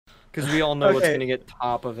because we all know what's Okay. gonna get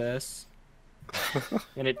top of S,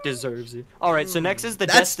 and it deserves it. All right, so next is the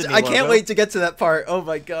That's Destiny I can't logo. wait to get to that part. Oh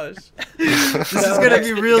my gosh. This is gonna Next,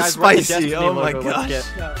 be real guys, run the spicy. Destiny Oh my logo. Let's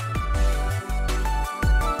gosh. get-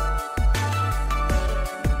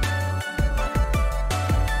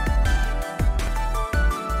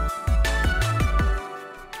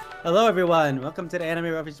 Hello, everyone. Welcome to the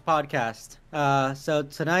Anime Refuge podcast. So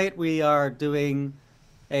tonight we are doing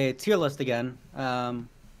a tier list again.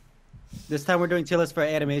 This time we're doing tier list for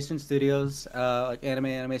animation studios, like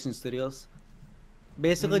animation studios.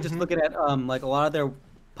 Basically, just looking at like a lot of their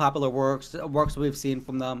popular works we've seen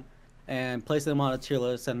from them, and placing them on a tier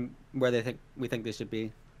list and where we think they should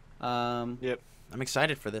be. Yep. I'm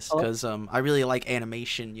excited for this Oh. because I really like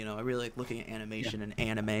animation. You know, I really like looking at animation and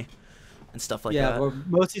anime and stuff like Yeah, that. we're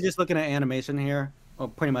mostly just looking at animation here. Well,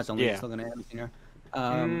 pretty much only Yeah. just looking at animation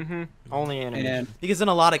here. Only animation. And Because in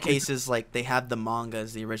a lot of cases, like they have the manga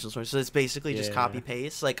as the original source, so it's basically just Yeah. copy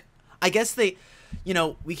paste. Like, I guess they, you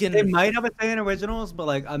know, we can. they might have a say in originals, but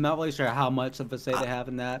like I'm not really sure how much of a say they have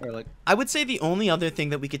in that, or like. I would say the only other thing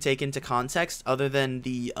that we could take into context, other than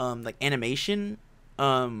the like animation,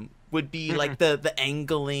 would be like the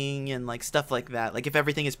angling and like stuff like that. Like if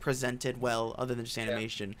everything is presented well, other than just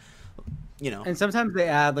animation, you know. And sometimes they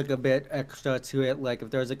add like a bit extra to it, like if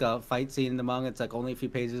there's like a fight scene in the manga, it's like only a few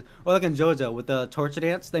pages. Or like in JoJo with the torture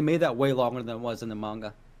dance, they made that way longer than it was in the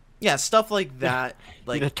manga. Yeah, stuff like that,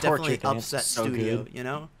 like The torture definitely dance upset is so studio, good. you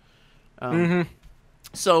know. Mhm.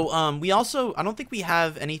 So we also, I don't think we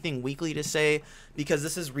have anything weekly to say because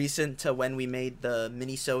this is recent to when we made the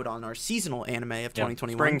mini-sode on our seasonal anime of Yeah,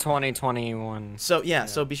 2021. Spring 2021. So yeah,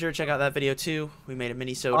 so be sure to check out that video too. We made a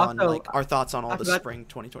mini-sode on Also, like our thoughts on all I the forgot- spring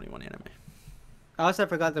 2021 anime. I also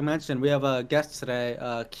forgot to mention we have a guest today,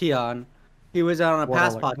 Keon. He was out on a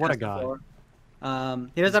past podcast what a guy. before.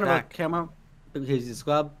 He doesn't have back. a camera because he's a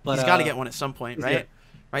scrub, but He's got to get one at some point, he's right? good.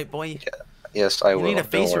 Right, boy. Yes, I You will. need a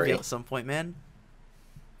Don't face worry. reveal at some point, man.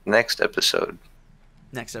 Next episode.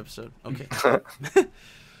 Next episode. Okay.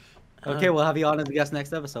 Okay, we'll have you on as a guest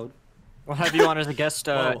next episode. We'll have you on as a guest,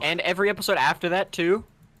 Whoa. and every episode after that too.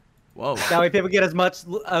 Whoa. That way people get as much.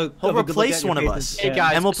 He'll of a good look replace at your one of faces. us. Hey,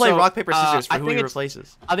 guys, And we'll play so, rock paper scissors for I who think he it's-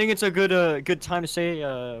 replaces. I think it's a good time to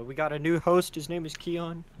say we got a new host. His name is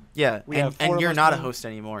Keon. Yeah, we have four and of you're us not a now. host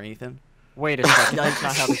anymore, Ethan. Wait a second, that's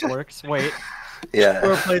not how this works. Wait, We're Yeah.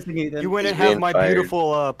 replacing Ethan. you wouldn't He's have being my fired.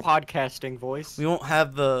 beautiful podcasting voice. We won't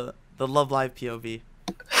have the Love Live POV.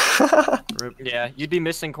 Rip. Yeah, you'd be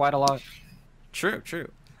missing quite a lot. True.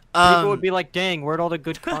 People would be like, "Dang, where'd all the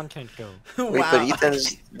good content go?" Wait, but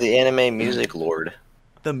Ethan's the anime music lord.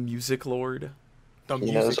 the music lord. The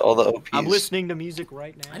He knows all the OPs. I'm listening to music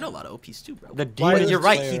right now. I know a lot of OPs too, bro. The Why Demon is You're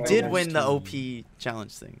right. He Slayer did on win the Steam. OP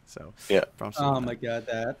challenge thing. So Yeah. from Oh Steam. my god,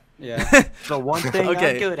 that. Yeah. The one thing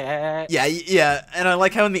Okay. I'm good at. Yeah. And I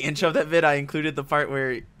like how in the intro of that vid I included the part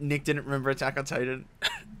where Nick didn't remember Attack on Titan.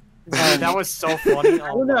 That was so funny. I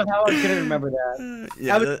don't know how I was gonna remember that.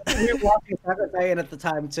 Yeah. I was, we were watching Attack on Titan at the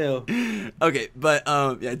time too. Okay, but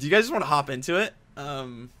yeah, do you guys just want to hop into it?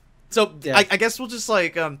 So Yeah. I guess we'll just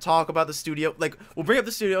like talk about the studio. Like we'll bring up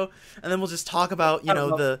the studio, and then we'll just talk about you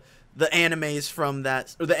know the animes from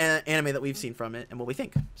that or the anime that we've seen from it and what we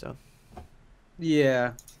think. So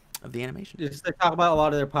Yeah. of the animation. Just to talk about a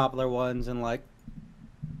lot of their popular ones and like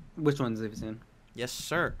which ones they've seen. Yes,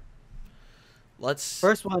 sir. Let's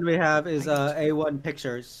First one we have is A1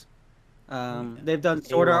 Pictures. They've done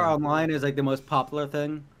Sword Art A1. Online is like the most popular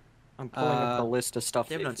thing. I'm pulling up the list of stuff.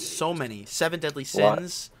 They've done so many. Seven Deadly Lot-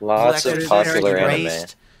 Sins. lots of Black popular Erased,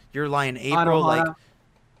 anime. Your Lie in April, like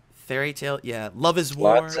Fairy Tale. Yeah, Love is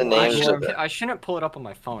War. Lots of names of it. I shouldn't pull it up on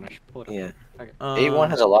my phone. I should pull it up. Yeah. Okay. A1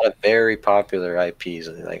 has a lot of very popular IPs.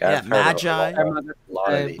 Like Yeah, I've heard Magi. of a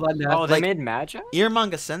lot of these. Oh, they Like- made Magi? Ear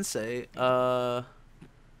Manga Sensei.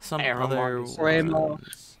 Some Ear other Manga ones. Sensei.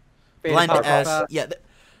 Blend Fate S. Papa. Yeah,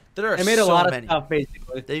 there are They made a so lot many. of stuff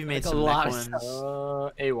basically. They've made Like, some a lot mech of ones.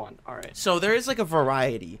 stuff. A1. All right. So there is like a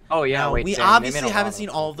variety. Oh yeah. Now, wait. we dang, they made obviously a haven't lot seen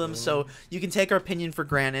of all of them, stuff. so you can take our opinion for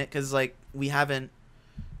granted because like we haven't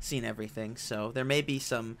seen everything. So there may be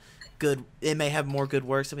some good. It may have more good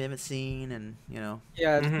works that we haven't seen, and you know.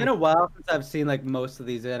 Yeah, it's been a while since I've seen like most of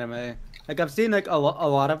these anime. Like I've seen like a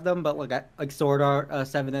lot of them, but like Sword Art,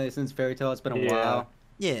 Seven Deadly Sins, Fairy Tale. It's been a Yeah. while.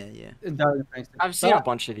 Yeah. And Dark Prince. I've seen a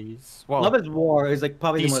bunch of these. Well, Love is War is like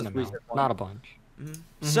probably the most decent amount, recent one. not a bunch.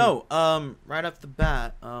 So right off the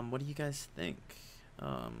bat, what do you guys think?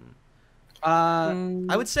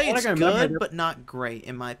 I would say All I it's can remember- good, but not great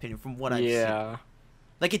in my opinion, from what I've seen. Yeah.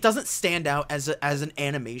 Like it doesn't stand out as an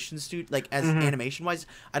animation student, like as animation wise.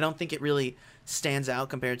 I don't think it really stands out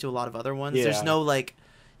compared to a lot of other ones. There's Yeah. no like,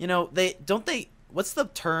 you know, they what's the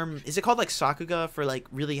term? Is it called like Sakuga for like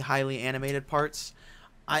really highly animated parts?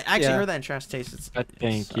 I actually heard that in Trash Taste. It's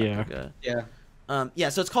Sakuga. Yeah.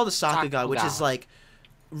 So it's called a Sakuga, which is like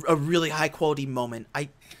a really high quality moment.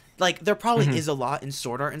 There probably is a lot in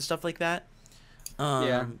Sword Art and stuff like that.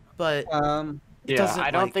 But it doesn't,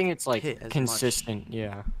 I don't think it's like hit as consistent.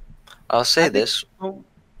 Yeah. I'll say this.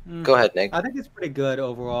 Go ahead, Nick. I think it's pretty good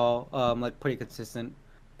overall. Like pretty consistent,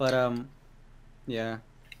 but yeah.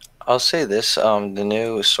 I'll say this. The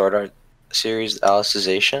new Sword Art series,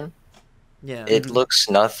 Alicization. Yeah. It looks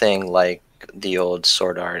nothing like the old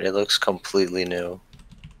Sword Art. It looks completely new.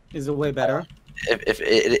 Is it way better?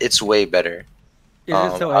 It's way better. Is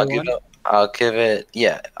it so I'll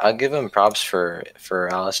give him props for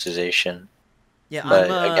Alicization. Yeah, But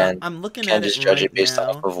again, I'm looking can't at just it judge right it based now.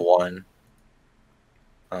 off of one.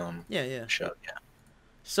 Yeah. Show, yeah.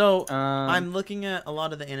 So I'm looking at a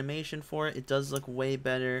lot of the animation for it. It does look way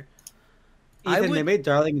better. Ethan, they made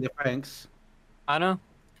Darling in the Franxx. I know.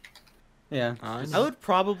 Yeah. I would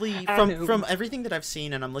probably from everything that I've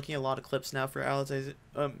seen, and I'm looking at a lot of clips now for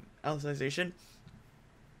Alicization.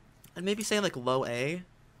 I'd maybe say like low A,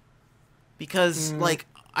 because like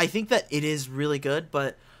I think that it is really good,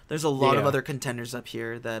 but there's a lot of other contenders up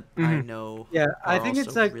here that I know. Yeah, I are think it's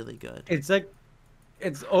also like really good.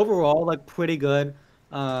 It's overall like pretty good,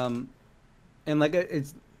 and like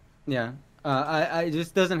it's I it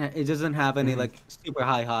just doesn't have any like super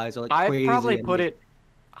high highs or like crazy. I'd probably put it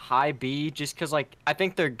high B just because like I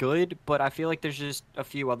think they're good, but I feel like there's just a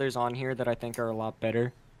few others on here that I think are a lot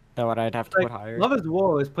better. That what I'd have to put higher. Love is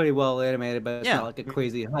War is pretty well animated, but it's not like a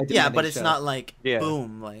crazy high. Yeah, but it's show. not like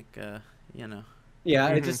boom, like you know. Yeah,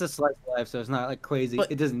 it's just a slice of life, so it's not like crazy.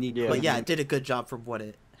 It doesn't need. But yeah, it did a good job for what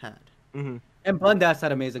it had. And Blundass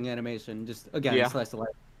had amazing animation. Just again, slice of life.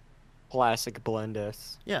 Classic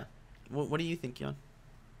Blundass. Yeah. What do you think, Jan?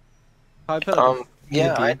 I'm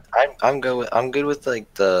good with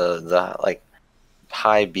like the like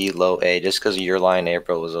high B low A just because Your Lie in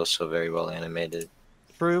April was also very well animated.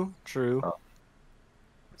 True.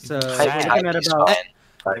 So Sad. we're looking at about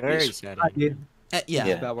Very sad.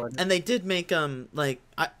 And they did make like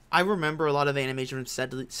I remember a lot of the animation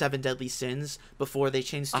from Seven Deadly Sins before they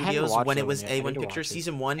changed studios when it was A1 Pictures.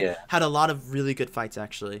 Season 1 had a lot of really good fights,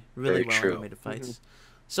 actually. Really well animated fights.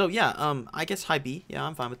 So yeah, I guess high B. Yeah,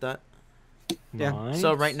 I'm fine with that. Yeah. Nice.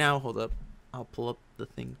 So right now, hold up. I'll pull up the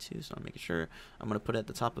thing too, so I'm making sure. I'm gonna put it at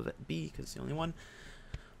the top of it B because it's the only one.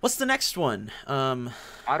 What's the next one? I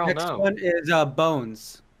don't next know. one is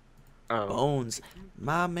Bones. Oh. Bones,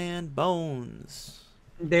 my man, Bones.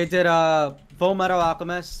 They did Full Metal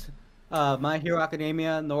Alchemist, My Hero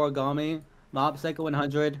Academia, Noragami, Mob Psycho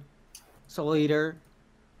 100, Soul Eater.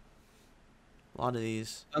 A lot of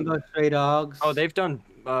these. Bungo Stray Dogs. Oh, they've done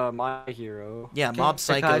My Hero. Yeah, Mob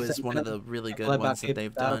Psycho is one of the really good ones that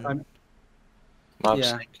they've done. Mob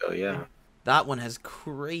Psycho, yeah. That one has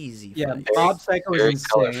crazy Yeah, fights. Mob Psycho is insane.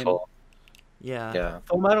 Colorful. Yeah.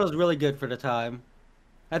 Full Metal is really good for the time.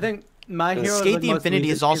 I think My Hero Skate is the Infinity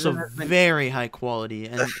is also very high quality,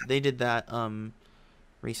 and they did that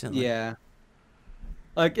recently. Yeah.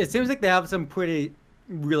 Like it seems like they have some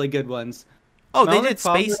really good ones. Oh, they did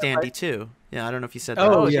Space Dandy too. Yeah, I don't know if you said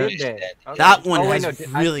that. Oh, yeah. Did they? Okay. That one has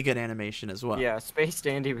really good animation as well. Yeah, Space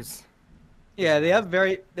Dandy was. Yeah, they have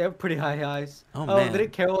pretty high highs. Oh, man. They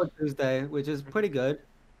did Carol on Tuesday, which is pretty good.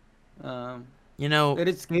 You know, they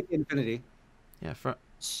did Skate the Infinity. Yeah,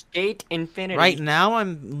 Skate Infinity. Right now,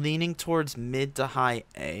 I'm leaning towards mid to high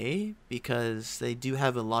A because they do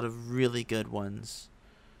have a lot of really good ones.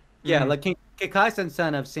 Yeah, like Kikai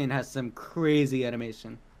Sensen I've seen has some crazy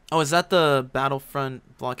animation. Oh, is that the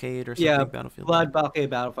Battlefront Blockade or something? Yeah, Battlefield. Blood Blockade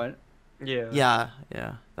Battlefront. Yeah.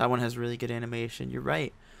 That one has really good animation. You're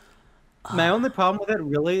right. My only problem with it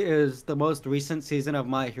really is the most recent season of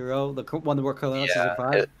My Hero, the one that we're calling season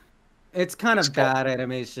 5. It's kind of bad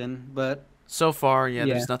animation, but so far,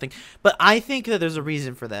 there's nothing. But I think that there's a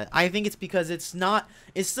reason for that. I think it's because it's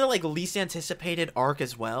still like the least anticipated arc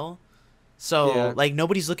as well. So like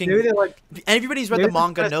nobody's looking. Everybody's read the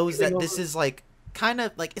manga knows that this is like kind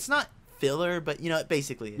of like it's not filler, but it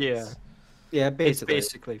basically is. Yeah, basically. It's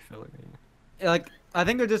basically filler. Yeah. Like I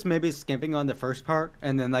think they're just maybe skimping on the first part,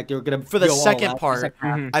 and then like you're gonna for the second part.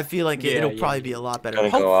 I feel like it'll probably be a lot better.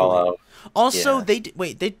 Hopefully. Go all out. Also, did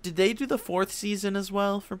they do the 4th season as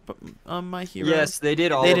well for My Hero? Yes, they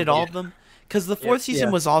did all. They did all of them. Because the 4th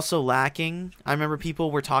season was also lacking. I remember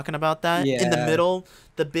people were talking about that in the middle.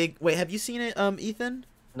 The big have you seen it, Ethan?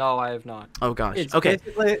 No, I have not. Oh gosh. It's okay.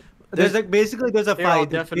 There's a fight.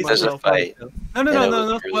 There's a fight.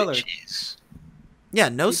 No spoilers. Yeah,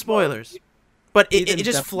 no spoilers. But it Ethan's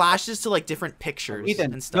just definitely- flashes to like different pictures Ethan,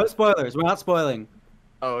 and no stuff. spoilers. We're not spoiling.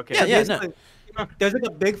 Oh, okay. Yeah, yeah, no. Basically, there's like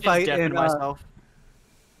a big Just fight deafened in myself.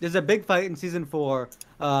 there's a big fight in season 4,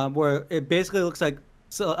 where it basically looks like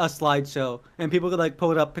a slideshow, and people could like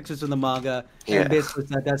pull it up pictures from the manga, Yeah. and basically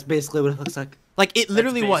that's basically what it looks like. Like it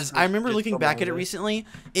literally was. basically I remember just looking the back at it manga. recently.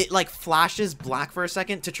 It like flashes black for a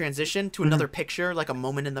second to transition to another picture, like a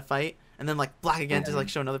moment in the fight, and then like black again to like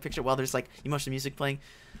show another picture while there's like emotional music playing.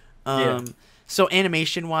 Yeah. So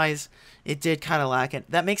animation wise, it did kind of lack it.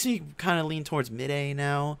 That makes me kind of lean towards mid A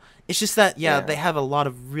now. It's just that Yeah. they have a lot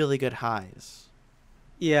of really good highs.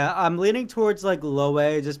 Yeah, I'm leaning towards like low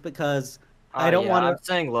A just because I don't Yeah, want I'm to.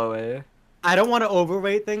 saying low A. I don't want to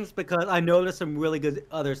overrate things because I know there's some really good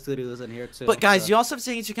other studios in here too. But guys, so. you also have to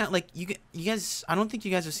take into account like you guys. I don't think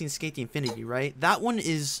you guys have seen Skate the Infinity, right? That one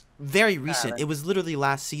is very recent. It was literally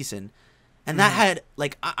last season, and that had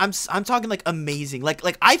like I'm talking like amazing. Like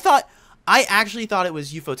I actually thought it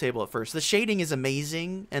was UFO table at first. The shading is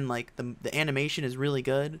amazing, and like the animation is really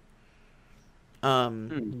good. Yeah.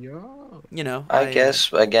 You know, I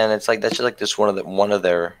guess again, it's like that's just like this one of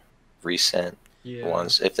their recent Yeah.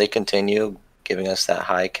 ones. If they continue giving us that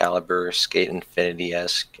high caliber Skate Infinity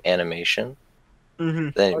esque animation, Mm-hmm.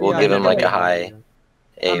 then Oh, we'll yeah, give I him know. like a high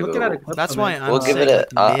A. I'm looking at a But clip That's from why it. I'm we'll give saying,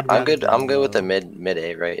 it a. like, mid I'm good. rather I'm than good with the low. mid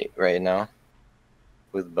A right now,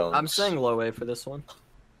 with Bones. I'm saying low A for this one.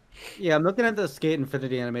 Yeah, I'm looking at the Skate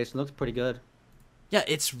Infinity animation. Looks pretty good. Yeah,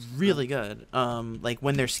 it's really good. Like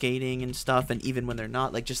when they're skating and stuff, and even when they're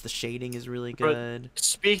not, like just the shading is really Bro, good.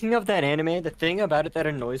 Speaking of that anime, the thing about it that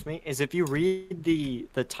annoys me is if you read the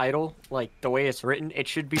title, like the way it's written, it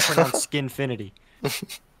should be pronounced Skinfinity.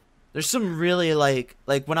 There's some really like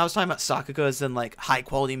when I was talking about Sakuga's and like high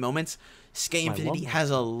quality moments, Skate I love Infinity that. has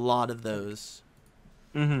a lot of those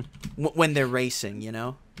Mm-hmm. when they're racing. You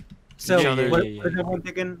know, So Yeah, yeah, what, yeah, what is yeah. everyone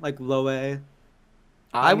thinking? Like low A?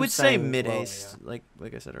 I would say mid ace, like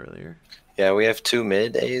I said earlier. Yeah, we have 2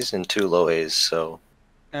 mid A's and 2 low A's. So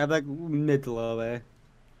I have like mid to low A.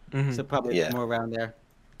 Mm-hmm. So probably Yeah. more around there.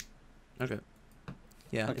 Okay.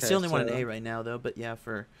 Yeah, it's Okay, the only one in so- A right now though, but yeah,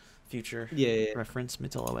 for future Yeah. reference,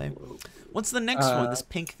 mid to low A. What's the next one? Uh, This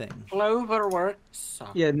pink thing. Cloverworks.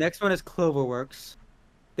 Yeah, next one is Cloverworks.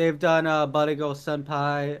 They've done Buddy Girl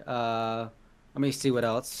Senpai. Let me see what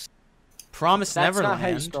else. Promise That's not how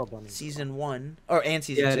you Neverland, spell bunny. season 1 and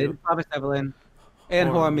season Yeah, they 2. did Promise Neverland and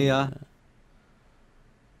Horimiya.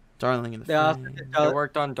 Darling in the They also Franxx. did, They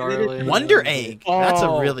worked on they did Darling. Wonder Egg. That's a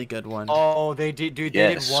Oh. really good one. Oh, they did, dude.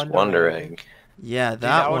 They yes, did Wonder Egg. Yeah, Dude,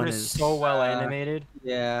 that, one one is is so well animated.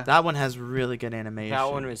 Yeah. That one has really good animation.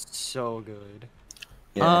 That one was so good.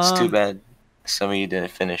 Yeah, it's too Um, bad some of you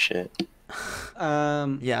didn't finish it. Yeah, I've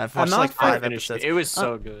I'm watched not like sure- 5 Finished it. episodes. It was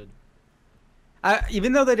so good.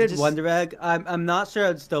 Even though they did just- Wonder Egg, I'm not sure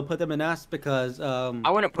I'd still put them in S because I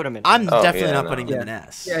wouldn't put him in. I'm Oh, definitely yeah, not no. putting them Yeah. in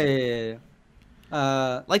S.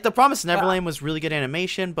 yeah. Like The Promised Neverland was really good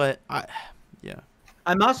animation, but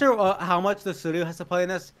I'm not sure how much the studio has to play in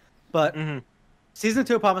this, but Mm-hmm. season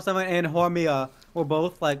 2 of Promise Neverland and Horimiya were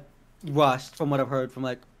both like rushed from what I've heard from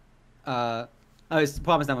like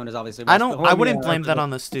Promise Neverland is obviously rushed, I but I wouldn't Horimiya, blame that like, on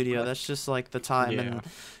the studio. That's just like the time Yeah. and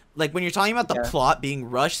like when you're talking about the Yeah. plot being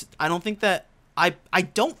rushed, I don't think that I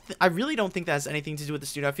really don't think that has anything to do with the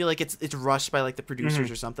studio. I feel like it's rushed by like the producers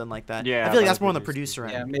or something like that. Yeah, I feel like by that's the more on the producers.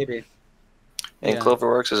 producer Yeah, end. maybe. And Yeah.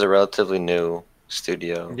 Cloverworks is a relatively new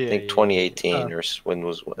studio. Yeah, I think yeah, 2018 when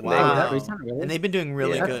was when Wow. they. that recent, really? And they've been doing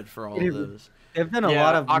really Yeah. good for all It of is- those. They've done a Yeah,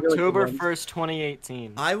 lot of really good October ones. 1st,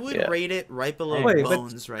 2018. I would Yeah. rate it right below Wait, but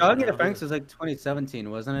Bones right Darling in now. the Franxx was like 2017,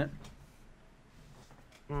 wasn't it?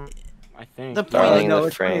 I think. The Darling no, in the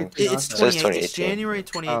it's Franxx. 2018 It's It says 2018. It's 2018. January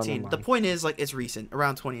 2018. never The mind. point is like it's recent,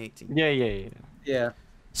 around 2018. Yeah. Yeah.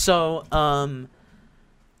 So,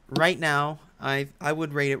 right now, I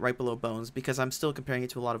would rate it right below Bones because I'm still comparing it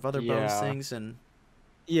to a lot of other Bones Yeah. things, and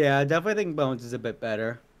Yeah, I definitely think Bones is a bit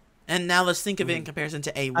better. now let's think of it in comparison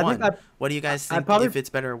to A1. What do you guys think probably- if it's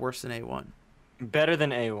better or worse than A1? Better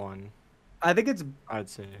than A1, I think it's I'd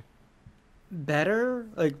say. better,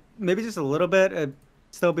 like maybe just a little bit. It'd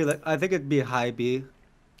still be like I think it'd be high B,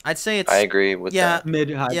 I'd say it's I agree with yeah, that. mid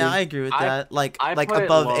high yeah, B. I agree with I- that. Like I like put it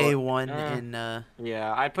above low. A1 Eh. in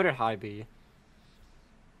Yeah, I'd put it high B.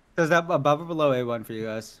 Is that above or below A1 for you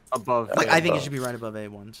guys? Above. like Yeah, I think it above. should be right above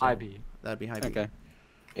A1. So High B. That'd be high B. Okay.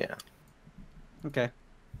 Yeah. Okay.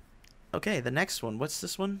 Okay, the next one. What's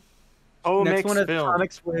this one? Oh, Next mixed one is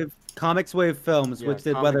film. Comics Wave Films, Yeah, which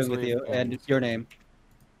did Comics Weathering with Wave You and Films. Your Name.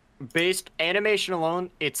 Based animation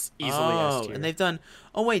alone, it's easily S tier. and they've done.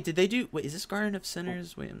 Oh wait, did they do? Wait, is this Garden of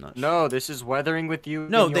Sinners? Wait, I'm not sure. No, this is Weathering with You.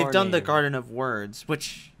 No, in they've Your done the Name. Garden of Words,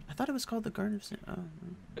 which I thought it was called the Garden of Sin. Oh,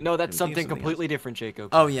 No, that's I'm thinking of something something completely different, Jacob.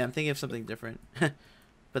 oh yeah, I'm thinking of something different.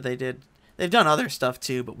 But they've done other stuff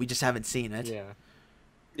too, but we just haven't seen it. Yeah.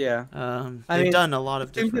 Yeah. I They've mean, done a lot of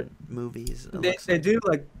it seems different movies. It They looks they like. do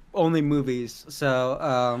like only movies,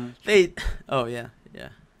 so They. Oh yeah, yeah.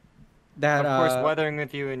 that Of course, Weathering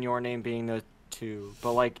with You and Your Name being the two,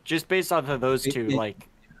 but like just based off of those two, like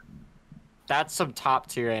that's some top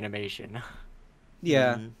tier animation.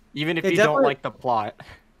 yeah, Mhm. Even if They you don't definitely- like the plot.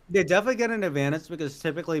 they definitely get an advantage because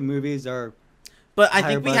typically movies are But I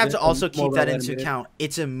higher think we have budget to also and more keep that well into animated. account.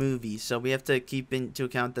 It's a movie, so we have to keep into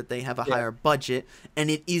account that they have a Yeah. higher budget,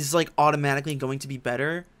 and it is like automatically going to be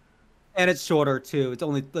better. and it's shorter too. It's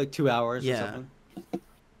only like 2 hours or Yeah. something.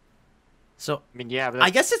 So I mean, yeah, but I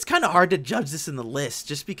guess it's kind of hard to judge this in the list,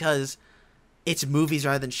 just because it's movies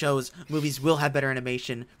rather than shows. Movies will have better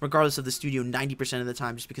animation, regardless of the studio, 90% of the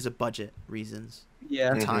time, just because of budget reasons,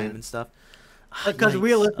 Yeah, time and stuff. because Yikes.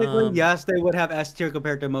 realistically, yes, they would have S tier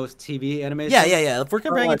compared to most TV animation. Yeah. If we're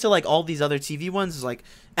comparing like- it to like all these other TV ones, it's like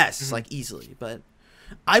S, like easily. But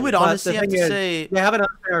I would But the honestly have thing to is, say, they have an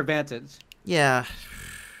unfair advantage. yeah,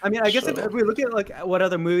 I mean, I guess So- if we look at like what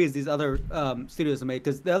other movies these other studios have made,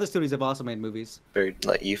 because the other studios have also made movies. Very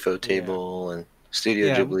like UFO Table and Studio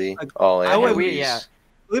Yeah, Ghibli, like, all I would- movies. yeah.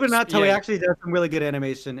 Believe it or not, Toei Yeah. actually does some really good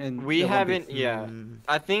animation. And we haven't. Yeah, Mm.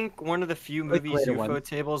 I think one of the few Like the movies later UFO ones.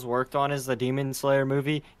 Tables worked on is the Demon Slayer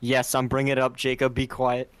movie. Yes, I'm bringing it up, Jacob. Be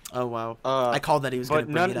quiet. Oh wow, Uh, I called that he was going but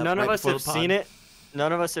to bring it up. none right of us before have the pod. seen it.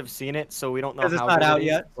 None of us have seen it, so we don't know Because it's how not good out it is,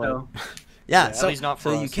 yet. but- So Yeah, at so, least not so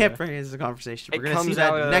for you us, can't yeah. bring it as a conversation. We're It gonna see comes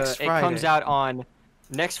that out. next Friday. It comes out on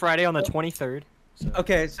next Friday on the 23rd. So.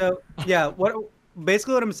 okay, so yeah, what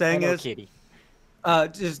basically what I'm saying Hello, is, Kitty.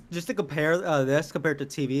 just to compare this compared to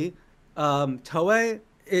TV, Toei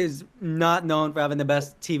is not known for having the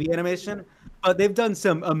best TV animation, but they've done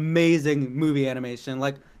some amazing movie animation.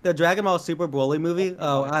 Like the Dragon Ball Super Broly movie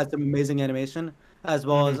has some amazing animation, as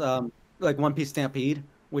well as like One Piece Stampede,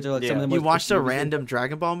 which are like some of the You most watched a movies. random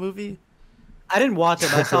Dragon Ball movie? I didn't watch it,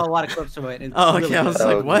 but I saw a lot of clips from it. and Oh, it's okay. really I was good.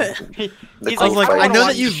 like, Oh, what? The He's I was cool like, I I wanna know watch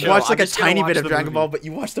that the you've show, watched I'm like a just gonna tiny watch bit of the Dragon movie. Ball, but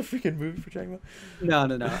you watched the freaking movie for Dragon Ball.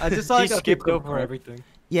 No. I just saw He like a few skipped clips over from it. everything.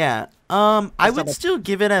 Yeah. I That's would not still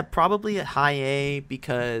give it probably a high A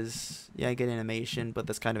because yeah, I get animation, but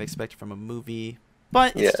that's kind of expected from a movie.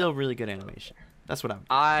 But it's Yeah. still really good animation. That's what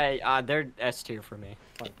I would. They're S tier for me.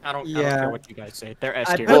 Like, I don't Yeah. care what you guys say. They're S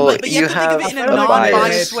I tier. put, Well, but you have to think of have it in a a non-biased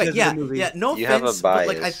bias way. because of Yeah, the movie. yeah. No You have a offense, but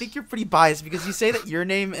like I bias. think you're pretty biased because you say that Your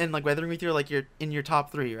Name and like Weathering with You are like you're in your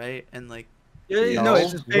top 3, right? And like Yeah, No.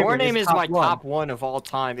 it's his Your favorite, Name it's is my one. top one of all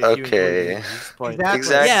time. If you Okay. include movies, but Exactly.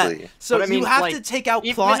 Exactly. yeah. So But I mean, you have like, to take out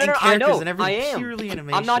even- plot no, no, and I characters know, and I everything am. purely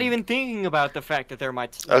animation. I'm not even thinking about the fact that they're my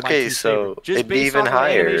Okay, two so favorite. Just it'd be based even off of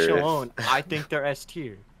animation higher if- alone, I think they're S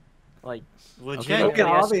tier. Like legitimately Okay, S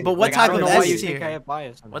obviously. tier. But what Like, type I don't of know why S you tier? think I have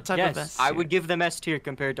bias on What that. type of Yes, S I tier? would give them S tier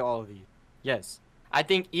compared to all of you. Yes, I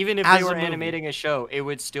think even if As they a were movie. animating a show, it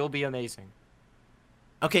would still be amazing.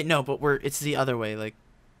 Okay, no, but it's the other way. Like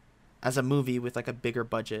as a movie with like a bigger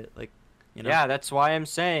budget, like you know. Yeah, that's why I'm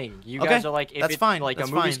saying you Okay, guys are like, if that's it's fine, like that's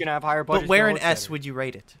a movie's fine. gonna have higher budget. But where in S would you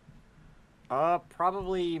rate it?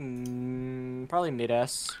 Probably mid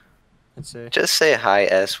S. I'd say. Just say high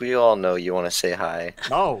S. We all know you want to say high.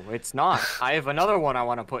 No, it's not. I have another one I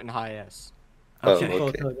want to put in high S. Oh, Okay.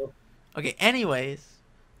 okay. Okay. Anyways,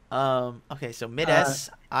 okay. So mid S,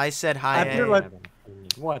 I said high I put it A. like-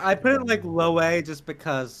 What? I put it like low A just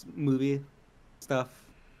because movie stuff.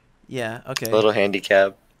 Yeah. Okay. A little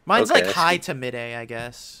handicap. Mine's okay, like I high see. to mid A, I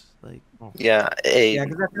guess. Like Yeah. Hey, Yeah,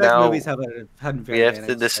 because I feel like now movies have hadn't we have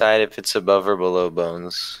to decide if it's above or below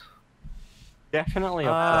Bones. Definitely.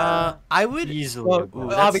 I would. Easily. Well, above.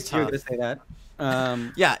 that's obviously you're tough. gonna say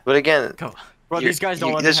that. Yeah. But again, Go. Bro, these guys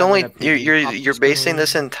don't. there's have only an opinion. you're basing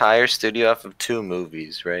this entire studio off of 2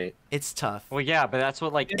 movies, right? It's tough. Well, yeah, but that's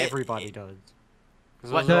what like It- everybody does.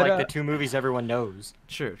 'Cause What- those are like But, the 2 movies everyone knows.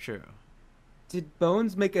 True. True. Did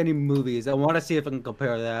Bones make any movies? I want to see if I can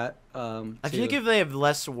compare that. I feel like if they have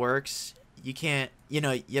less works, you can't. You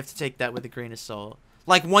know, you have to take that with a grain of salt.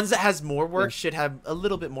 Like ones that has more work should have a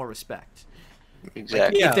little bit more respect.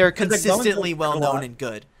 Exactly. Yeah, If they're 'cause, like, Bones consistently does well a known lot. and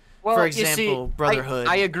good. Well, For you see, example, Brotherhood.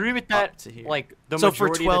 I agree with that. to here. Like the So for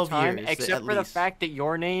majority 12 of the time, years, except at for the least. fact that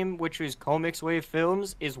Your Name, which was Comics Wave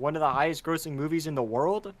Films, is one of the highest-grossing movies in the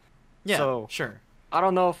world. Yeah. So- Sure. I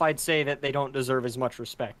don't know if I'd say that they don't deserve as much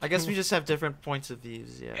respect. I guess we just have different points of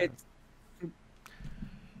views. Yeah.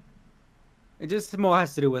 It just more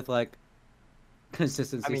has to do with like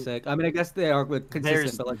consistency I mean, sake. I mean, I guess they are consistent,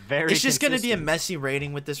 There's but like very. It's just gonna be a consistent. messy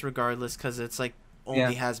rating with this regardless, because it's like only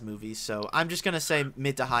Yeah. has movies. So I'm just gonna say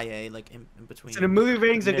mid to high A, like in between. so the movie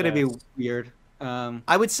ratings are gonna be Yes. weird.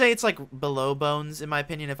 I would say it's like below Bones in my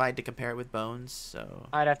opinion if I had to compare it with Bones. So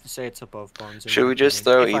I'd have to say it's above Bones. Should we just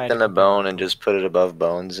throw Ethan a bone and just put it above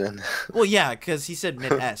Bones? And well, yeah, because he said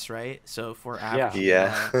mid S, right? So if we're averaging,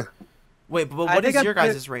 yeah. Wait, but I what think is I'd your put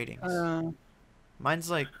it, guys' ratings? Mine's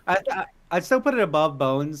like I'd still put it above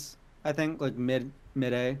Bones. I think like mid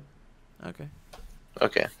A. okay.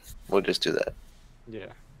 Okay, we'll just do that. Yeah.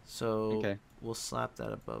 So Okay. we'll slap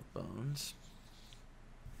that above Bones.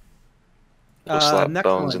 We'll slap next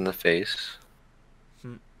Bones one. in the face.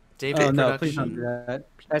 David Oh no, Production. please don't do that.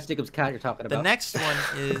 That's Jacob's cat you're talking about. The next one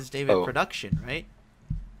is David Oh. Production, right?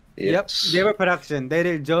 Yes. Yep, they were production. They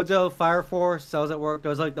did JoJo, Fire Force, Cells at Work.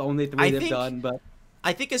 Those are like the only three I they've think- done. But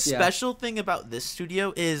I think a special thing about this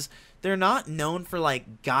studio is they're not known for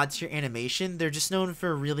like god tier animation. They're just known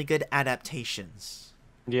for really good adaptations.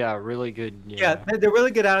 Yeah, really good. yeah, they're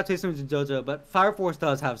really good adaptations of JoJo. But Fire Force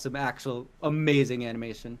does have some actual amazing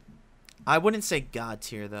animation. I wouldn't say god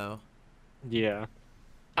tier though. Yeah.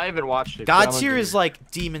 I haven't watched it. God tier is like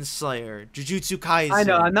Demon Slayer, Jujutsu Kaisen. I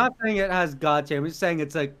know. I'm not saying it has God tier. I'm just saying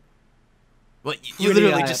it's like. Well, you pretty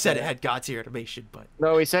literally high just up said it there. had god tier animation, but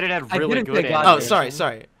No, he said it had I really didn't good. say God oh, tier.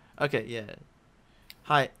 sorry. Okay, yeah.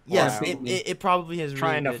 Hi. Yes, Wow. it probably has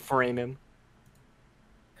Trying really to good. frame him.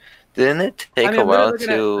 Didn't it take I mean, a I'm while looking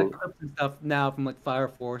at, to? like, clips and stuff now from like Fire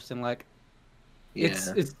Force and like Yeah.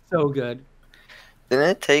 it's so good. Didn't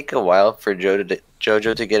it take a while for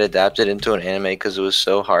JoJo to get adapted into an anime because it was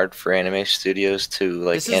so hard for anime studios to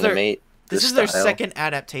like This is their- animate? This the is their style? second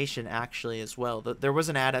adaptation, actually, as well. There was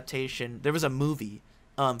an adaptation. There was a movie,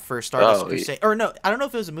 for Stardust Oh, Crusade. Or no, I don't know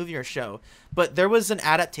if it was a movie or a show, but there was an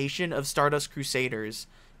adaptation of Stardust Crusaders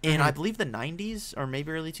in, I believe, the '90s or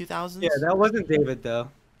maybe early 2000s. Yeah, that wasn't David though.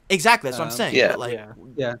 Exactly, that's what I'm saying. Yeah. But like,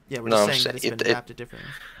 Yeah. Yeah. we're No, just I'm saying that saying it's been adapted differently.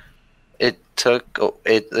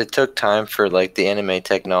 It took time for like the anime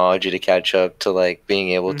technology to catch up to like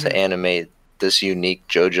being able to animate this unique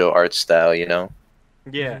JoJo art style, you know?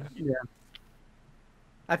 Yeah. Yeah.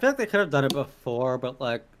 I feel like they could have done it before, but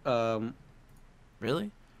like,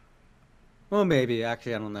 Really? well, maybe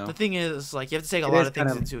actually, I don't know. The thing is, like, you have to take a It lot is of things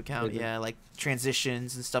kind of into account. weird. Yeah, like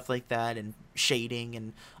transitions and stuff like that, and shading,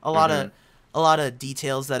 and a lot of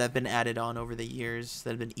details that have been added on over the years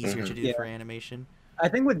that have been easier to do Yeah. for animation. I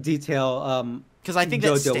think with detail, Because I think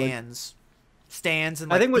that JoJo was- stands,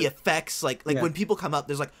 and I like think the with- effects, like yeah. when people come up,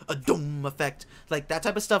 there's like a doom effect, like that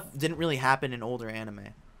type of stuff didn't really happen in older anime.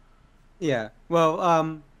 yeah.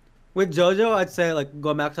 Well, with JoJo, I'd say like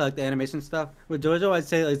going back to like the animation stuff. With JoJo, I'd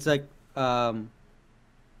say it's like,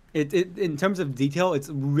 it in terms of detail, it's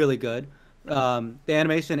really good. The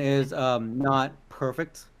animation is not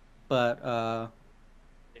perfect, but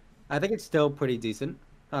I think it's still pretty decent.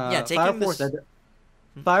 Yeah, taking Fire Force, this-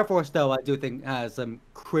 Fire Force though, I do think has some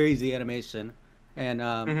crazy animation, and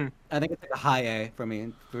I think it's like a high A for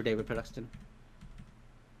me for David Production.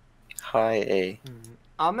 High A.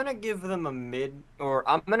 I'm gonna give them a mid, or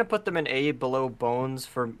I'm gonna put them in A below Bones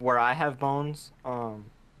for where I have Bones.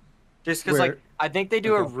 Just because like Where- I think they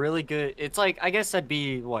do a Okay. really good. It's like I guess that'd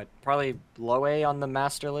be what probably low A on the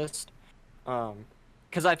master list.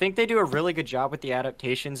 Because I think they do a really good job with the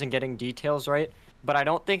adaptations and getting details right. But I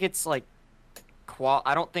don't think it's like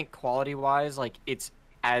I don't think quality wise like it's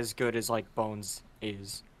as good as like Bones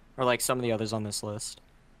is, or like some of the others on this list.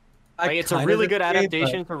 Like, it's a kinda really good disagree,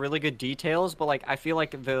 adaptation for really good details, but like I feel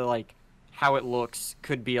like the like how it looks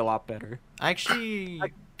could be a lot better. I actually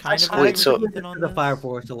I- kind of I agree Wait, with so- Ethan on the this. Fire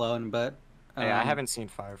Force alone, but Yeah, I haven't seen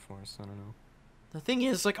Fire Force. I don't know. The thing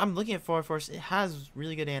is, like, I'm looking at Fire Force. It has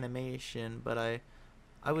really good animation, but I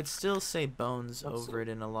would still say Bones over it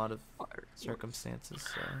in a lot of circumstances.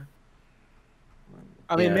 So.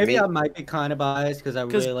 I mean, Yeah, maybe me- I might be kind of biased because I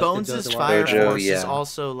Because really like Bones' the JoJo Fire art. JoJo, Force is yeah.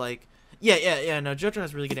 also like, no, JoJo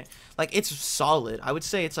has really good, like, it's solid. I would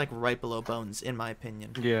say it's like right below Bones in my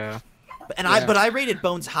opinion. Yeah. But I rated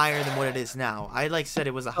Bones higher than what it is now. I like said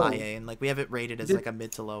it was a high Oh. A, and like we have it rated as Did- like a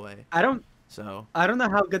mid to low A. I don't So know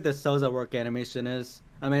how good the Soza work animation is.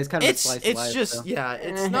 I mean, it's kind of a slice of it's life, just so. yeah,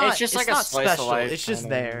 it's Eh, not it's just like a not slice of special. life It's just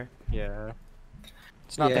kinda. there. Yeah.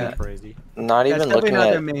 It's nothing Yeah. crazy. Not That's even definitely looking not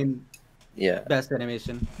their at main yeah. best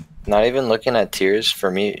animation. Not even looking at tiers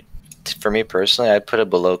for me. For me personally, I'd put it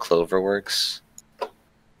below Cloverworks,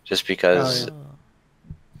 just because Oh,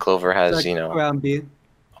 Clover has Like, around B.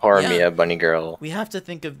 Horror Yeah. Mia, Bunny Girl. We have to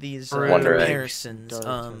think of these True. Wonder Egg. comparisons.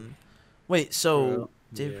 Does. Wait, so True.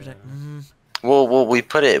 David Yeah. Protect. Well,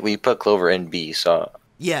 we put Clover in B, so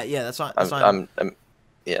Yeah, that's why. I'm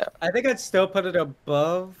yeah. I think I'd still put it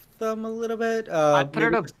above them a little bit. I'd put it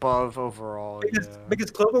maybe above overall. because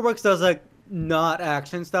Cloverworks does like not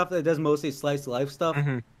action stuff. It does mostly slice of life stuff,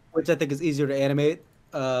 Mhm. which I think is easier to animate.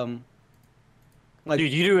 Like,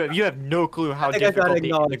 Dude, you have no clue how think I gotta difficult the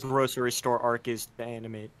acknowledge- grocery store arc is to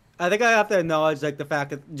animate. I think I have to acknowledge like the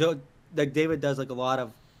fact that David does like a lot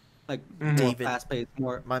of like more David. fast-paced,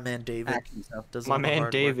 more My man David action stuff. does My all the man hard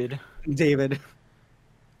work. David. David.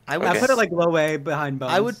 I would I Okay. put it like low A behind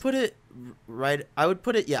Bones. I would put it right. I would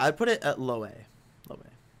put it. Yeah, I'd put it at low A,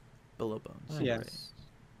 below Bones. Yeah. Right.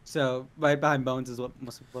 So right behind Bones is what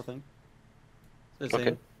most people think. So Okay.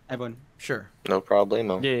 same. Everyone. Sure. No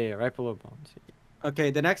problemo. Yeah, right below Bones.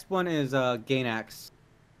 Okay, the next one is Gainax.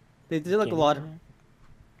 They did like a lot. Gainax?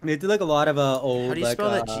 They did like a lot of old How do you like spell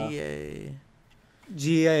that?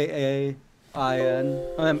 G-A.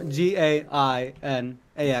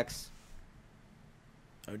 Gainax.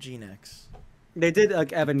 Oh, G-Nex. They did like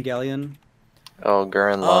Evangelion. Oh,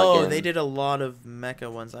 Gurren Oh, Lagann. they did a lot of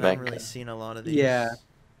mecha ones. I haven't really Mecha. seen a lot of these. Yeah.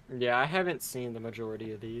 Yeah, I haven't seen the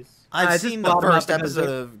majority of these. I I've just seen the brought 'em up first because episode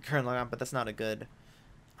of Gurren Lagann, but that's not a good.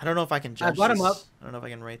 I don't know if I can judge brought 'em this. up. I don't know if I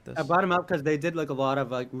can rate this. I brought them up because they did like a lot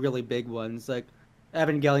of like really big ones, like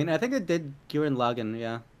Evangelion. I think it did Gurren Lagann.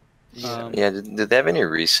 Yeah. Yeah, did they have any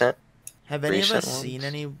recent? Have any of us recent seen ones?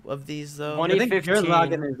 any of these though? One- I think Gurren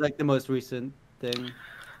 2015. Lagann is like the most recent thing.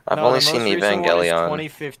 I've No, only the seen most recent one is Evangelion.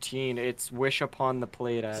 2015. It's Wish Upon the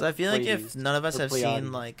Pleiades. So I feel like if none of us or have Pleiades.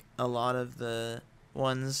 seen like a lot of the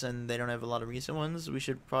ones and they don't have a lot of recent ones, we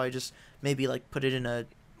should probably just maybe like put it in a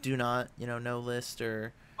do not no list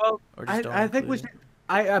or Well, or just don't I think we include should.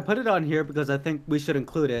 I put it on here because I think we should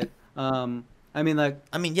include it. I mean, like,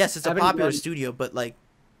 I mean, yes, it's a Evangelion- popular studio, but like,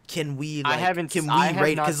 can we like can I we have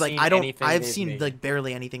rate? not Because like seen I don't, anything I've they've seen made. like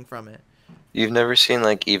barely anything from it. You've never seen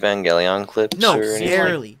like Evangelion clips No, or seen, anything? like-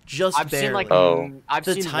 barely, just I've barely. seen like Oh. I've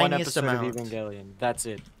The seen one tiniest episode amount. of Evangelion. That's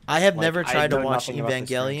it. I have Like, never I tried to know watch nothing about this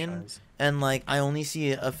Evangelion, franchise. and like I only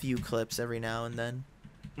see a few clips every now and then.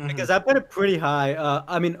 because I put it pretty high.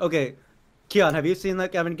 I mean, okay, Keon, have you seen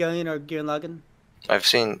like Evangelion or Gurren Lagann? I've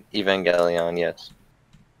seen Evangelion, yes.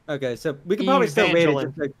 Okay, so we can probably still rate it Evangelion.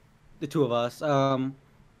 just like the two of us.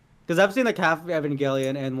 Because I've seen like half of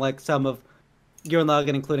Evangelion and like some of Gurren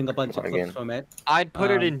Lagann, including a bunch of clips Lagann. from it. I'd put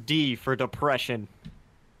it Um, in D for depression.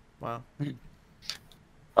 Wow.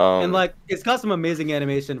 And like, it's got some amazing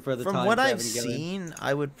animation for the From time. what for I've Evangelion. seen,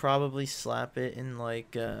 I would probably slap it in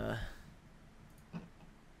like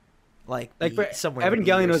Like B, for somewhere in B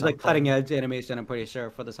Evangelion or was like something. cutting edge animation. I'm pretty sure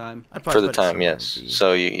for the time. I'd for probably the put it time, somewhere in yes. B.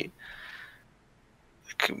 So you,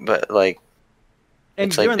 but like And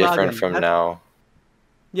it's like Gurren different Lagann, from that's- now.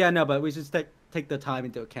 Yeah, no, but we should take the time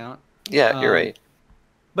into account. Yeah, you're um, right.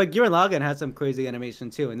 But Gurren Lagann has some crazy animation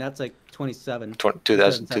too, and that's like 27. 2000,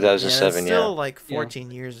 2007. 2007, yeah, it's yeah. still like 14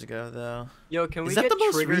 years ago though. Yo, can we Is that get the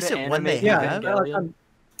most triggered recent to one they animate Yeah, have? Evangelion? I'm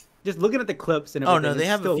just looking at the clips and Oh everything. no, they it's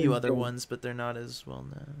have a still few other insane. ones, but they're not as well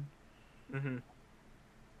known. Mm-hmm.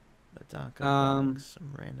 But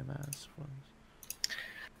some random ass ones.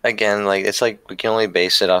 Again, like it's like we can only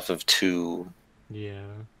base it off of two Yeah.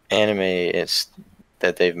 anime it's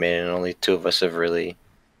that they've made, and only two of us have really.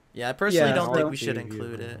 Yeah, I personally Yeah, don't so- think we should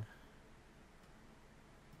include it.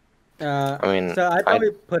 I mean, So I'd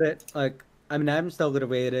probably put it like, I mean, I'm still gonna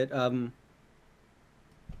rate it.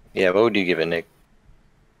 Yeah, what would you give it, Nick?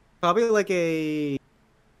 Probably like a.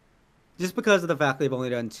 Just because of the fact they've only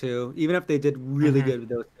done two, even if they did really Mhm. good with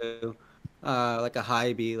those two, like a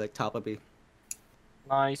high B, like top of B.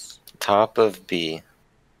 Nice. Top of B.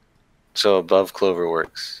 So above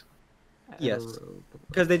Cloverworks. Yes.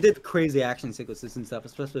 Because they did crazy action sequences and stuff,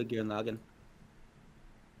 especially Gurren Lagann.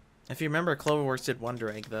 If you remember, Cloverworks did Wonder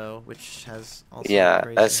Egg though, which has also Yeah,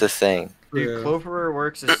 crazy. that's the thing. Dude, True.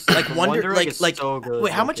 Cloverworks is Like Wonder, Egg is like so good.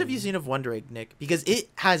 wait, how much have you looking. seen of Wonder Egg, Nick? Because it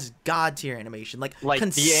has god tier animation, like Like the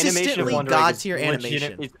animation of consistently Wonder Egg god is tier legit-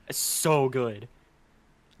 animation. is so good.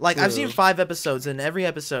 Like I've seen True. 5 episodes, and every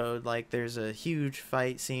episode, like there's a huge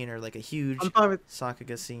fight scene or like a huge I'm fine with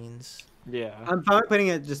Sakuga scenes. Yeah. I'm fine with putting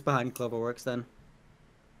it just behind Cloverworks then.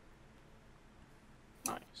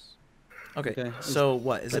 Nice. Okay, Okay. so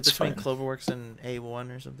what is it That's between fine. Cloverworks and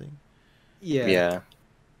A1 or something? Yeah. Yeah.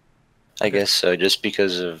 I guess so, just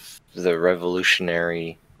because of the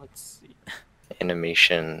revolutionary Let's see.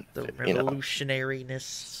 animation. The You know.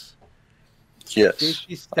 revolutionariness. Yes.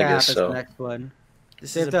 JC I Staff guess is so. the next one.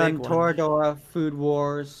 This They've is a big done one. Toradora, Food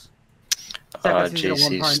Wars, second season of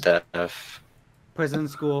One JC Punch, Staff, Prison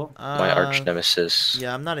School, my arch Uh, nemesis.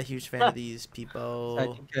 Yeah, I'm not a huge fan of these people.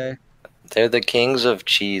 ITK. They're the kings of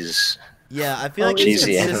cheese. Yeah, I feel Oh, like it's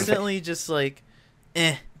cheesy anime. consistently just like,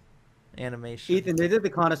 animation. Ethan, they did the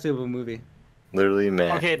Konosuba movie. Literally,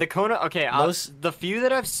 man. Okay, the Kona. Okay, Most- the few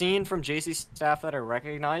that I've seen from JC Staff that I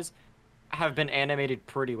recognize have been animated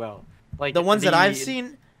pretty well. Like The ones that I've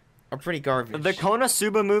seen, are pretty garbage. The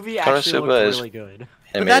Konosuba movie actually Konosuba looked is really good.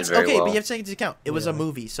 But animated that's very okay. well. But you have to take into account it was a Yeah.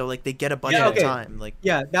 movie, so like they get a bunch Yeah, of okay. time. Like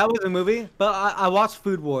Yeah, that was a movie, but I watched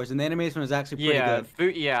Food Wars, and the animation was actually pretty Yeah,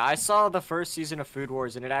 good. I saw the first season of Food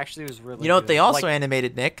Wars, and it actually was really. you know what they good. also Like,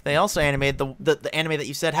 animated, Nick? They also animated the anime that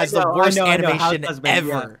you said has I know, the worst I know, House animation Husband, ever.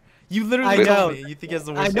 yeah. You literally I told know. me you think it has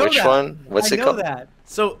the I worst. know Which that. one? What's I it know called? that.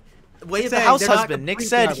 So, Way of the saying House they're not Husband. Nick complete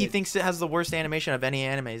said he garbage. thinks it has the worst animation of any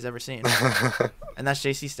anime he's ever seen, and that's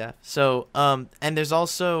JC staff. So, and there's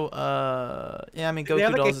also, yeah, I mean, Goku They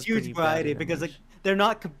have like Dolls a is pretty huge bad variety because like animation. they're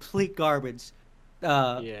not complete garbage.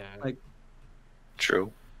 yeah. like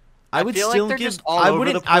True. I would feel like still they're give. just all I over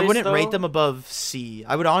wouldn't. the I place, wouldn't rate though. them above C.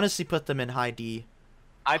 I would honestly put them in high D.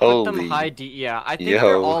 I put them Holy- high D. Yeah, I think Yo.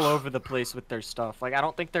 they're all over the place with their stuff. Like, I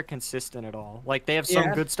don't think they're consistent at all. Like, they have some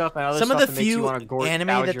Yeah. good stuff and other Some stuff of the that makes you few want to anime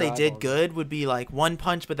gouge that your they did eyeballs. good would be like One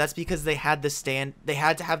Punch, but that's because they had They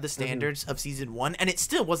had to have the Mm-hmm. standards of season 1, and it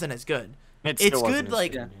still wasn't as good. It It's still wasn't good, as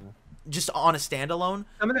like, good, Just on a standalone,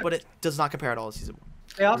 some of the, but it does not compare at all to season 1.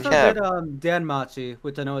 they also Yeah. did Danmachi,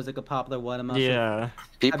 which I know is like a popular one. I'm not sure. Yeah.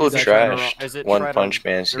 People you guys tried to- trash is it One tried to- Punch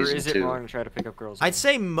Man Or season is it 2. wrong to try to pick up girls? I'd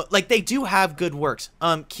say like they do have good works.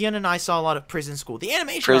 Kian and I saw a lot of Prison School. The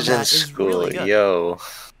animation on Prison that is School, really good. yo.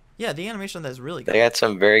 Yeah, the animation on that is really They good. got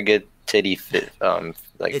some very good titty physics.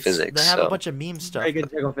 They have so. a bunch of meme stuff. Very good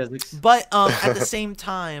jiggle physics. But at the same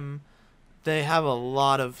time, they have a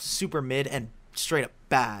lot of super mid and straight up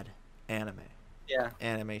bad Yeah,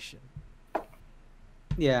 animation.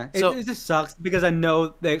 yeah. So- It just sucks because I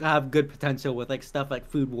know they have good potential with like stuff like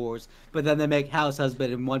Food Wars, but then they make House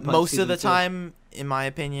Husband and One Punch. Most of the season two. time, in my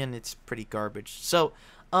opinion, it's pretty garbage. So,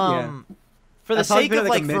 Yeah. for the I'd probably sake put it of like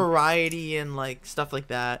a like mid- variety and like stuff like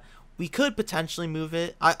that, we could potentially move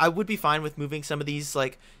it. I would be fine with moving some of these,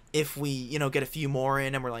 like if we get a few more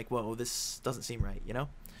in and we're like, whoa, this doesn't seem right, Yeah.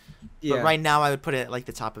 But right now, I would put it at like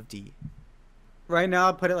the top of D. Right now,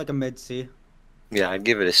 I'll put it like a mid C. Yeah, I'd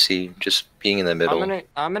give it a C, just being in the middle.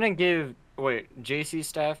 I'm gonna give JC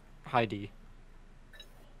staff high D.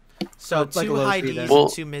 So it's like two a low high C Ds then. and Well-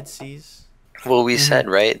 two mid Cs. Well, we Mm-hmm. said,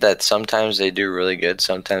 right, that sometimes they do really good,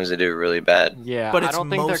 sometimes they do really bad. Yeah, But I it's don't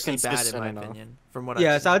think they're mostly bad in consistent my enough. opinion, from what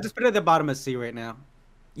Yeah, I've so I'll seen. just put it at the bottom of C right now.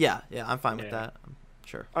 Yeah, I'm fine with Yeah. that.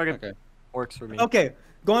 Sure. Okay, Okay. works for me. Okay,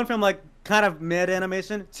 going from like kind of mid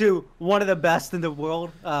animation to one of the best in the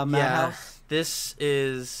world, Madhouse. This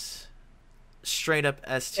is straight up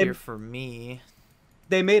S tier And- for me.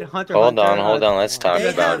 They made Hunter. Hold Hunter, on, let's talk They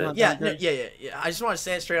about have- it. Yeah, no, yeah. I just want to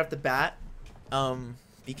say it straight off the bat,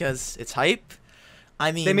 because it's hype.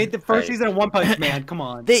 I mean, They made the first Right. season of One Punch Man. Come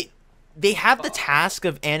on. they have the task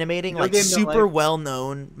of animating Like like in the, super like-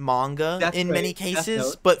 well-known manga Death in Note, many Death cases,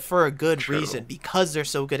 Note. but for a good True. reason, because they're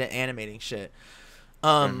so good at animating shit.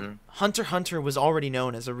 Mhm. Hunter x Hunter was already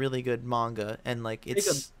known as a really good manga, and like Think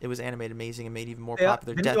of- it was animated amazing and made even more Yeah,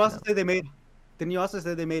 popular. didn't Death you also Note. say they made? Didn't you also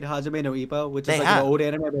say they made Hajime no Ippo, which They is like have. an old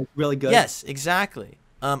anime but it's really good? Yes, exactly.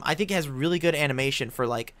 I think it has really good animation for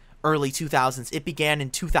like early 2000s. It began in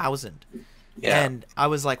 2000. Yeah. And I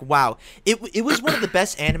was like, wow. It was one of the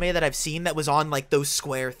best anime that I've seen that was on like those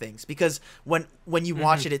square things, because when you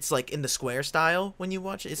watch it, it's like in the square style when you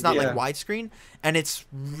watch it. It's not Yeah. like widescreen, and it's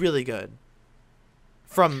really good.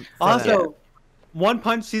 From Also, One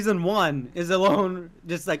Punch season 1 is alone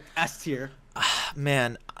just like S tier.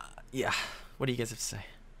 man, yeah. What do you guys have to say?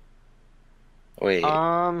 Wait.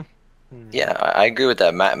 Hmm. Yeah, I agree with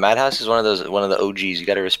that. Madhouse is one of the OGs. You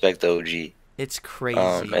got to respect the OG. It's crazy.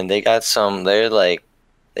 And they got some. They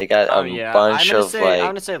got Oh a yeah, bunch I'm of like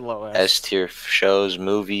gonna say low S. S tier shows,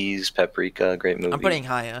 movies. Paprika, great movie. I'm putting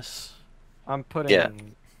high S. I'm putting. Yeah.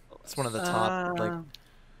 It's one of the top. Like,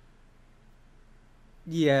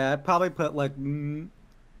 Yeah, I'd probably put like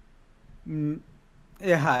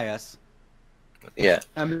yeah, high S. Yeah.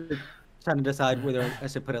 I'm trying to decide whether I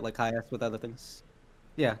should put it like high S with other things.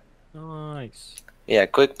 Yeah. Nice. Yeah,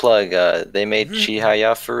 quick plug. They made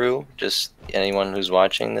Chihaya Furu. Just anyone who's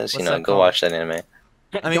watching this, What's that go called? watch that anime.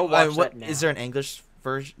 I mean, Go watch what that now. is there an English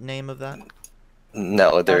version name of that?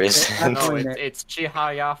 No, there Okay. isn't. No, Wait, it's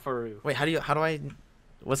Chihayafaru. Wait, how do I?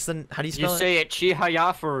 What's the? How do you You spell it? say it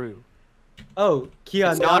Chihayafaru. Oh,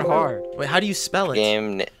 Kion. It's not hard. Wait, how do you spell it?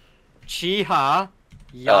 Game. Chiha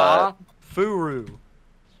Uh, Furu.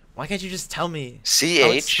 Why can't you just tell me?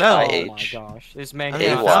 CHIH. Oh my gosh, this man I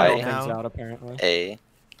can't mean, spell AY. things now. out apparently. A.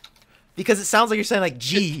 Because it sounds like you're saying like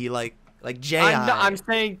G, like J. I'm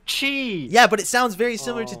saying chi. Yeah, but it sounds very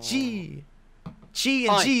similar to Oh. G. G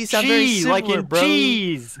and Fine, G sound very chi, similar, like in bro.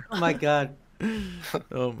 cheese. Oh my god.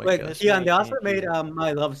 Oh my Wait, gosh. Kion, they man also can't made do it.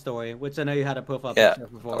 My Love Story, which I know you had a profile Yeah, picture I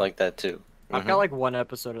before. like that too. I've got like one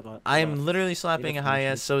episode of that. I am literally slapping a high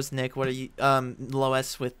definition. S. So is Nick. What are you? Low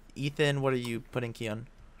S with Ethan, what are you putting key on?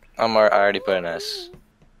 I already put an S.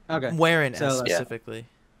 Okay. Where in So, S yeah. specifically?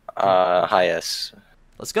 High S.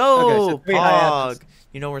 Let's go, Okay, so 3 high Pog. S's.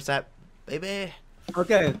 You know where it's at, baby.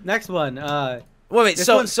 Okay, next one. Wait. This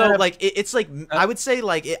So one's kind of- like it's like I would say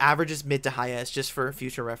like it averages mid to high S just for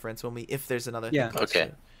future reference if there's another. Yeah. thing close Okay. to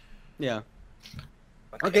it. Yeah.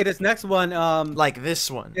 Okay, this next one. Like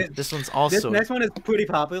this one. It- This one's This also next one is pretty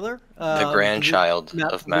popular. The grandchild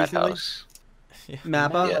Map- of recently. Madhouse.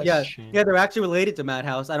 Mappa. Yes. Yeah, they're actually related to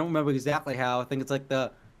Madhouse. I don't remember exactly how. I think it's like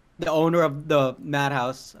the owner of the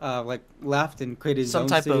Madhouse like left and created his some own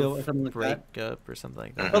type studio of or something like that. breakup or something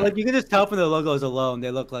like that. Mhm. But like you can just tell from the logos alone,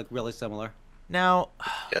 they look like really similar. Now,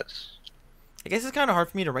 Yes. I guess it's kind of hard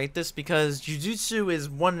for me to rate this because Jujutsu is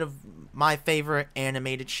one of my favorite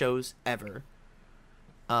animated shows ever.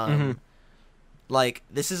 Like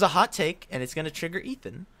this is a hot take and it's gonna trigger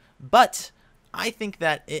Ethan, but I think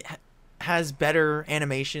that it has better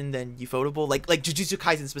animation than Ufotable. Like Jujutsu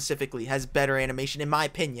Kaisen specifically has better animation in my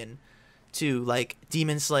opinion to like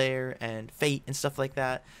Demon Slayer and Fate and stuff like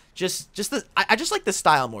that. I just like the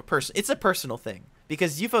style more. It's a personal thing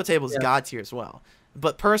because Ufotable is god tier as well.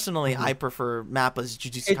 But personally, I prefer Mappa's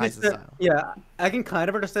Jujutsu Kaisen style. Yeah, I can kind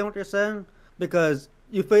of understand what you're saying because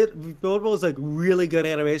Ufotable is like really good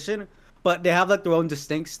animation, but they have like their own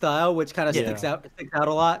distinct style, which kind of sticks out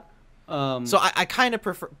a lot. So I kind of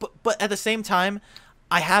prefer, but at the same time,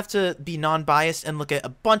 I have to be non-biased and look at a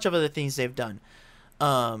bunch of other things they've done.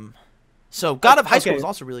 So God of High School is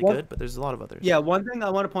also really good, but there's a lot of others. Yeah, one thing I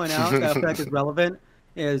want to point out that I feel like is relevant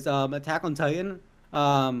is Attack on Titan.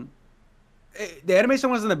 The animation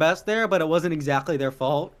wasn't the best there, but it wasn't exactly their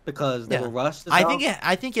fault because they were rushed.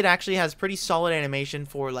 I think it actually has pretty solid animation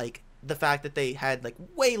for like the fact that they had like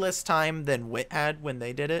way less time than Wit had when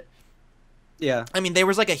they did it. Yeah. I mean, there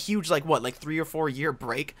was like a huge like 3 or 4 year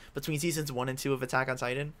break between seasons 1 and 2 of Attack on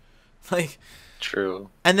Titan. Like True.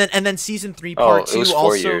 And then season 3 part 2 it was 4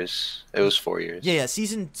 also years. It was 4 years. Yeah,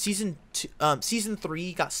 season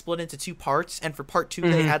 3 got split into 2 parts, and for part 2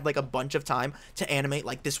 they had like a bunch of time to animate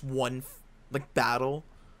like this one like battle.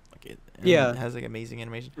 Like it has like amazing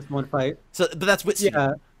animation. Just one fight. So but that's Wit.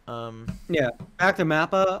 Yeah. Yeah. Back to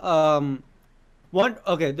Mappa.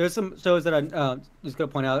 There's some shows that I'm just gonna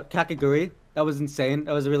point out. Kakegurui, that was insane.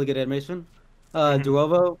 That was a really good animation.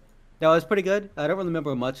 Duovo, that was pretty good. I don't really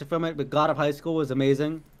remember much from it, but God of High School was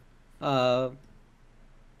amazing. Wait.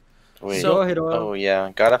 Dorohedoro. Oh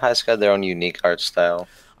yeah, God of High School had their own unique art style.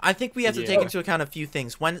 I think we have to take into account a few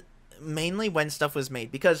things. Mainly when stuff was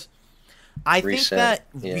made, because I think that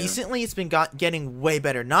recently it's been getting way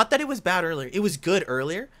better. Not that it was bad earlier. It was good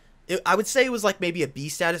earlier. I would say it was like maybe a B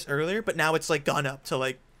status earlier, but now it's like gone up to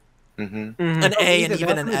like an A and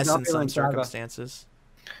even an S in some circumstances.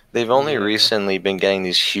 They've only recently been getting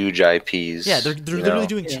these huge IPs. Yeah, they're literally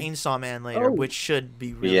doing Chainsaw Man later, which should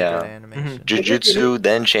be really good animation. Jujutsu,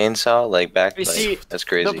 then Chainsaw, like back. See, that's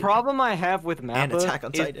crazy. The problem I have with And Attack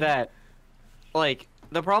on Mappa is Titan. that, like,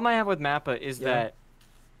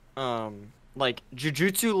 like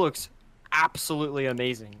Jujutsu looks absolutely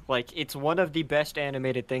amazing. Like, it's one of the best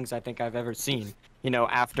animated things I think I've ever seen. You know,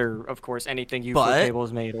 after of course anything Ufotable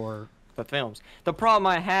has made or the films. The problem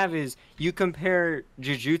I have is you compare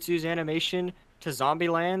Jujutsu's animation to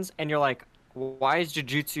Zombieland's, and you're like, why is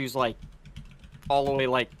Jujutsu's like all the way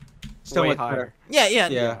like So way much higher? better.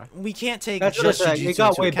 Yeah. We can't take That's just what I'm saying. Jujutsu It got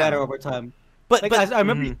into way account. better over time. But I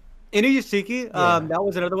remember Inuyasiki. Yeah. That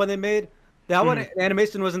was another one they made. That one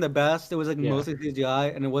animation wasn't the best. It was like mostly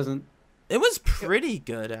CGI, and it wasn't. it was pretty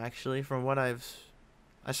good actually, from what I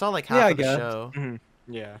saw like half of the guess. show.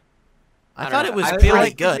 Yeah. I don't thought know. it was I really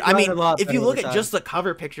think good. it I got mean, a lot if you better look over at just the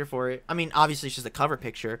cover picture for it, I mean, obviously it's just a cover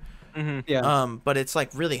picture. Yeah. But it's like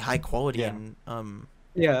really high quality and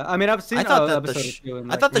Yeah. I mean, I've seen. I thought that episode or two, and,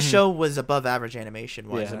 I like, thought the show was above average animation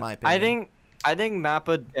wise, in my opinion. I think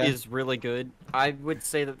Mappa is really good. I would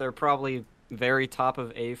say that they're probably very top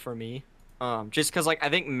of A for me. Just because like I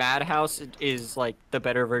think Madhouse is like the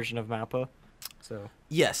better version of Mappa. So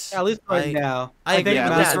Yes. At least right now. I agree yeah,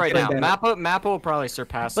 with at least that. right now. better. Mappa will probably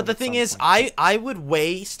surpass. But the them at thing some is, point. I would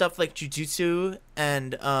weigh stuff like Jujutsu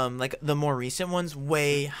and like the more recent ones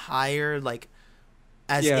way higher, like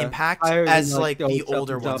as impact higher than, as like the the old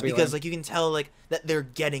older stuff in ones, because Zombieland. like you can tell like that they're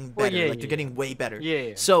getting better, Well, yeah, like they're getting way better.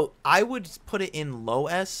 Yeah. So I would put it in low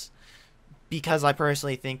S because I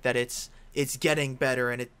personally think that it's getting better,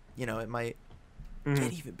 and it it might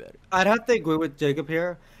get even better. I'd have to agree with Jacob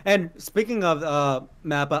here. And speaking of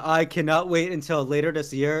Mappa, I cannot wait until later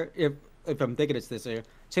this year. If I'm thinking it's this year,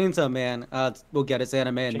 Chainsaw Man will get its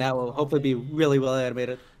anime, and that will hopefully be really well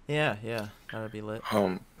animated. Yeah, that would be lit.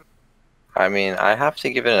 I mean, I have to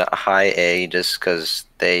give it a high A just because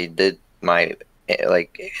they did my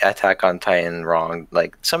like Attack on Titan wrong.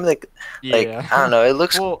 Like some of the like Yeah. I don't know. It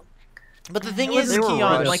looks. Well, But the thing It was- is, they were Keon,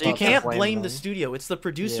 rushed, like so you you can't can't blame blame the them. studio. It's the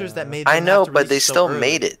producers that Yeah. made. I Them know, have to but release they it so still early.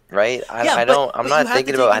 made it, right? Yeah, I don't. I'm but not you have to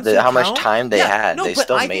thinking take about into how much account- time they yeah, had. No, They but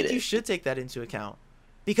still I made think you it. should take that into account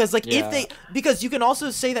because, like, Yeah. because you can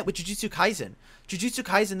also say that with Jujutsu Kaisen. Jujutsu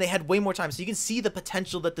Kaisen, they had way more time, so you can see the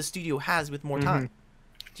potential that the studio has with more time.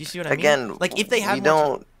 Do you see what I mean? Again, Like, if they had we more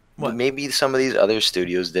don't. time, what? Maybe some of these other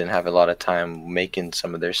studios didn't have a lot of time making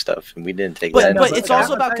some of their stuff, and we didn't take But that. but but it's Attack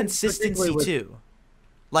also on about Titan consistency particularly was- too.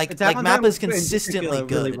 Like Attack on Titan Mappa's was in consistently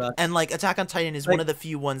particular really good, rough. and like Attack on Titan is Like- one of the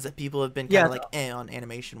few ones that people have been kind Yeah. of like on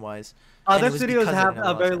animation wise. Other studios have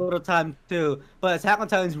a very little time too, but Attack on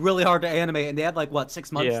Titan's really hard to animate, and they had like what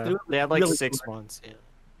 6 months to yeah, do it? they had like Really 6 short. months. Yeah.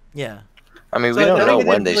 Yeah. I mean, So we I don't think know did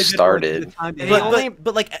when they really good work with started. the time they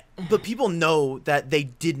But- had. But people know that they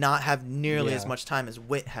did not have nearly as Yeah. much time as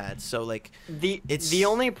Wit had. So like The the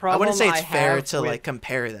only I problem wouldn't say it's fair have to with- like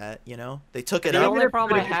compare that. You know, they took it The up. only they're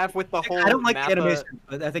problem I pretty- have with the whole I don't like Mappa animation,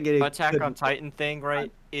 but I think it Attack could on be- Titan thing,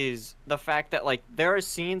 right, is the fact that like there are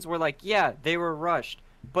scenes where like yeah they were rushed,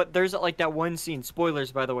 but there's like that one scene.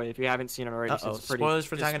 Spoilers, by the way, if you haven't seen it already. Uh-oh. It's pretty, Spoilers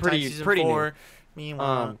for it's Attack on pretty, Titan season pretty 4. new.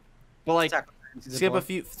 Meanwhile, But like Attack on Titan season skip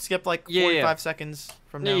 4. skip like Yeah, 45 yeah. seconds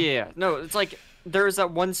from no, now. yeah, no, it's like there's that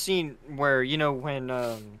one scene where you know when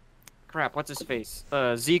crap, what's his face?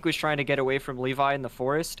 Zeke was trying to get away from Levi in the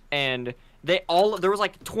forest, and there was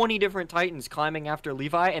like 20 different Titans climbing after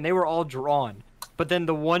Levi, and they were all drawn. But then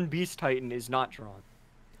the one Beast Titan is not drawn.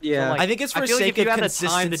 Yeah, So, like, I think it's for I feel sake like if you of had the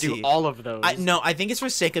time to consistency. do all of those. I think it's for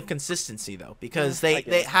sake of consistency though, because I they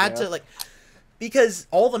guess, had yeah. to like because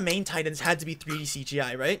all the main Titans had to be 3D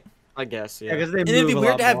CGI, right? I guess, yeah, yeah. 'cause they And it'd be move a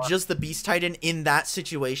weird lot to have more. just the Beast Titan in that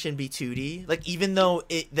situation be 2D. Like even though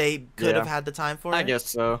they could Yeah. have had the time for it. I guess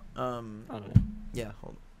so. I don't know. Yeah.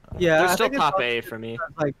 Hold Yeah, They're I still think it's top also A for me.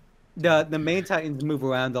 because, like the main Titans move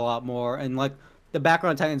around a lot more, and like the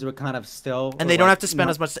background Titans were kind of still. And or, they don't like, have to spend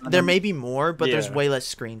not as much. done. There may be more, but there's Yeah. way less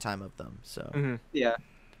screen time of them. So. Mhm. Yeah.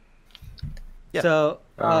 Yeah. So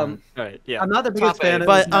Alright, yeah. I'm not the biggest Top A. fan of.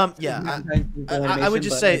 But, the yeah, Main Titans I would animation,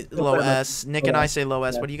 just but say I still low put 'em at S. Nick and low I S. say low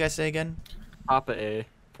S. Yeah. What do you guys say again? Top A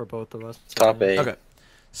for both of us. Top A. Okay.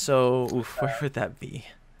 So where would that be?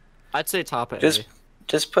 I'd say top A.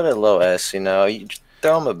 Just put it low S. You know, you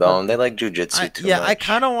throw them a bone. They like jujitsu too much. I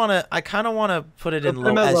kind of wanna put it in Put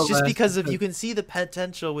 'em low at S low just S because of because- you can see the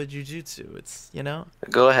potential with jujutsu. It's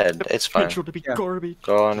Go ahead. It's fine. Potential to be Yeah. garbage.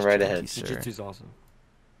 Go on Just right thank ahead. you, sir. Jujutsu's awesome.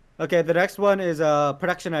 Okay, the next one is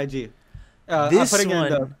production IG. I'm This putting it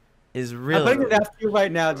in the- one is I'm really putting it in F2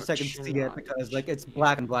 right now just so I can Production see it because like it's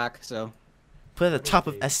black and black. So put it at the top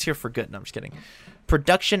of S tier for good. No, I'm just kidding.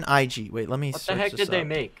 Production IG. Wait, let me What the search heck this did they up.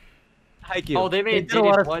 make? Haikyuu. Oh, they made did a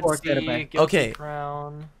lot of Blood sports Sea, anime. Guilty Okay.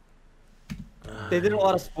 Crown. They did a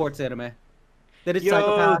lot of sports anime. They did Yo,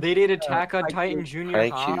 Psychopath. they did Attack on Haikyuu. Titan Junior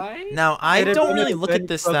Haikyuu. High. Now I They did don't one really with look Vince at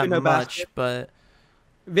this Broken that No much, Basket. but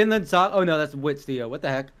Vinland Saga. Oh no, that's Wit Studio. What the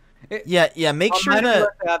heck? yeah. Make sure that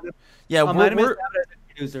yeah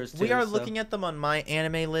we are looking at them on my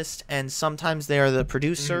anime list, and sometimes they are the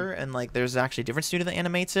producer, and like there's actually a different studio that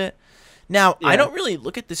animates it. Now I Yeah. don't really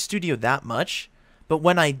look at the studio that much, but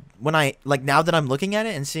when I like now that I'm looking at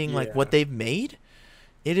it and seeing like what Yeah. they've made,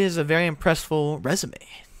 it is a very impressive resume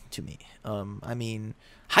to me. I mean,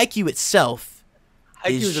 Haikyuu itself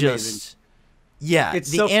is Haikyuu's amazing. just yeah,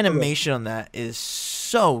 It's the so cool. animation on that is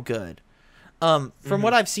so good. From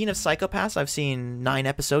what I've seen of Psychopaths, I've seen 9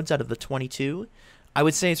 episodes out of the 22. I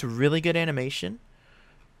would say it's really good animation.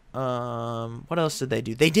 What else did they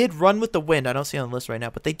do? They did Run with the Wind. I don't see it on the list right now,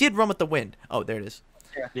 but they did Run with the Wind. Oh, there it is.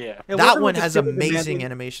 Yeah. It That wasn't one like a has super amazing demanding-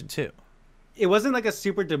 animation too. It wasn't like a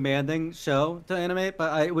super demanding show to animate,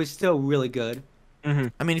 but it was still really good.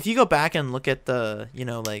 I mean, if you go back and look at the,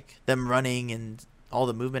 like them running and all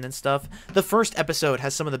the movement and stuff, the first episode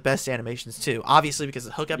has some of the best animations too. Obviously because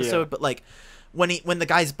it's a hook episode, but like when the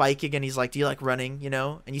guy's biking and he's like, "Do you like running?"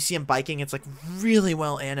 and you see him biking, it's like really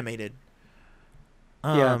well animated.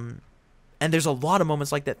 Yeah. And there's a lot of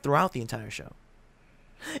moments like that throughout the entire show.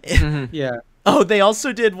 Yeah. Oh, they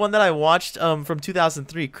also did one that I watched from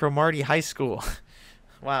 2003, Cromartie High School.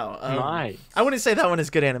 Wow. Nice. I wouldn't say that one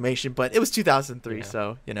is good animation, but it was 2003, Yeah.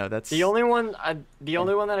 so that's The only one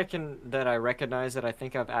that I recognize that I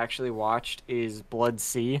think I've actually watched is Blood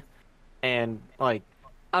Sea, and like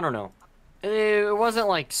I don't know, it wasn't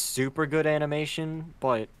like super good animation,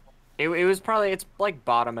 but it was probably it's like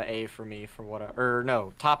bottom of A for me for what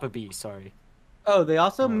top of B, sorry. Oh, they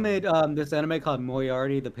also made this anime called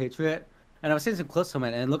Moriarty the Patriot, and I was seeing some clips from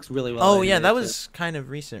it, and it looks really well. Oh yeah, animated, that so- was kind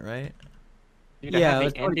of recent, right? Dude, I Yeah, have it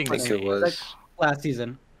was the ending I think it 2020. was. Like last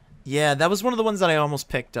season. Yeah, that was one of the ones that I almost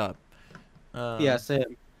picked up. Yeah, same.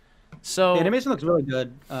 The So animation looks really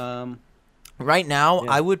good. right now,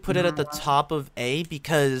 Yeah. I would put it at the top of A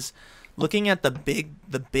because looking at the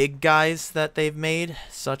big guys that they've made,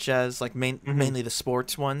 such as like mainly the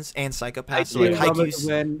sports ones and Psychopaths, so like Yeah. Haikyuu's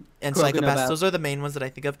When and Kuroko no Psychopaths, Bas- those are the main ones that I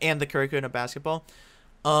think of, and the Kuroko no Basketball.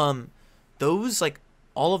 Those like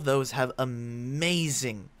all of those have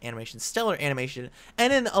amazing animation, stellar animation,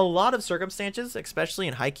 and in a lot of circumstances, especially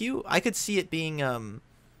in Haikyuu, I could see it being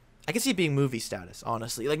movie status,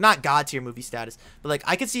 honestly. Like not god tier movie status, but like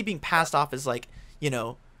I could see it being passed off as like, in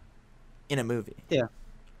a movie. Yeah.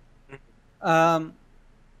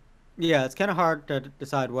 Yeah, it's kind of hard to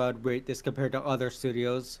decide what I'd rate this compared to other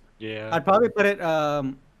studios. Yeah. I'd probably put it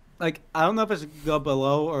like I don't know if it should go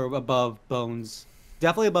below or above Bones.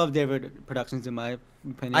 Definitely above David Productions in my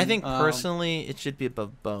opinion. I think personally it should be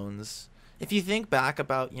above Bones. If you think back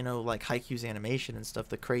about, like Haikyuu's animation and stuff,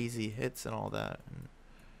 the crazy hits and all that.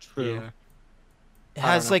 True. Yeah.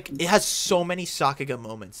 It has so many Sakuga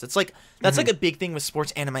moments. That's like a big thing with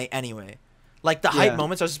sports anime anyway. Like the hype Yeah.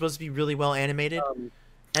 moments are supposed to be really well animated.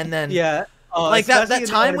 And then Yeah. like that especially in the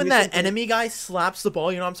time when that animation thing. enemy guy slaps the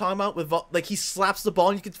ball, you know what I'm talking about? With like he slaps the ball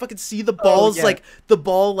and you can fucking see the balls yeah. like the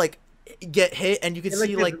ball like get hit and you can It, see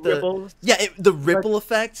gives like the ripples. the ripple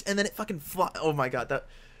effect and then it fucking oh my god, that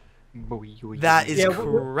is Yeah,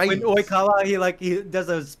 crazy. when Oikawa he does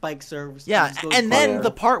those spike serves. Yeah, He just goes and then fire.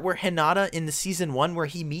 the part where Hinata in the season 1 where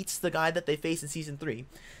he meets the guy that they face in season 3,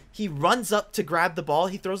 he runs up to grab the ball,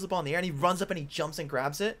 he throws the ball in the air and he runs up and he jumps and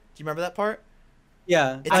grabs it. Do you remember that part?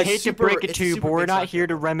 Yeah. It's I a hate super- to break it it's to a you, super but we're big not sucker. here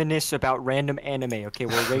to reminisce about random anime. Okay,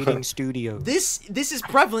 we're rating studios. This is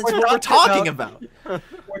prevalent to We're what we're talking talking about. We're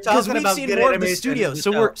Because talking we've about seen good more of the animation studio, in the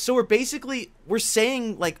so show. we're basically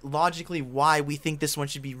saying like logically why we think this one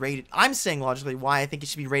should be rated. I'm saying logically why I think it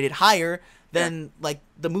should be rated higher than like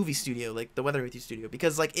the movie studio, like the Weather With You studio,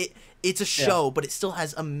 because like it's a show, but it still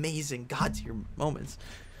has amazing god tier moments.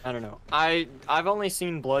 I don't know. I've only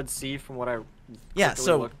seen Blood Sea from what I quickly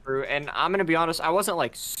so- looked through, and I'm gonna be honest, I wasn't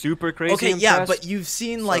like super crazy Okay, yeah, impressed. but you've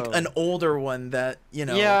seen like so- an older one that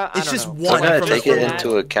Yeah, I it's don't just know. one I'm gonna from take the it full-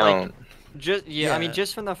 into account. Just I mean,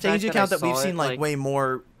 just from the take fact into that account I that we've saw seen it, like way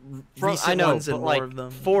more from, recent I know, ones and but more like of them.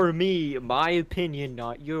 for me, my opinion,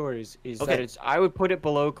 not yours, is Okay. that I would put it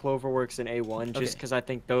below Cloverworks and A1 just Okay. because I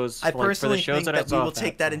think those I like, for the personally shows think that I that we saw will at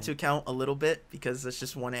take that time. into account a little bit because it's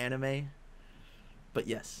just one anime. But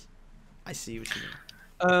yes, I see what you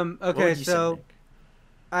mean. What Okay, would you say, so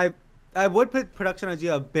Nick? I would put production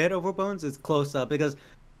idea a bit over Bones. It's close up because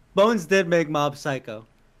Bones did make Mob Psycho.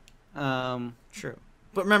 True.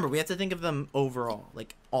 But remember, we have to think of them overall,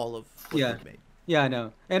 like all of what Yeah. they've made. Yeah, I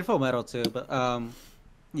know, and Full Metal too. But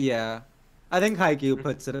yeah, I think Haikyuu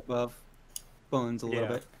puts it above Bones a little Yeah.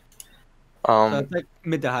 bit. So Um, it's like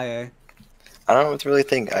mid to high A. I don't really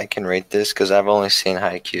think I can rate this because I've only seen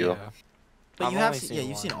Haikyuu. Yeah. But I've you have only seen, seen you've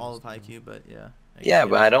one, seen all of so- Haikyuu, but yeah. Yeah,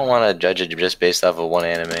 but I don't want to judge it just based off of one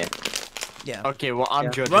anime. Yeah. Okay, well I'm Yeah.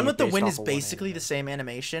 judging. Run it with the based Wind off is of one basically anime. the same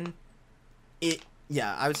animation.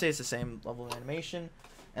 I would say it's the same level of animation.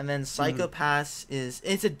 And then Psychopaths is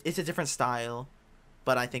it's a different style,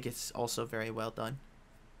 but I think it's also very well done.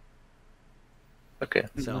 Okay.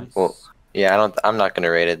 So Mhm. Well, yeah, I'm not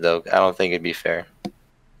gonna rate it though. I don't think it'd be fair.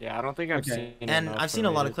 Yeah, I don't think I've Okay. seen. and enough I've seen to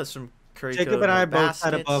a lot rate of it. clips from Kuriko Jacob and I no both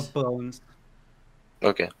had Baskets. above Bones.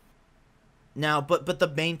 Okay. Now, but the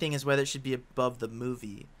main thing is whether it should be above the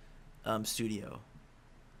movie studio.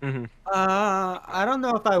 Mhm. I don't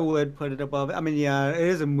know if I would put it above. I mean, yeah, it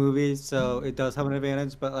is a movie, so it does have an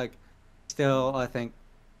advantage. But like, still, I think,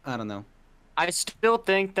 I don't know. I still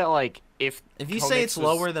think that like if If you say it's Comics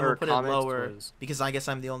was- lower, then or we'll put it Comics lower was- because I guess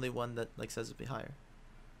I'm the only one that like says it'd be higher.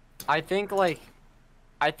 I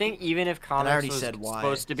think even if I already comics was said why,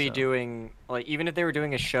 supposed to be so. doing even if they were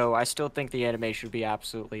doing a show, I still think the animation would be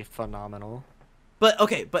absolutely phenomenal. But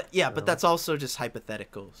okay, but So- that's also just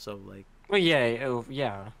hypothetical. So like, Well,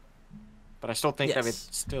 yeah, but I still think that Yes.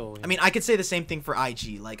 it's still. I mean, I could say the same thing for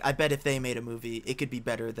IG. Like, I bet if they made a movie, it could be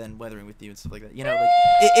better than Weathering with You and stuff like that. You know, like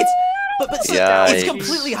it's but Yeah, it's I-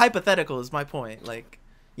 completely hypothetical. Is my point. Like,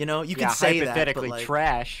 you know, you yeah, can say that, hypothetically but like,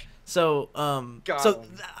 trash. so Got so 'em.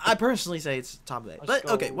 I personally say it's top of it. Let's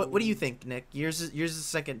But okay, what do you go. think, Nick? Yours is the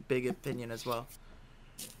second big opinion as well.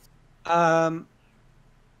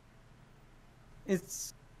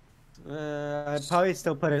 It's I'd probably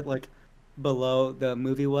still put it like below the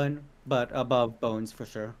movie one, but above Bones for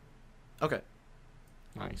sure. Okay,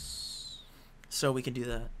 Nice. so we can do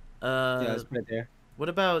that. Yeah, it's right there. What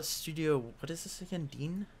about Studio? What is this again?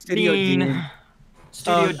 Dean? Studio Dean. Dean.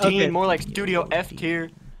 Studio okay. Dean, more like Studio F tier.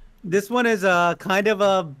 This one is kind of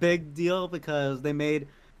a big deal because they made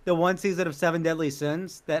the one season of Seven Deadly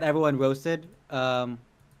Sins that everyone roasted. It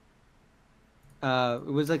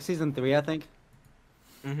was like season 3, I think.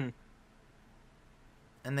 Mm-hmm.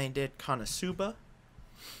 And they did Konosuba.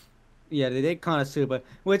 Yeah, they did Konosuba,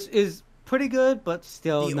 which is pretty good, but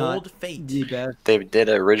still The not Old Fate. the best. They did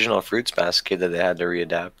an original Fruits Basket that they had to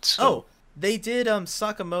readapt. So. Oh, they did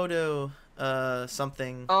Sakamoto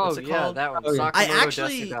something. Oh What's it yeah, called? that one. Oh, yeah. I Sakamoto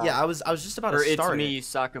actually, Desuga. yeah, I was just about to Or it's start me, it.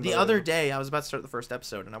 Sakamoto. The other day, I was about to start the first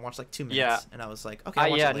episode, and I watched like 2 minutes, Yeah. and I was like, okay, I'll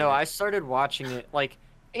watch it Yeah, later. no, I started watching it. Like,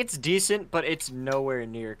 it's decent, but it's nowhere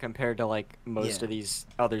near compared to like most Yeah. of these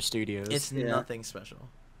other studios. It's Yeah. nothing special.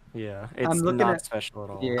 yeah, I'm it's looking not at- special at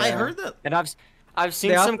all. Yeah. I heard that. And I've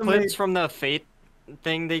seen They some also clips made- from the Fate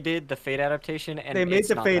thing they did, the Fate adaptation, and They made it's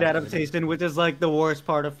the not Fate that good. adaptation, which is like the worst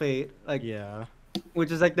part of Fate. Like, Yeah.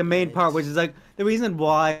 which is like the main part, which is like the reason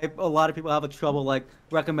why a lot of people have a trouble like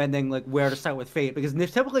recommending like where to start with Fate, because they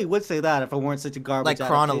typically would say that if it weren't such a garbage. Like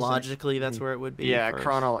adaptation. chronologically, that's where it would be. Yeah,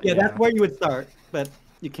 first. Yeah, that's where you would start, but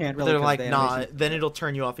you can't really. They're 'cause like, the nah. animation- Then it'll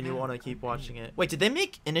turn you off, and you want to keep watching it. Wait, did they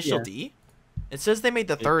make Initial Yeah. D? It says they made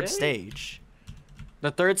the Did third they? stage.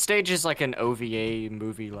 The third stage is like an OVA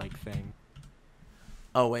movie like thing.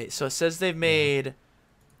 Oh wait, so it says they've made.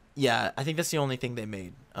 Yeah, I think that's the only thing they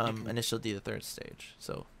made. Initial D, the third stage.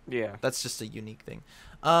 So Yeah. that's just a unique thing.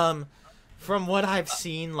 From what I've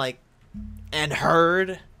seen, like, and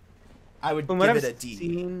heard, I would From give what it I've a D.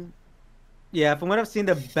 seen, yeah, from what I've seen,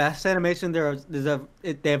 the best animation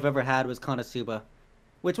they've ever had was Konosuba,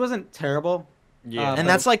 which wasn't terrible. Yeah. And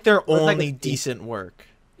that's like their was like a only D. decent work.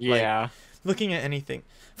 yeah. Looking at anything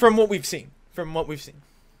from what we've seen.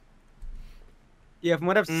 Yeah, from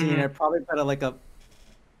what I've seen, Mhm. I'd probably put it like a.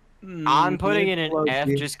 I'm putting it in below F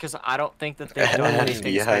D. just because I don't think that they've done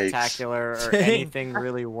anything Yikes. spectacular or Same. anything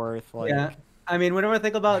really worth like Yeah, I mean, whenever I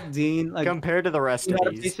think about Dean, like compared to the rest Dean of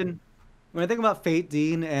these. adaptation, when I think about Fate,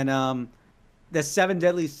 Dean, and the Seven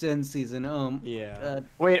Deadly Sins season, Yeah.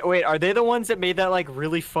 Wait, are they the ones that made that like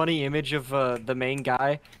really funny image of the main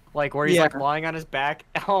guy, like where he's Yeah. like lying on his back?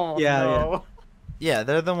 Oh Yeah, no. Yeah,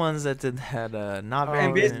 they're the ones that did had not very.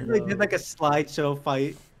 and Oh, basically no. did like a slideshow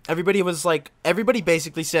fight. Everybody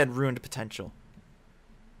basically said ruined potential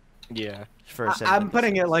Yeah. for. I'm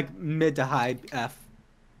putting it like mid to high F.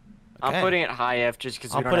 I'm Okay. putting it high F just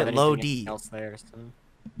because we I'll don't put have it low anything D. else there. So.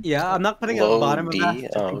 Yeah, I'm not putting it at Low the bottom D? of that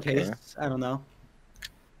just Oh, in okay. case. I don't know.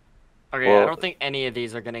 Okay, I Well- don't think any of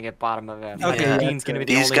these are gonna get bottom of F. Okay, I think yeah, Dean's gonna be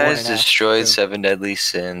the These only one guys in F. destroyed too. Seven Deadly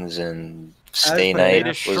Sins, and Stay putting it They in Night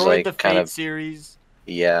F. destroyed was like the kind Fate of series.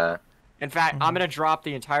 yeah. In fact, Mhm. I'm gonna drop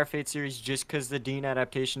the entire Fate series just because the Dean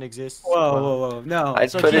adaptation exists. Whoa, no.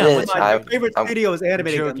 I'd So put yeah, it in. what's My I'm, favorite I'm, studio is I'm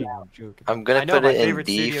animating them joking. now. I'm joking. I'm gonna I know put my it in favorite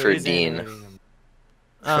D studio for is Dean. animating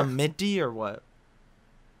them. Mid D or what?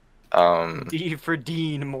 D for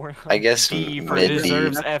Dean, more. I guess D for mid D.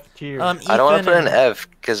 deserves F tier. I don't want to put an Ethan F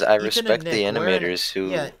because I Ethan and respect the Nick, we're in- animators who.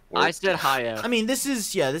 yeah, I worked. said high F. I mean, this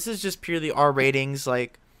is just purely our ratings.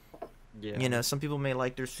 Like, Yeah. you know, some people may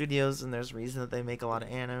like their studios, and there's a reason that they make a lot of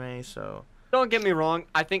anime. So Don't get me wrong.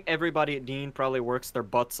 I think everybody at Dean probably works their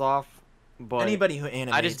butts off, but anybody who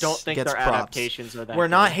animates, I just don't think gets their props. adaptations are that. We're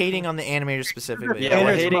not good. hating on the animators specifically. Yeah,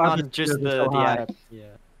 we're Standards hating for on other just studios are the so high. adapt. Yeah.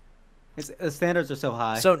 The standards are so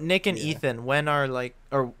high. So Nick and Yeah. Ethan, when are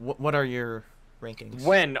what are your rankings?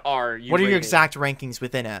 When are you? What are your rated? exact rankings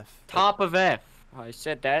within F? Top of F? I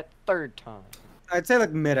said that third time. I'd say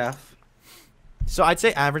like mid F. So I'd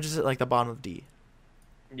say average is at like the bottom of D.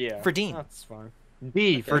 Yeah. For Dean. That's fine.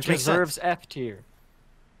 D for Which makes deserves F tier.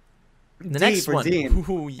 The D next for one, Dean.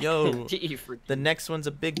 ooh, yo, D for the next one's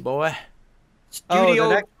a big boy. Oh, the Studio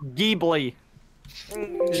next- Ghibli.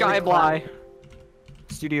 Ghibli.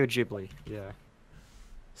 Studio Ghibli. Yeah.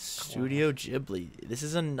 Studio Ghibli. This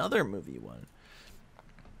is another movie one.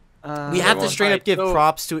 Uh, We have to well, straight up alright, give so-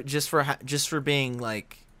 props to it just for being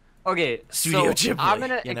like. Okay, Studio so Ghibli, I'm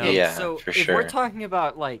gonna. you know? Okay, Yeah, so for if sure. we're talking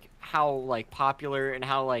about like how like popular and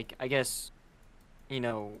how like I guess, you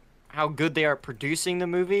know, how good they are at producing the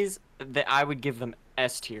movies, that I would give them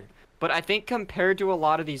S tier. But I think compared to a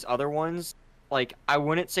lot of these other ones, like I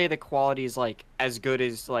wouldn't say the quality is like as good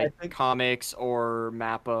as like think- comics or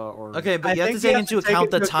Mappa or. Okay, but I you have to think take you into have to take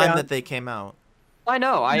account the into time account- that they came out. I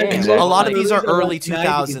know. I Yeah, am. Exactly. A lot of Like, these are these are early like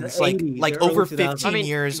 2000s, like 90s, like they're over early 2000s. 15 I mean,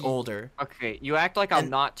 years older. Okay, you act like I'm And-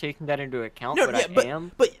 not taking that into account, No, but yeah, I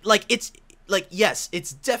am. but like it's like yes,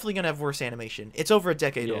 it's definitely gonna have worse animation. It's over a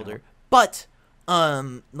decade Yeah. older, but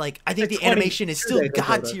like I think Like the 20 animation is still decades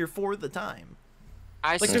god older. tier for the time.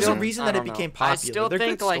 I Like still, there's a Mhm. reason I that it don't know. became I popular. still They're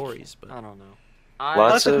think good like stories, but I don't know. Lots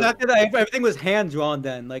Plus the of fact that everything was hand drawn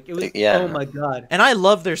then. Like it was Yeah. oh my god. And I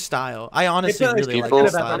love their style. I honestly felt like really like people- the I'm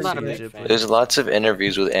style of not a Studio big fan. Ghibli. there's lots of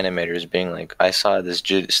interviews with animators being like, I saw this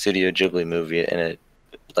Studio Ghibli movie and it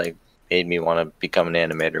like made me want to become an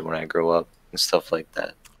animator when I grow up and stuff like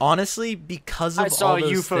that. Honestly, because of I saw all a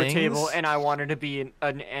those UFO things, table and I wanted to be an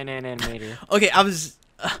animator. Okay, I was.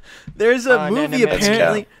 There's a An movie animator.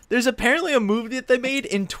 apparently. There's apparently a movie that they made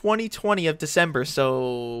in 2020 of December,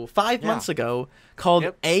 so 5 Yeah. months ago, called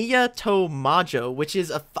Yep. Aya to Majo, which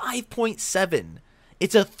is a 5.7.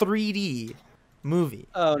 It's a 3D movie.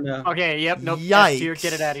 Oh no. Okay, yep, nope. Yikes. F tier,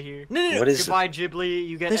 get it out of here. No, no, no. What is Goodbye, Ghibli.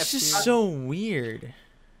 You get That's F tier. just so weird.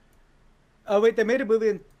 Oh wait, they made a movie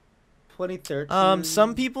in 2013.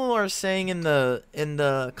 Some people are saying in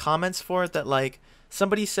the comments for it that like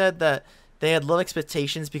somebody said that they had low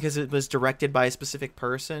expectations because it was directed by a specific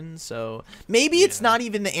person. So maybe it's Yeah. not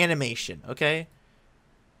even the animation. Okay.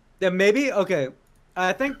 Yeah, maybe okay.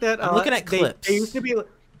 I think that I'm looking at clips.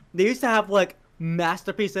 They used to have like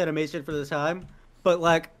masterpiece animation for the time, but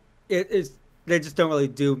like it is they just don't really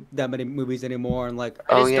do that many movies anymore. And like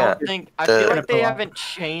I Oh, just yeah. don't think. I The- feel like they Gonna haven't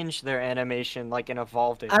changed their animation like and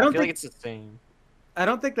evolved it. I I, don't feel like think- it's the same. I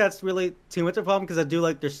don't think that's really too much of a problem because I do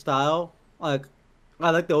like their style. Like I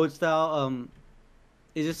like the old style.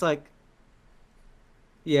 It's just like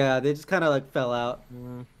yeah, they just kind of like fell out.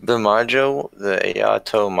 The Majo, the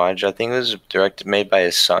Ayato Majo, I think it was made by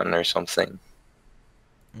his son or something.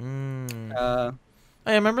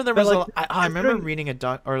 I remember there But, was like, I remember considering- reading a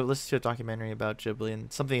doc or listening to a documentary about Ghibli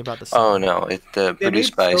and something about the Oh song. no, it They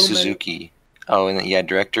produced made by so many- Suzuki. Oh, and yeah,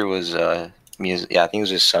 director was yeah, I think it was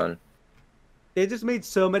his son. They just made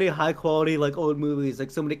so many high quality like old movies,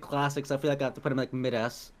 like so many classics. I feel like I have to put them like mid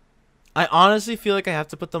S. I honestly feel like I have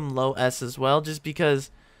to put them low S as well, just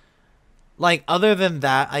because, like, other than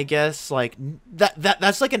that, I guess like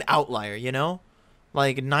that's like an outlier, you know,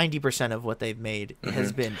 like 90% of what they've made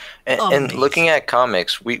has been. And Amazing. looking at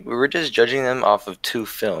comics, we were just judging them off of 2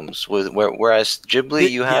 films. Whereas Ghibli,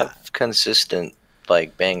 you Yeah. have consistent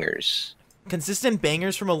like bangers. Consistent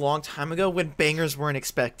bangers from a long time ago when bangers weren't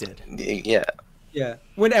expected. Yeah, Yeah,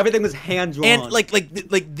 when everything was hand drawn. And like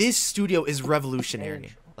this studio is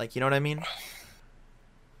revolutionary. Like, you know what I mean?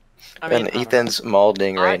 I mean, and I don't Ethan's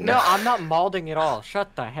maulding know. right No, now. I'm not malding at all.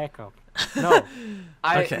 Shut the heck up. No.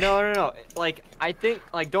 Okay. No. Like, I think,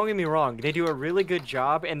 like, don't get me wrong. They do a really good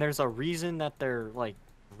job, and there's a reason that they're, like,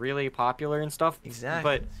 really popular and stuff.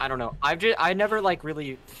 Exactly. But, I don't know. I never, like,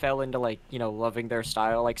 really fell into, like, you know, loving their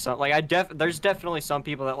style. Like, there's definitely some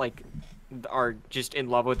people that, like, are just in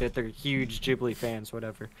love with it. They're huge Ghibli fans,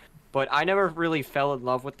 whatever. But I never really fell in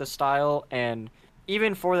love with the style, and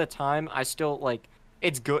even for the time, I still, like,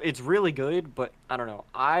 it's good. It's really good, but I don't know.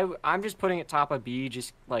 I'm just putting it top of B,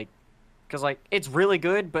 just like, cause like it's really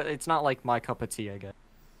good, but it's not like my cup of tea, I guess.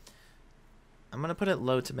 I'm gonna put it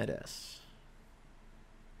low to mid S.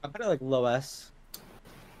 I put it like low S.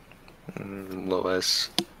 Lois.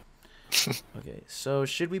 Okay, so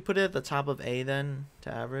should we put it at the top of A then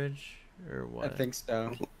to average or what? I think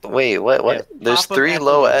so. Wait, what? Yeah, There's top of 3 F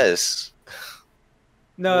low and- S.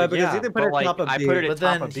 No, Well, because yeah, you didn't but, put it like, top of I B. put it at But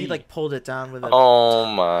top then of he B. like pulled it down with a Oh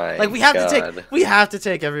my. like we have God. to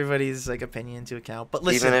take everybody's like opinion into account. But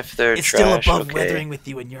listen, Even if they're it's trash, still above okay. weathering with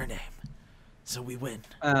you in your name. So we win.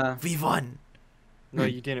 We won. No,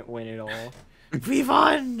 you didn't win it all. We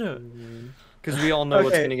won. Cause we all know what's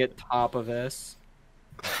Okay. gonna get top of S,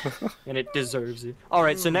 and it deserves it. All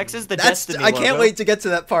right, so next is the That's Destiny I can't logo. wait to get to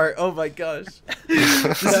that part. Oh my gosh.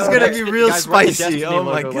 This is No, gonna next- be real Guys, run the spicy. Destiny Oh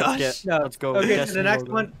my logo. gosh. Let's go. with Okay, so Destiny the next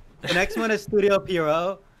logo. one. The next one is Studio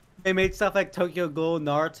Pierrot. They made stuff like Tokyo Ghoul,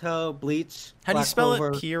 Naruto, Bleach. How do you Black spell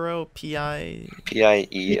Clover, it? Piro, P-I, Pierrot.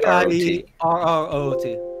 P-I-E-R-R-O-T.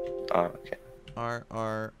 Oh, okay.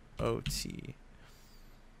 R-R-O-T.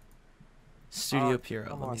 Studio Oh, Piro.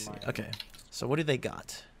 come Let me on, see. Mike. Okay. So what do they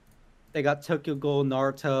got? They got Tokyo Ghoul,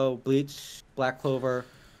 Naruto, Bleach, Black Clover,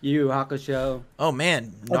 Yu Yu Hakusho, Oh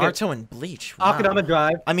man, Okay. Naruto and Bleach. Wow. Akudama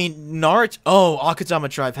Drive. I mean, Naruto. Oh, Akudama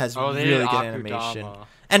Drive has Oh, they really did good Akudama. animation.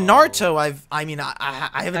 And Oh. Naruto,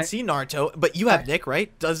 I haven't I- seen Naruto, but you have Nick,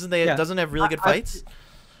 right? Doesn't Yeah. it have really good I- fights?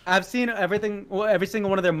 I've seen everything, well, every single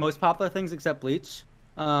one of their most popular things except Bleach.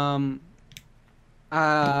 I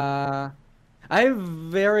have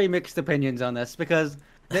very mixed opinions on this because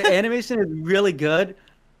the animation is really good,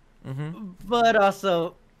 Mm-hmm. but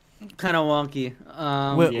also kind of wonky.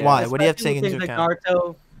 Yeah. Why? What do you have to especially take with into things account? Like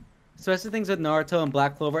Naruto, especially things with Naruto and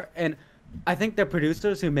Black Clover, and I think the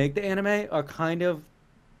producers who make the anime are kind of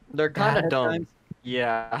They're kind bad of at dumb. times.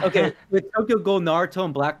 Yeah. Okay, with Tokyo Ghoul, Naruto,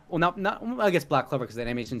 and Black, well, not I guess Black Clover because the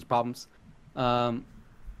animation's problems.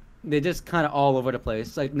 They're just kind of all over the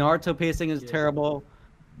place. Like Naruto pacing is terrible.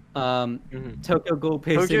 Tokyo Ghoul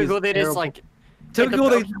pacing Tokyo is Ghoul, they terrible. just like Tokyo Ghoul,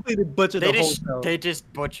 the- they completely butchered they the whole just show. they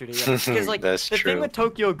just butchered it. Yeah. Because like That's the true. thing with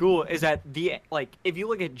Tokyo Ghoul is that if you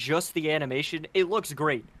look at just the animation, it looks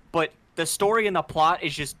great, but the story and the plot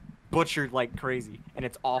is just butchered like crazy, and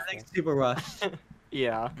it's I awful. think it's super rushed.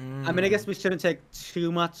 Yeah. I mean, I guess we shouldn't take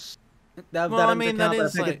too much. That, Well, that I into mean, account, that but I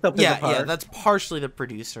is think like, it still plays a yeah, part. that's partially the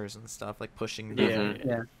producers and stuff like pushing. Yeah. Mhm.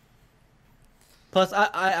 Yeah. Plus,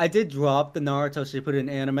 I did drop the Naruto Shippuden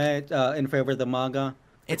anime in favor of the manga.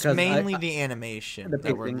 It's because mainly the animation the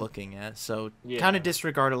that we're pacing. looking at, so Yeah. kind of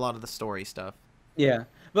disregard a lot of the story stuff. Yeah,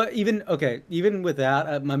 but even with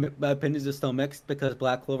that, my opinions are still mixed because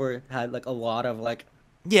Black Clover had like a lot of like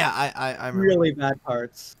Yeah, I remember. really bad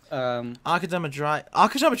parts. Akudama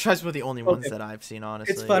Drive's one of the only ones that I've seen,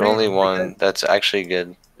 honestly. The funny only because- one that's actually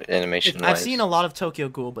good animation. I've seen a lot of Tokyo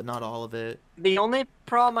Ghoul, but not all of it. The only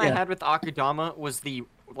problem I Yeah. had with Akudama was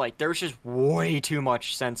there's just way too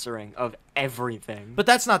much censoring of everything. But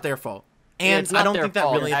that's not their fault. Yeah, And it's I not don't their think that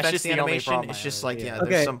fault. really That's affects just the the only animation. problem It's I just had, like, yeah. yeah, Okay,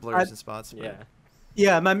 there's some blurs I- and spots. But... yeah.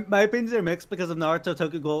 Yeah, my opinions are mixed because of Naruto,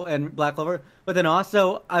 Tokyo Ghoul, and Black Clover. But then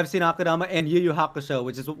also, I've seen Akudama and Yu Yu Hakusho,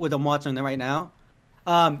 which is what I'm watching right now.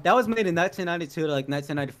 That was made in 1992 to like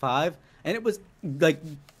 1995, and it was like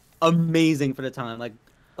amazing for the time. Like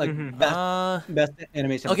Mhm. best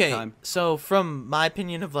animation at the Okay, time. so from my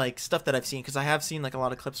opinion of like stuff that I've seen, because I have seen like a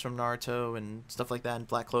lot of clips from Naruto and stuff like that and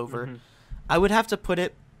Black Clover, Mhm. I would have to put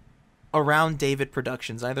it around David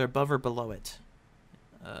Productions, either above or below it.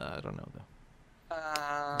 I don't know though.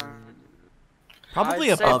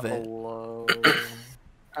 Probably I'd say above it. below.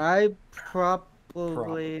 I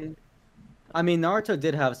probably. I mean, Naruto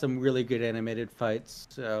did have some really good animated fights,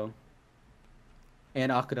 so.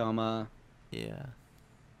 And Akudama. Yeah.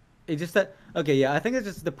 It just that. Okay, yeah, I think it's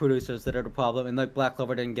just the producers that are the problem, and like Black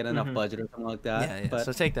Clover didn't get enough Mhm. budget or something like that. Yeah, yeah. But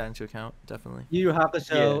So take that into account, definitely. Yu Yu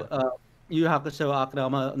Hakusho, Yu Yu Hakusho,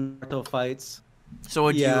 Akudama, Naruto fights. So what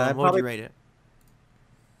would Yeah, you I what would you probably- rate it?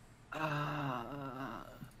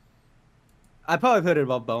 I probably put it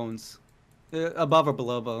above Bones, above or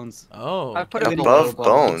below Bones. Oh. I put it Above below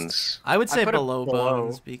Bones. I would say put it below below.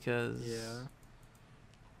 Bones because Yeah.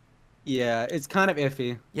 Yeah, it's kind of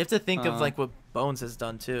iffy. you have to think of Uh, like what Bones has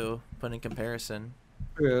done too, put in comparison.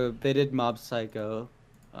 They did Mob Psycho.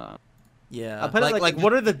 Yeah. I'll put it, Like, like,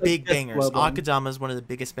 what are the just big below bangers? Bones. Akudama is one of the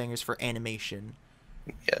biggest bangers for animation.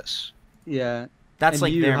 Yes. Yeah. That's And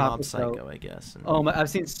like Yu Yu their Mob Hakusho. Psycho, I guess. And- Oh my! I've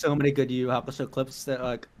seen so many good Yu Yu Hakusho clips that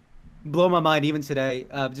like blow my mind even today,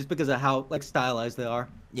 just because of how like stylized they are.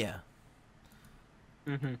 Yeah.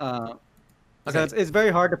 Mhm. So Okay. it's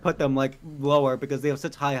very hard to put them like lower because they have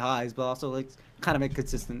such high highs, but also like kind of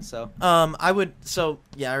inconsistent. So I would. So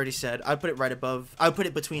yeah, I already said I'd put it right above. I would put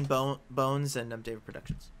it between Bones and David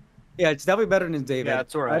Productions. yeah, it's definitely better than David. Yeah,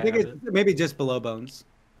 that's where I I think have it's maybe just below Bones.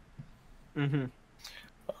 Mhm.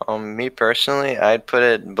 Me personally, I'd put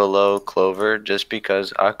it below Clover just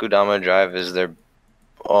because Akudama Drive is their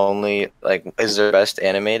best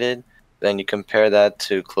animated. Then you compare that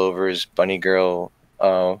to Clover's Bunny Girl,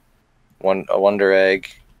 Wonder Egg.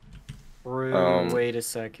 Wait a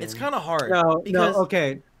second. It's kind of hard. No, because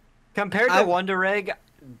okay. Compared to I've- Wonder Egg,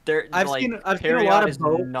 I've like seen a lot Period of is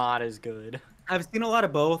both. not as good. I've seen a lot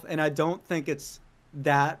of both, and I don't think it's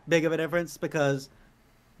that big of a difference because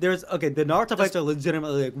the Naruto fights are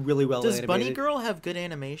legitimately like really well does animated. Bunny Girl have good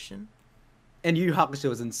animation? And Yu Yu Hakusho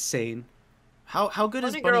is insane. How good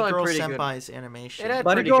is Bunny Bunny Girl had Girl pretty good- Senpai's animation? It had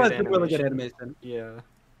Bunny pretty Girl good has really good animation. Yeah.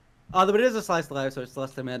 Although it is a slice of life, so it's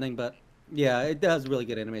less demanding, but yeah, it does really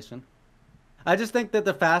good animation. I just think that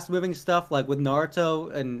the fast-moving stuff, like with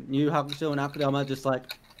Naruto and Yu Yu Hakusho and Akudama, just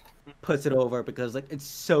like puts it over because like it's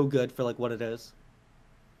so good for like what it is.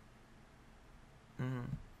 Mhm.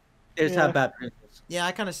 They just Yeah. have bad producers. Yeah,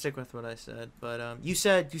 I kind of stick with what I said, but you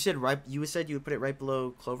said you would put it right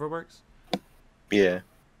below Cloverworks. Yeah.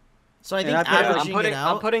 So I And think I put it- averaging it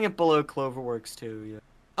out. I'm putting it below Cloverworks too. Yeah.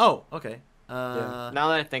 Oh, okay. Yeah. Now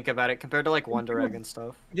that I think about it, compared to like Wonder Egg and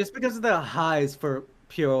stuff. Just because of the highs for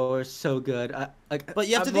Pure are so good. But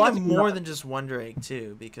you have to I'm think of watching more Naruto- than just Wonder Egg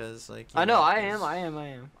too, because like I know. I am.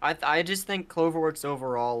 there's- I just think Cloverworks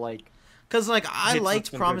overall, like, Cause like I hits liked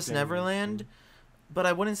some good Promised things, Neverland, but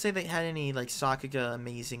I wouldn't say they had any like Sakuga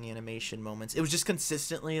amazing animation moments. It was just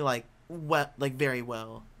consistently like very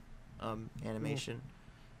well animation.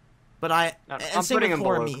 But I'm and same putting with them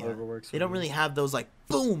below Horimiya. Cloverworks. They don't really have those like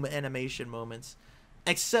boom animation moments,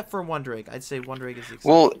 except for Wonder Egg. I'd say Wonder Egg is the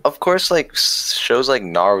Well, of course, like shows like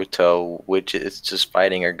Naruto, which is just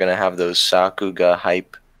fighting, are gonna have those Sakuga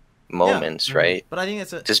hype moments, Mhm. right? But I think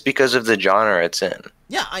that's Just because of the genre it's in.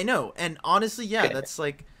 yeah, I know. And honestly, yeah, Yeah. that's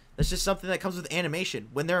like That's just something that comes with animation.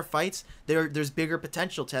 When there are fights, there's bigger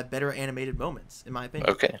potential to have better animated moments, in my opinion.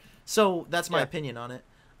 Okay. So that's my opinion on it.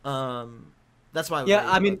 That's why. Yeah,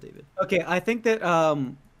 I mean, David. okay, I think that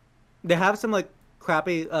they have some like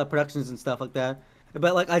crappy productions and stuff like that,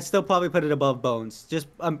 but like I'd still probably put it above Bones. Just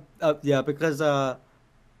yeah, because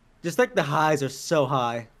just like the highs are so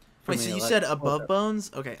high. Wait, so you said above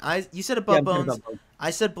Bones? Okay, you said above Bones.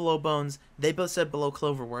 I said below Bones. They both said below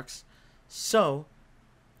Cloverworks. So,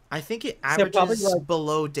 I think it averages like,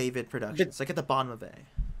 below David Productions, like at the bottom of A.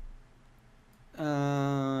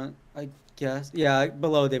 I guess yeah,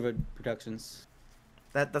 below David Productions.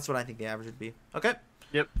 That's what I think the average would be. Okay.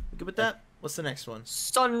 Yep. Good with that. What's the next one?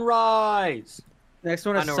 Sunrise. Next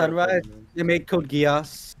one is Sunrise. They made Code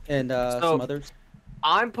Geass and some others.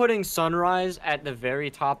 I'm putting Sunrise at the very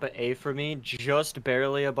top of A for me, just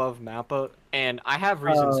barely above Mappa, and I have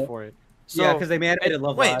reasons for it. So, yeah, because they animated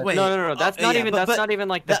Love Live. Wait. No. That's not even. That's not even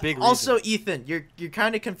like the big. Also, reason. Ethan, you're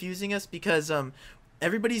kind of confusing us because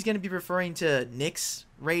everybody's gonna be referring to Nick's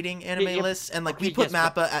rating anime lists, and like we put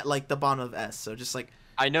Mappa at like the bottom of S. So just like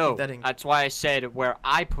I know. That's why I said where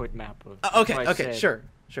I put Mappa. Okay, sure.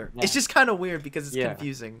 Yeah. It's just kind of weird because it's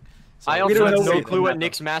confusing. So I also have no clue what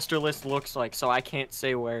Nick's master list looks like, so I can't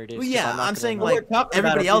say where it is. Well, yeah, I'm saying like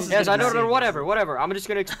everybody else. Yes, I don't know. Whatever. I'm just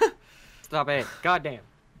gonna stop it. Goddamn.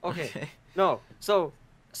 Okay. No. So,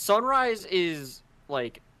 Sunrise is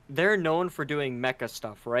like they're known for doing mecha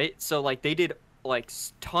stuff, right? So like they did like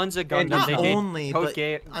tons of Gundam. Not they only, but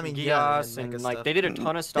I mean, Geass and like stuff. They did a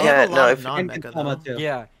ton of stuff. They have a lot of non-mecha though.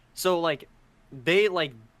 Yeah. So like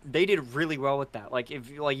they did really well with that. Like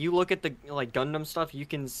if like you look at the like Gundam stuff, you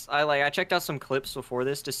can I checked out some clips before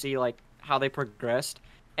this to see like how they progressed,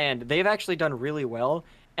 and they've actually done really well.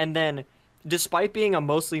 And then despite being a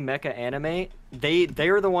mostly mecha anime, they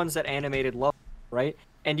are the ones that animated Love, right?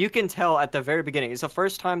 And you can tell at the very beginning, it's the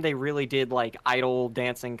first time they really did like idol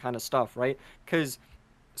dancing kind of stuff, right? Because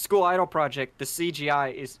School Idol Project, the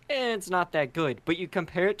CGI is it's not that good, but you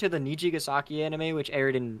compare it to the Nijigasaki anime, which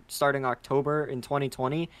aired in starting October in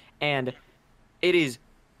 2020, and it is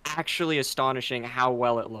actually astonishing how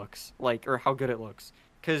well it looks, like or how good it looks.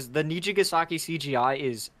 Because the Nijigasaki CGI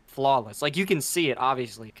is flawless. Like you can see it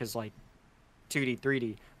obviously, because like 2D,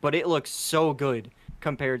 3D, but it looks so good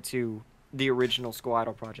compared to the original School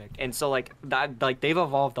Idol Project, and so like that, like they've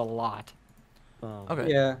evolved a lot. Okay.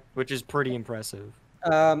 Yeah. Which is pretty impressive.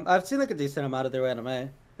 I've seen like a decent amount of their anime.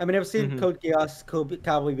 I mean, I've seen Code Geass,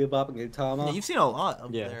 Cowboy Bebop, and Gintama. Yeah, you've seen a lot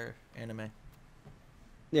of their anime.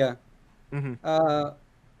 Yeah. I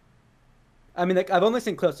mean, like I've only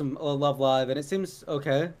seen clips of Love Live, and it seems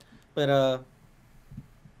okay, but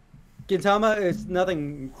Gintama is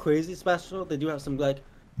nothing crazy special. They do have some like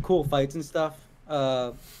cool fights and stuff.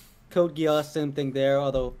 Code Geass, same thing there,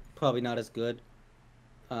 although probably not as good.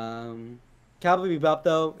 Cowboy Bebop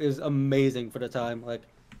though is amazing for the time, like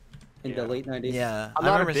in the late 90s. Yeah, I'm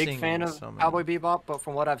not a big fan of Cowboy Bebop, but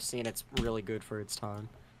from what I've seen, it's really good for its time.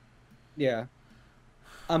 Yeah,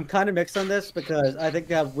 I'm kind of mixed on this because I think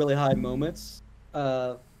they have really high moments,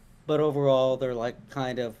 but overall they're like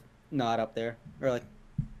kind of not up there, or like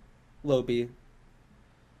low B,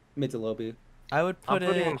 mid to low B. I would put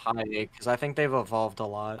putting them high A because I think they've evolved a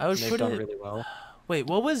lot. They've done really well. Wait,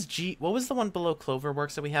 what was the one below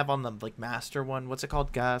Cloverworks that we have on the like master one? What's it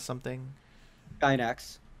called? Something.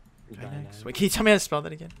 Gainax. Wait, can you tell me how to spell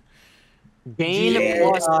that again? Gain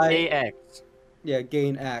plus AX. Yeah,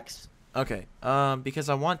 Gainax. Okay. Because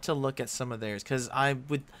I want to look at some of theirs because I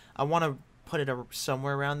want to put it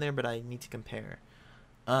somewhere around there, but I need to compare.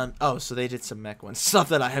 So they did some mech ones, stuff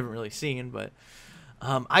that I haven't really seen, but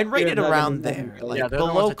I'd rate it around there, like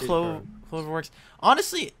below Cloverworks.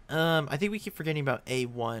 Honestly, I think we keep forgetting about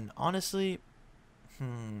A1. Honestly,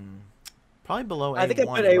 probably below A1. I think I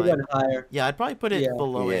put A1 higher. Yeah, I'd probably put it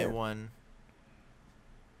below A1.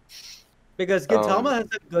 Because Gintama has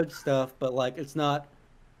some good stuff, but like it's not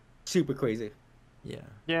super crazy.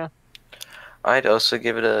 Yeah. I'd also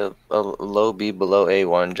give it a low B below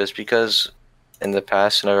A1 just because in the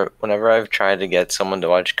past, whenever I've tried to get someone to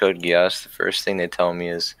watch Code Geass, the first thing they tell me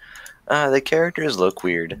is, the characters look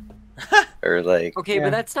weird. Or like... Okay, but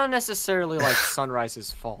that's not necessarily like Sunrise's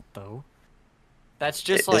fault, though. That's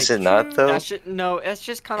just like... Is it not, though? No, it's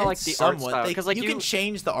just kind of like the art style. Because like you can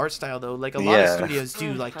change the art style, though. Like a lot of studios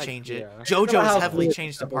do like change it. JoJo's heavily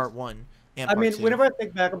changed to part 1. I mean, whenever I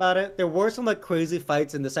think back about it, there were some like crazy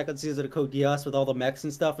fights in the second season of Code Geass with all the mechs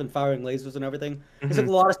and stuff and firing lasers and everything. There's like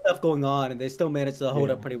a lot of stuff going on, and they still managed to hold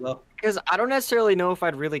up pretty well. Because I don't necessarily know if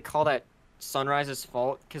I'd really call that Sunrise's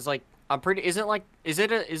fault. Because like I'm pretty, is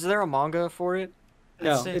there a manga for it?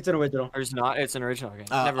 No, say- it's an original. Or it's not? It's an original game.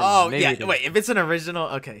 Oh, Never oh mind. Maybe yeah. it is. Wait, if it's an original,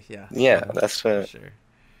 okay, yeah. Yeah, that's what. Sure.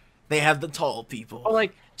 They have the tall people. But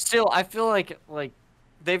like, still, I feel like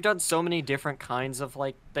they've done so many different kinds of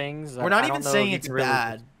like things. That We're not I even don't know saying if you it's can really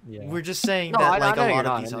bad. just- yeah. We're just saying No, that I like know a you're lot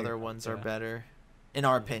not, of these I know other you're ones not, are yeah. better, in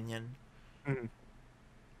our opinion. Mhm.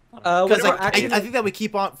 Because Whenever like, actually- I think that we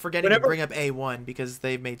keep on forgetting whenever- to bring up A1 because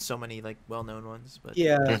they've made so many like well-known ones. But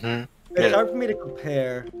Yeah, Hmm. it's Yeah. hard for me to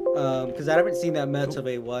compare because I haven't seen that much of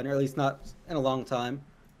A1, or at least not in a long time.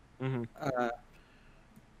 Mhm.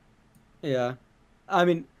 Yeah, I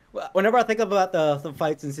mean, whenever I think about the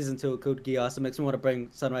fights in season 2 of Code Geass, it makes me want to bring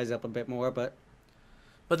Sunrise up a bit more. But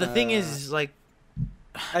the thing is like,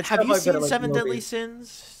 I'd have still you like better, seen like, Seven Deadly movies.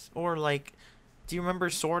 Sins or like, do you remember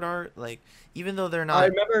Sword Art? Like, even though they're I not,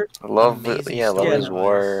 remember, Love, Amazing yeah, Love is story-wise.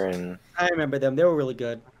 War, and I remember them. They were really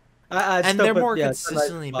good. I'd and still they're put, more yeah, Sunrise at the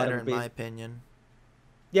consistently bottom better of in B. my opinion.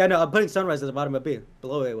 Yeah, no, I'm putting Sunrise at the bottom of B,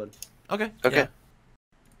 below A1. Okay. okay. Yeah.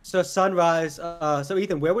 So Sunrise. So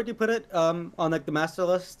Ethan, where would you put it? On like the master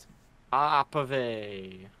list, Top of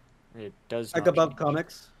A. It does like not above change.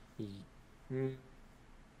 comics. Mm.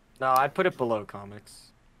 No, I'd put it below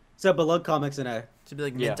comics. So below comics and A. To be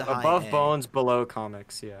like Yeah, mid to high above A. Bones, below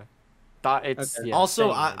comics. Yeah, thought it's Okay. yeah. Also,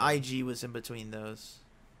 same right now. IG was in between those.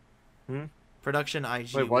 Hmm? Production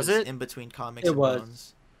IG Wait, was it? in between comics It and was.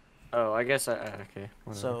 Bones. Oh, I guess okay.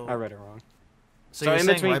 Whatever. So- I read it wrong. So, So you're in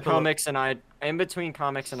saying between right below- comics and in between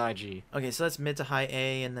comics and IG. Okay, so that's mid to high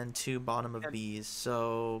A and then 2 bottom of And- B's.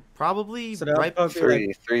 So probably So that would right. probably be,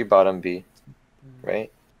 like, Three bottom B,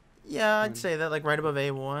 right? Yeah, I'd say that like right above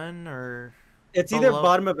A1 or. it's either below-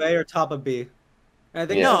 bottom of A or top of B. And I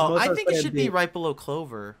think Yeah. that's No, most I of us think put it in should B. be right below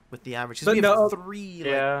Clover with the average. But Because we have no- 3 like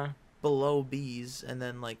Yeah, below B's and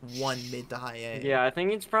then like 1 mid to high A. yeah. I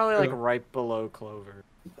think it's probably like True. right below Clover.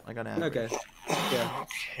 Like on average. Okay. Yeah.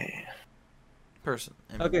 Okay. Person.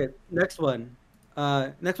 Okay. Next one.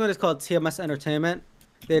 Next one is called TMS Entertainment.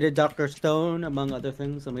 They did Dr. Stone, among other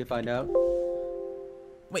things. Let me find out.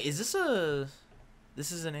 Wait, is this a?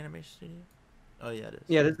 This is an animation studio? Oh yeah, it is.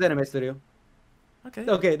 Yeah, this is Anime Studio. Okay.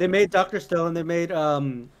 Okay, they made Dr. Stone. They made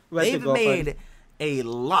Red They've Girlfriend. made a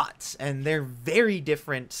lot, and they're very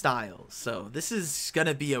different styles. So this is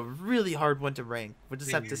gonna be a really hard one to rank. We'll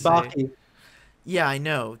just have to say. Baki. Yeah, I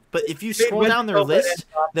know. But if you They scroll went down their Girlfriend list,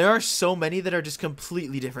 there are so many that are just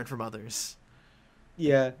completely different from others.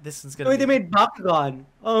 Yeah. This is Oh, gonna. wait, they be... made Bakugan.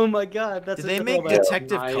 Oh my god, that's Did such they a make throwback.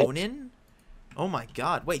 Detective Nice. Conan? Oh my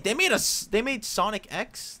god! Wait, they made they made Sonic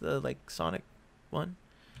X, the like Sonic one.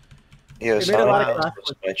 Yeah, They made a lot of Sonic classics.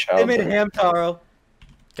 was my They childhood. made Hamtaro.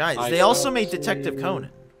 Guys, I they also made see. Detective Conan,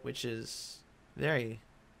 which is very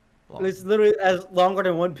long. It's literally as longer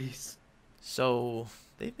than One Piece. So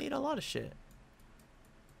they've made a lot of shit.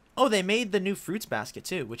 Oh, they made the new Fruits Basket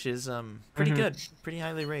too, which is pretty Mhm. good, pretty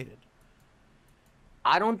highly rated.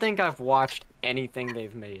 I don't think I've watched anything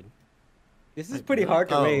they've made. This is pretty hard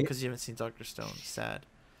to Oh, rate. because you haven't seen Doctor Stone. Sad.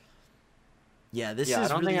 Yeah, this Yeah, I is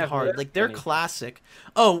don't really think I've hard. watched Like they're any. classic.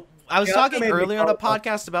 Oh, I was They also talking made earlier on a Nicole-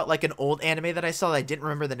 podcast about like an old anime that I saw that I didn't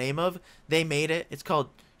remember the name of. They made it. It's called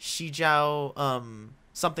Shijao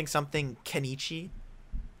something something Kenichi.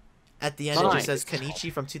 At the end it Nice. just says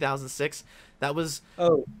Kenichi from 2006. That was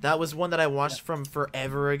Oh, one that I watched from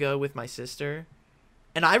forever ago with my sister.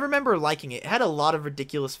 And I remember liking it. It had a lot of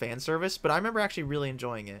ridiculous fan service, but I remember actually really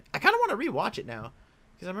enjoying it. I kind of want to rewatch it now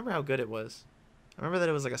because I remember how good it was. I remember that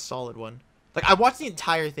it was like a solid one. Like I watched the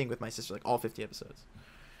entire thing with my sister, like all 50 episodes.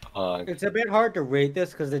 it's a bit hard to rate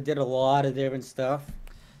this because they did a lot of different stuff.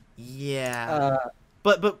 Yeah. Uh,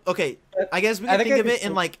 But okay, I guess we I can think think I of could it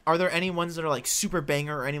in s- like, are there any ones that are like super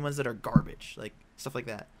banger or any ones that are garbage, like stuff like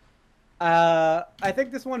that? I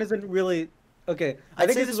think this one isn't really okay. I I'd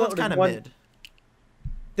think say this one's kind of one- mid.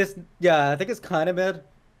 This, yeah, I think it's kind of mid,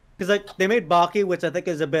 because like they made Baki, which I think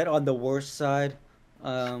is a bit on the worst side.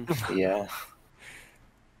 Yeah.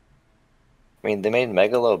 I mean, they made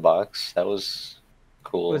Megalobox. That was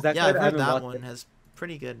cool. Was that Yeah, I've good? I heard haven't that watched one it. has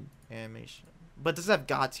pretty good animation, but does it have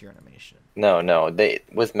God tier animation? No. They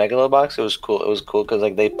with Megalobox, it was cool. It was cool because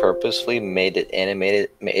like they purposely made it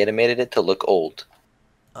animated it to look old.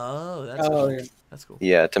 Oh, that's Oh, cool. yeah. That's cool.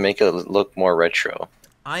 Yeah, to make it look more retro.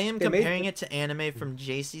 I am They made comparing it to anime from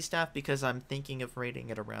JC staff because I'm thinking of rating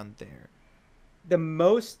it around there. The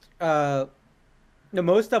most I've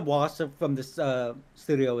watched from this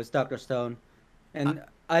studio is Dr. Stone, and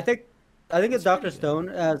I think it's Dr. pretty good. Stone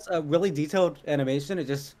has a really detailed animation. It's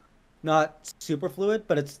just not super fluid,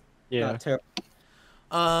 but it's Yeah. not terrible.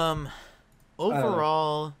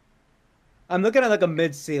 Overall, I'm looking at like a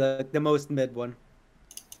mid C, like the most mid one.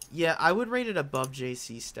 yeah, I would rate it above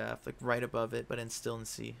JC staff, like right above it, but still in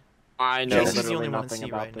C. I know Jesse's the literally only one in nothing C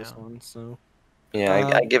about right this now. one, so.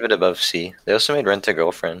 Yeah, I give it above C. They also made Rent a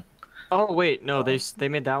Girlfriend. Oh wait, no, they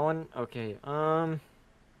made that one. Okay,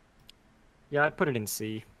 yeah, I'd put it in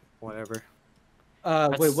C. Whatever.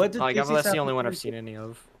 Wait, what did Like, JC that's the Staff only one put I've in? seen any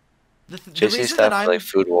of. The JC reason that Staff I'm like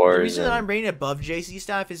Food the Wars. reason that and- I'm rating above JC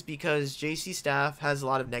Staff is because JC Staff has a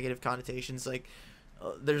lot of negative connotations. Like,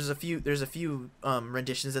 there's a few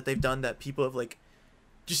renditions that they've done that people have like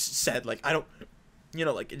just said like I don't,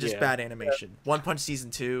 like just Yeah. bad animation. One Punch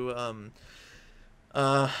season 2,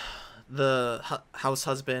 House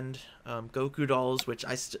Husband, Goku Dolls, which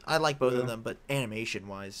I like both of them, but animation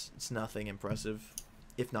wise, it's nothing impressive,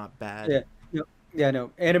 if not bad. Yeah.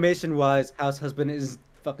 No. Animation wise, House Husband is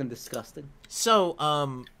fucking disgusting. So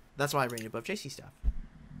that's why I rated above JC Staff.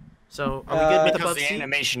 So are we good with Because above the C?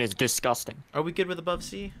 animation is disgusting. Are we good with above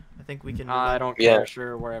C? I think we can. Move I on. don't Yeah. care.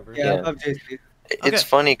 Sure, wherever. Yeah, Yeah. above JC. It's Okay.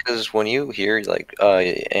 funny because when you hear like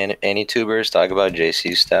Anitubers talk about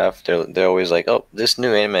JC Staff, they're always like, "Oh, this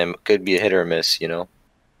new anime could be a hit or miss." It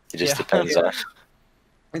just Yeah. depends on.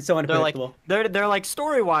 It's so They're like unpredictable. they're like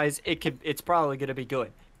story wise, it's probably gonna be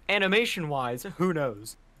good. Animation wise, who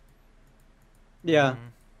knows? Yeah.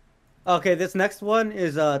 Okay, this next one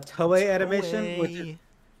is Toei Animation, which is Toei.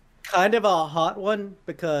 kind of a hot one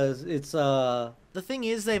because it's The thing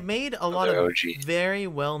is, they've made a lot They're of OG. very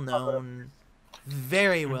well known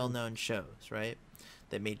shows, right?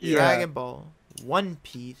 They made Yeah. Dragon Ball, One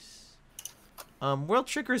Piece. World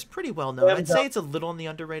Trigger is pretty well known. Slam I'd say Dunk. it's a little on the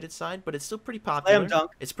underrated side, but it's still pretty popular. Slam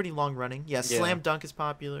Dunk, It's pretty long running. Yeah, Yeah. Slam Dunk is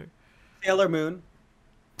popular. Sailor Moon,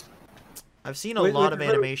 I've seen a Wait, lot wait, of wait.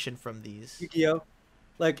 animation from these. Yu-Gi-Oh.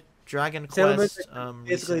 Like Dragon Sailor Moon Quest,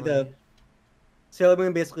 basically recently. Sailor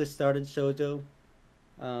Moon basically started shoujo.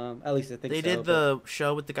 At least I think They so, did the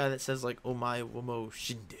show with the guy that says like "Omae womo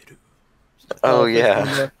shinderu." Oh it's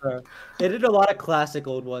yeah. They did a lot of classic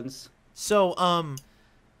old ones. So,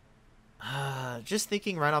 just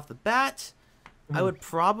thinking right off the bat, I would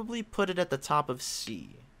probably put it at the top of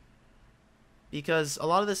C. Because a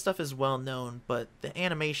lot of this stuff is well known, but the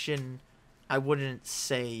animation, I wouldn't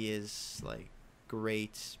say is like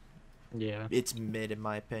great. Yeah. It's mid in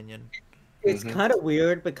my opinion. It's Mhm. kind of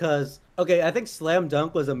weird because okay, I think Slam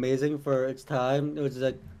Dunk was amazing for its time. It was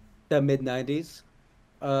like the mid '90s,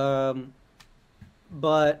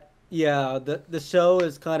 but yeah, the show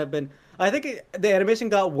has kind of been. I think the animation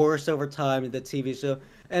got worse over time in the TV show,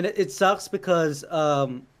 and it sucks because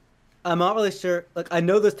I'm not really sure. Like I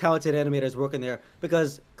know there's talented animators working there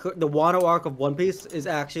because the Wano arc of One Piece is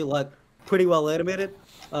actually like pretty well animated,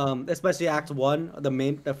 especially Act One,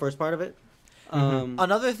 the first part of it.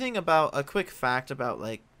 Another thing about a quick fact about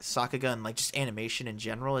like Sakuga and like just animation in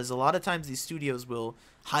general is a lot of times these studios will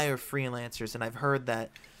hire freelancers, and I've heard that.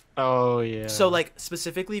 Oh yeah. So like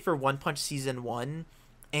specifically for One Punch season 1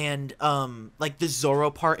 and like the Zoro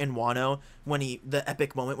part in Wano when the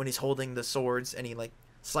epic moment when he's holding the swords and he like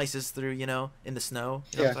slices through, in the snow.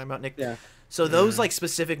 You know what I'm talking about, Nick? Yeah. So those like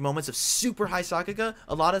specific moments of super high Sakuga,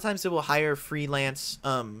 a lot of times they will hire freelance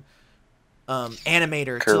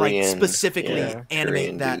animator to like Korean, specifically yeah, animate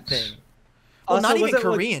Korean that dudes. thing. Well, Also, not was even it, like-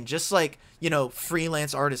 Korean, just like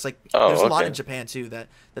freelance artists. Like Oh, there's a lot okay. in Japan too that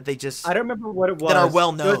they just I don't remember what it was. that are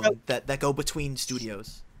well There was known that go between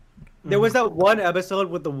studios. There was that one episode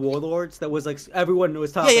with the warlords that was like everyone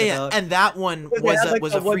was Yeah, talking yeah, yeah. about. And that one Because they was had, a, like,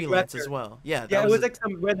 was the a one freelance director. as well. Yeah, Yeah, that it was a- like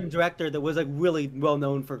some random director that was like really well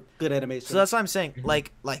known for good animation. So that's what I'm saying.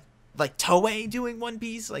 Like Toei doing One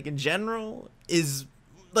Piece, like in general, is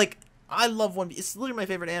like I love One Piece. It's literally my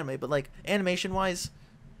favorite anime. But like animation wise,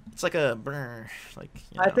 it's like a brr, like.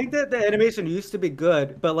 I think that the animation used to be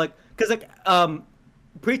good, but like, cause like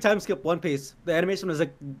pre-time skip One Piece, the animation was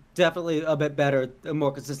like definitely a bit better and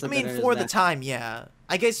more I consistent. mean, than it for is the now. time, yeah.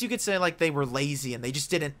 I guess you could say like they were lazy and they just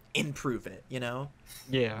didn't improve it,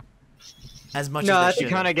 Yeah. as much No, I as they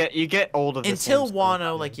think should. You get old of the Until same stuff.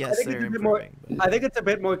 Wano, like I yes, think they're it's a bit more. improving. but- I think it's a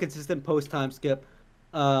bit more consistent post-time skip,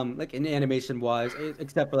 like in animation wise,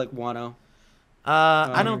 except for like Wano.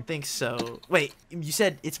 I don't think so. Wait, you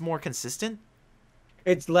said it's more consistent?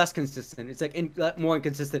 It's less consistent. It's like more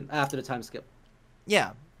inconsistent after the time skip.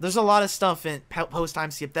 Yeah, there's a lot of stuff in post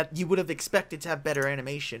time skip that you would have expected to have better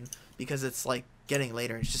animation because it's like getting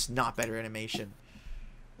later. It's just not better animation.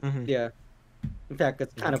 Mhm. Yeah. In fact,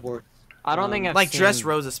 it's kind of worse. I don't think I've Like seen Dress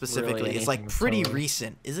Rosa specifically really is like anything with pretty Toei.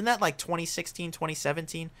 recent. Isn't that like 2016,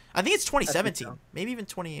 2017? I think it's 2017, so. maybe even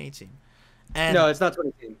 2018. And No, it's not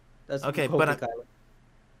 2018. That's Okay, Hope but Island.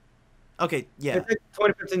 okay, yeah. It's like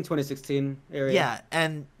 2015, 2016 area. Yeah,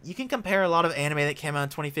 and you can compare a lot of anime that came out in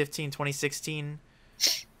 2015, 2016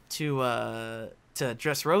 to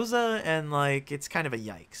Dress Rosa, and like it's kind of a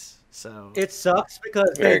yikes. So It sucks because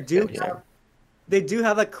Very good, yeah. they do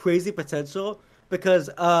have like crazy potential because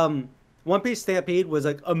One Piece Stampede was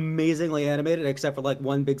like amazingly animated except for like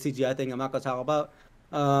one big CGI thing I'm not gonna talk about.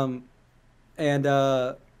 Um, and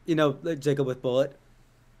you know, like Jacob with Bullet.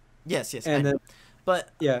 yes, I And know. then But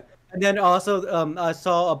yeah. And then also I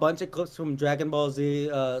saw a bunch of clips from Dragon Ball Z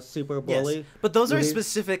Super yes, Broly but those are movie.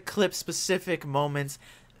 specific clips, specific moments.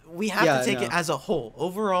 We have Yeah, to I take it know. as a whole.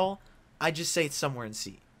 Overall, I just say it's somewhere in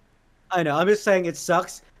C. I know. I'm just saying it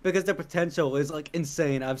sucks because the potential is like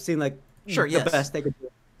insane. I've seen like Sure, the yes. best they could do.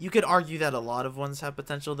 You could argue that a lot of ones have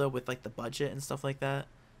potential though, with like the budget and stuff like that.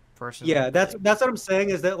 Personally, Yeah, but, like, that's what I'm saying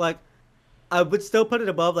is that like I would still put it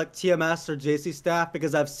above like TMS or JC staff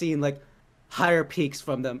because I've seen like higher peaks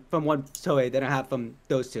from them from one Toei than I have from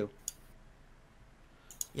those two.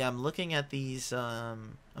 yeah, I'm looking at these.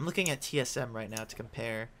 I'm looking at TSM right now to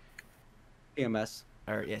compare. TMS.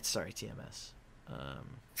 Or yeah, sorry, TMS.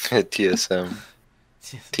 TSM.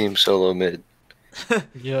 Team Solo Mid.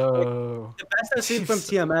 Yo. The best I've seen from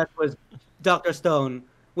TMS was Doctor Stone,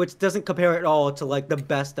 which doesn't compare at all to like the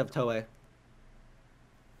best of Toei.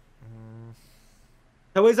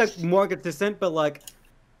 Toei's like more consistent, but like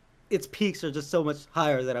its peaks are just so much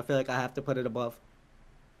higher that I feel like I have to put it above.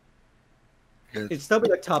 Good. It'd still be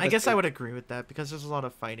like top. I of guess I three. would agree with that because there's a lot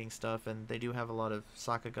of fighting stuff and they do have a lot of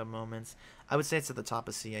Sakuga moments. I would say it's at the top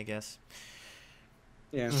of C, I guess.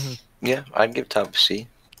 Yeah. Yeah, I'd give top C.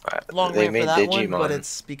 Long They way for made that one, but Digimon.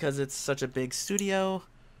 it's because it's such a big studio.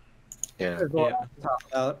 Yeah. There's more Yeah. to talk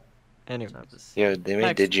about. Anyways. Top of C. Yeah, they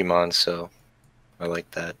made Next. Digimon, so I like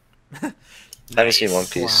that. I haven't seen One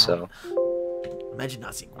Piece, Wow. so Imagine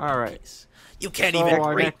not seeing One All right. Piece. You can't So even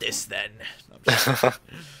our rate next- this then. No, I'm just kidding.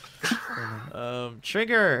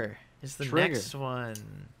 Trigger is the Trigger. next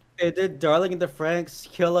one. They did Darling in the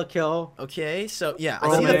Franxx, Kill la Kill. Okay, so yeah, I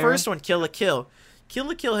Oh, see the man. first one, Kill la Kill. Kill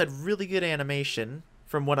la Kill had really good animation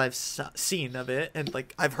from what I've seen of it, and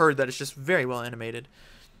like I've heard that it's just very well animated.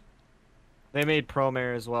 They made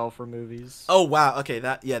Promare as well for movies. Oh wow, okay,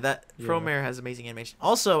 that Yeah. Promare has amazing animation.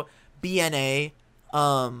 Also, BNA,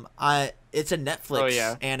 it's a Netflix Oh,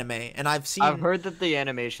 yeah. anime, and I've seen. I've heard that the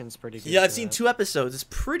animation's pretty good. Yeah, I've for seen that. 2 episodes. It's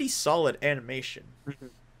pretty solid animation.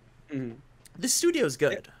 Mhm. The studio's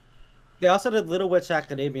good. They also did Little Witch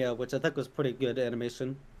Academia, which I think was pretty good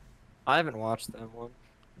animation. I haven't watched that one.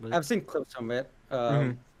 But I've seen clips from it.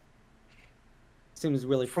 Mhm. Seems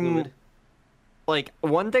really From- fluid. like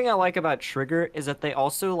one thing I like about Trigger is that they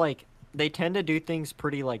also like they tend to do things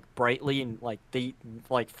pretty like brightly and like they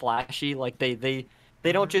like flashy. Like they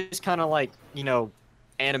don't just kind of like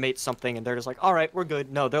animate something and they're just like, all right, we're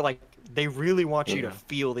good. No, they're like they really want you to Yeah.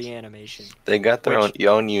 feel the animation. they got their Which-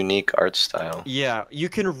 own unique art style. Yeah, you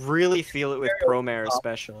can really feel it with Promare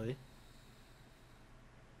especially.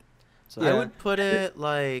 So I Yeah. would put it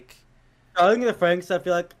like Darling in the Franxx, I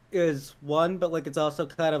feel like is one, but like it's also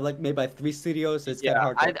kind of like made by 3 studios, so it's kind yeah,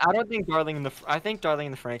 of hard. I don't think I think Darling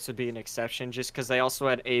in the Franxx would be an exception just because they also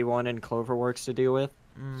had A1 and Cloverworks to deal with.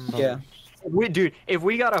 Yeah. Dude, if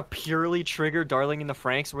we got a purely Trigger Darling in the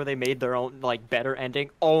Franxx where they made their own like better ending,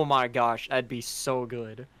 oh my gosh, that'd be so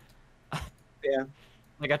good. Yeah.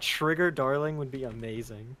 Like a Trigger Darling would be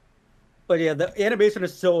amazing. But yeah, the animation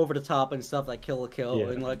is so over the top and stuff like Kill la Kill, Yeah.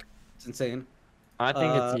 and like it's insane. I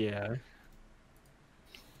think Uh, it's yeah.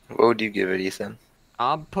 What would you give it, Ethan?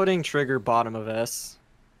 I'm putting Trigger bottom of S.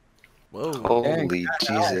 whoa. Holy that's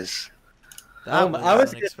Jesus. That I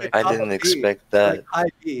was unexpected. I top didn't of B, expect that. like high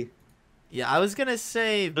B. Yeah, I was gonna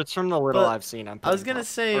say. That's from the little But I've seen. I'm I was putting gonna top-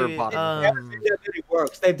 say, or bottom of S. Everything that really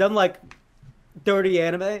works. They've done like 30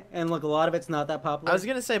 anime, and like a lot of it's not that popular. I was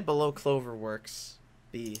gonna say below Cloverworks,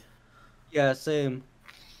 B. Yeah, same.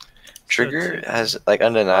 Trigger has, like,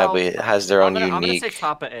 undeniably, it has their own I'm gonna unique say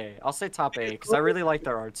top of A. I'll say top A because I really like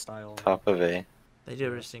their art style. top of A. They do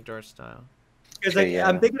have a distinct art style. Because Okay, like, yeah.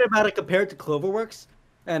 I'm thinking about it compared to Cloverworks,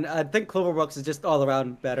 and I think Cloverworks is just all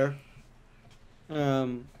around better.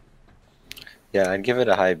 Yeah, I'd give it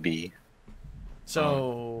a high B.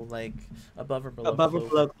 So like above or below. Above or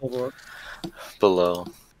Clover- below Cloverworks. Below,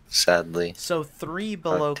 sadly. So 3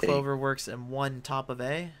 below take. Cloverworks and 1 top of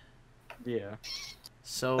A. Yeah.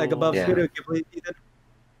 So Like above Yeah. Studio Ghibli. Ethan.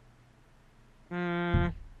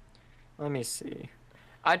 Let me see.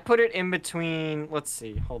 I'd put it in between. Let's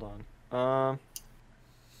see. Hold on.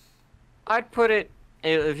 I'd put it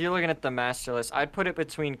if you're looking at the master list. I'd put it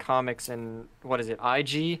between comics and what is it?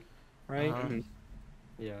 IG, right? Uh-huh.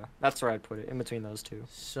 Yeah, that's where I'd put it in between those two.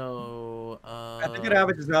 So I think it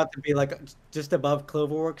averages out to be like just above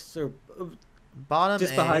Cloverworks or bottom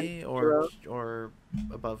just A behind or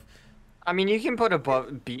above. I mean, you can put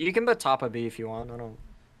above B. You can put top of B if you want. I don't.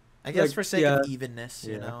 I guess Like, for sake yeah. of evenness,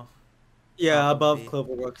 you Yeah. know. Yeah, top of above the-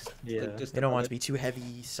 Cloverworks. Yeah. Like, just They don't above want it it. to be too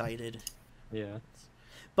heavy-sided. Yeah.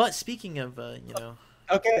 But speaking of,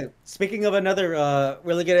 Okay, speaking of another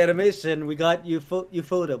really good animation, we got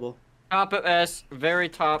Ufotable. Top of S, very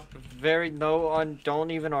top, very no on.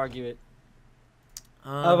 Don't even argue it.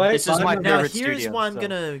 Alright, This is my fine. now favorite here's studio, why I'm so.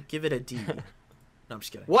 gonna give it a D. No, I'm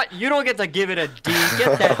just kidding. What? You don't get to give it a D.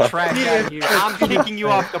 Get that trash out of here. I'm kicking you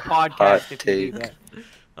off the podcast Hot if you do take. that.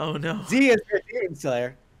 Oh no. Z is for Demon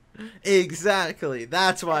Slayer. Exactly.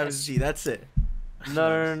 That's why I was D. That's it. No.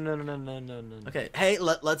 Okay. Hey,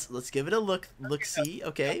 let's give it a look see.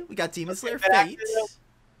 Okay, we got Demon Slayer Okay, Fate.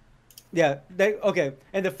 Yeah, okay.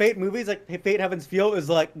 And the Fate movies, like Fate Heaven's Feel, is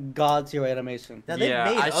like God's tier animation. Now, they've Yeah,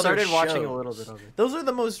 made I other started watching a shows. little bit of it. Those are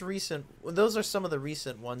the most recent. Those are some of the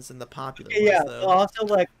recent ones in the popular Yeah, ones, though. also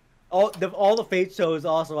like all the Fate shows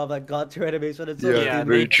also have like God tier animation. It's Yeah, like, Yeah,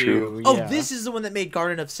 very they true. do. Oh, yeah. this is the one that made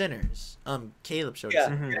Garden of Sinners. Caleb showed us,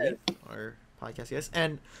 Yeah. it, right? Or podcast, yes.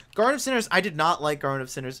 And Garden of Sinners, I did not like Garden of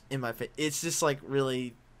Sinners in my face. It's just like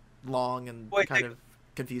really long and Wait, kind of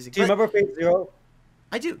confusing. Do you But remember Fate Zero?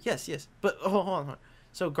 I do, yes. But hold on.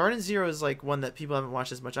 So Garden Zero is like one that people haven't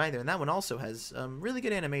watched as much either, and that one also has really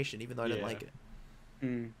good animation, even though I didn't Yeah. like it.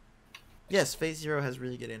 Hmm. Yes, Phase Zero has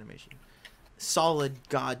really good animation. Solid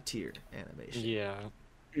God tier animation. Yeah.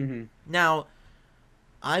 Mm-hmm. Now,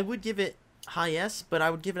 I would give it high S, but I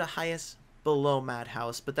would give it a high S below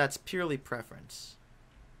Madhouse, but that's purely preference.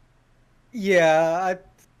 Yeah,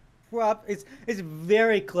 it's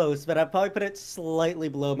very close, but I'd probably put it slightly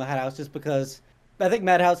below Madhouse just because I think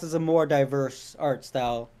Madhouse is a more diverse art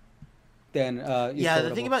style than Yeah,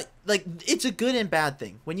 the thing Ufotable. about like it's a good and bad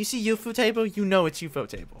thing. When you see UFO table, you know it's UFO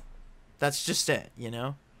table. That's just it, you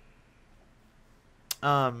know.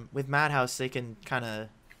 With Madhouse, they can kind of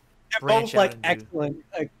they're branch both like out and do- excellent,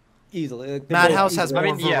 like easily. Like, they're Madhouse both has easily-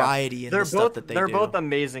 more I mean, yeah, variety in They're the stuff both that they're do. both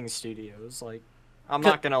amazing studios. Like, I'm Co-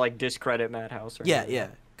 not gonna like discredit Madhouse. Or Yeah, anything. yeah.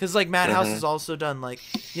 Because like Madhouse Mhm. has also done like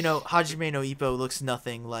Hajime no Ippo looks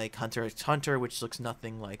nothing like Hunter x Hunter, which looks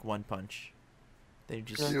nothing like One Punch. They're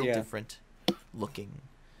just Yeah. different looking,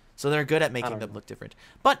 so they're good at making don't them know. look different.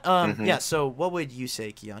 But Mhm. yeah. So what would you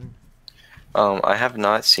say, Kian? I have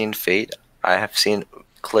not seen Fate. I have seen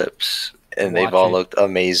clips, and they've Watch all it. looked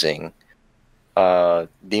amazing.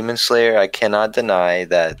 Demon Slayer, I cannot deny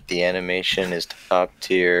that the animation is top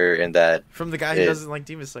tier, and that From the guy who It- doesn't like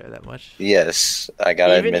Demon Slayer that much. yes, I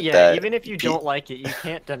gotta Even admit yeah, that. even if you Pe- don't like it, you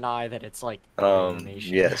can't deny that it's like good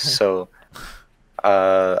animation. Yes, so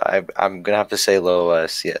I'm gonna have to say low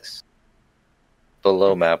S, yes.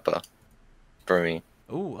 Below Mappa for me.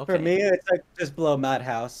 Ooh, okay. For me, it's like just below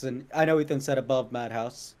Madhouse, and I know Ethan said above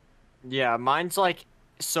Madhouse. Yeah, mine's like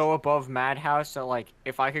so above Madhouse that like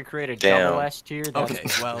if I could create a Damn. double S tier, that's Okay,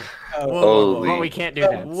 well, Oh, whoa, Holy. but we can't do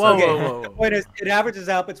that. Whoa, Okay. whoa, whoa, The whoa. point is, it averages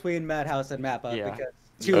out between Madhouse and Mappa Yeah.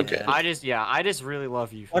 because Okay. I just really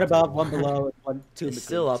love you. one above, one below, and one two. in It's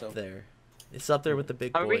still between, up so. there. It's up there with the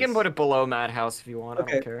big I boys. mean, we can put it below Madhouse if you want. I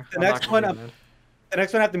Okay, don't care. the I'm not next gonna one be up- mad. The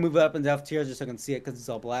next one I have to move it up in F tier just so I can see it because it's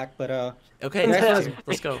all black. But Okay, Next F one- tier.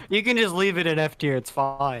 Let's go. You can just leave it in F tier. It's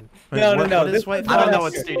fine. no, What- no. what is This White one's I don't not know F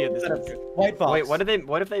what tier. studio this It's not is. F tier. White Fox. Wait,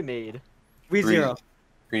 what have they made? ReZero.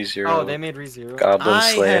 ReZero. Oh, they made ReZero. Goblin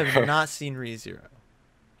I Slayer. have not seen ReZero.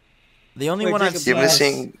 The only Wait, one I've Jacob, seen You haven't is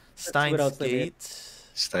seen Steins what else they made. Gate.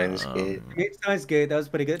 Steins Gate? Steins Gate. That was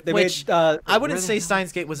pretty good. They Which, made. I wouldn't Where the say hell-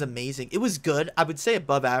 Steins Gate was amazing. It was good. I would say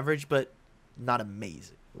above average, but not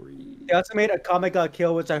amazing. They also made a Comic Got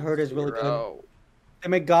Kill, which I heard is really good. They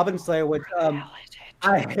made Goblin Slayer, which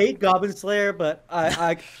I hate Goblin Slayer, but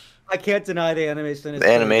I can't deny the animation. Is The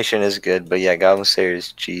good. animation is good, but yeah, Goblin Slayer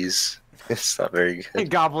is cheese. It's not very good.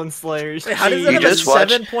 Goblin Slayers. Wait, how does Jeez. that You have a just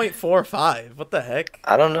watched- 7.45? What the heck?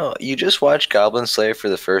 I don't know. You just watch Goblin Slayer for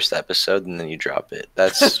the first episode and then you drop it.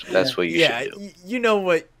 That's what you Yeah, should do. you know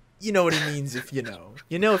what he means if you know.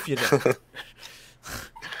 You know if you know.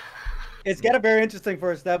 It's got a very interesting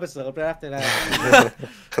first episode, but after that,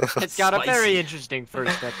 It's got a Spicy. very interesting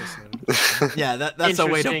first episode. Yeah, that's a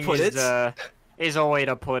way to Interesting put it. is a way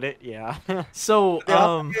to put it. Yeah. So, they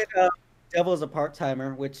also did, Devil is a part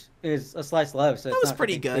timer, which is a slice of life. So that it's was not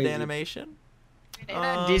pretty something good crazy. animation. It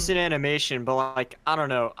had decent animation, but like I don't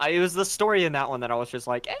know. It was the story in that one that I was just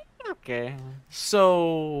like, okay.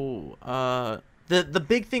 So, the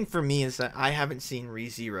big thing for me is that I haven't seen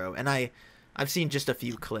ReZero, and I've seen just a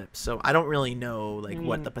few clips, so I don't really know like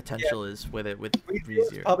what the potential is with it with ReZero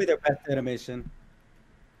is ReZero. probably their best animation.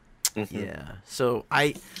 Mhm. Yeah, so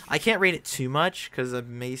I can't rate it too much because I've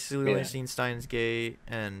basically only Yeah. seen Steins Gate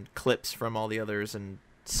and clips from all the others and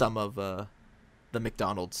some of the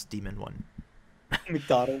McDonald's demon one.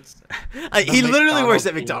 McDonald's. He literally works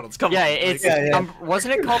at McDonald's McDonald's. Come Yeah, on. it's Yeah, yeah.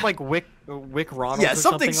 wasn't it called like Wick Ronald Yeah, or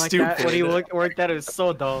something something like that? When he stupid. worked at it was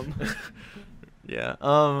so dumb. Yeah.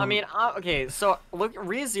 I mean, okay, so look,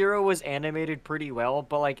 ReZero was animated pretty well,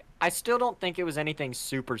 but like I still don't think it was anything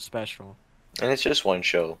super special. And it's just one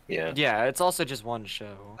show. Yeah. Yeah, it's also just one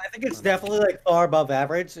show. I think it's definitely like far above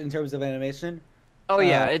average in terms of animation. Oh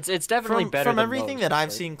yeah, Uh, it's definitely better from than everything most, that I've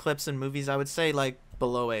but- seen clips and movies, I would say like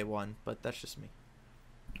below A1, but that's just me.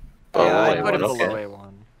 Oh, Yeah, I'd put it okay. below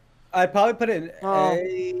A1. I'd probably put it in Oh.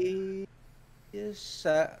 A. Yes,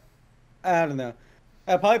 I don't know.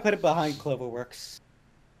 I'd probably put it behind Cloverworks.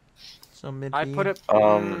 So mid. I'd put it.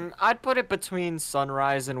 I'd put it between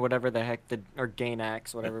Sunrise and whatever the heck or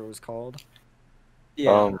Gainax, whatever it was called.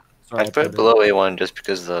 Yeah. So I'd I'd put it below A1 just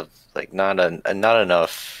because of like not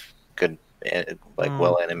enough good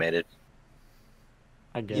well animated.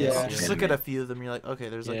 I guess. Yeah. Just look at a few of them. You're like, okay,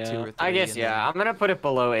 there's like two or three. I guess and yeah. then- I'm gonna put it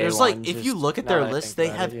below A1. There's like, if you just look at now their that I list, think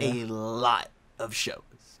they about have it, yeah. a lot of shows,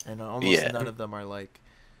 and almost Yeah. none of them are like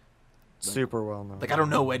super well known. I don't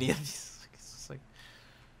know any of these. It's just like,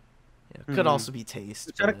 yeah, could Mhm. also be taste.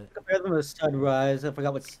 I'm trying to But... compare them with Sunrise. I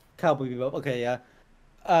forgot what's Cowboy Bebop. Okay, yeah.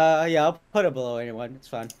 Yeah, I'll put it below anyone. It's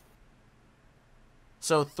fine.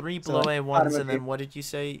 So 3 So, below like, A1s, bottom and of then the- what did you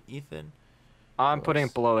say, Ethan? I'm putting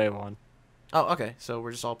it below A1. Oh, okay. So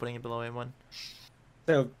we're just all putting it below A1.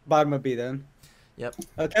 So bottom of B then. Yep.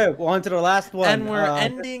 Okay, well, on to the last one. And we're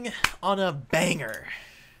ending on a banger.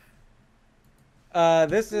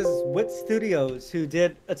 This is Wit Studios who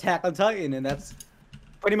did Attack on Titan, and that's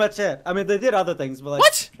pretty much it. I mean, they did other things, but like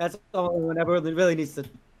What? that's only whenever it really needs to.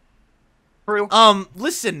 True.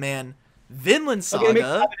 Listen, man. Vinland Okay, make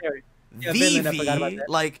Saga, commentary. Yeah, Vinland, I forgot about Vivi, that.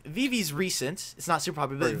 like Vivi's recent. It's not super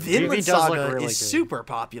popular, but True. Vivi Vinland does look Saga really is good. super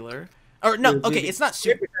popular. Or no, True, okay, Vivi- it's not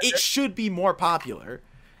super. It should be more popular.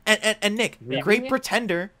 And Nick, Vivi? Great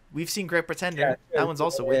Pretender. We've seen Great Pretender. Yeah, that one's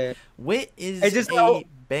also Wit. Wit is It's just- a oh,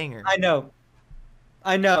 banger. I know.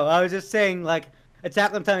 I was just saying, like,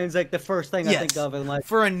 Attack on Titan is like the first thing I think Yes. of, and like,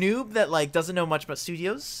 For a noob that like doesn't know much about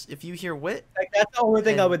studios, if you hear Wit, that's the only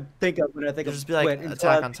thing I and would think of when I think of just be like, Wit, until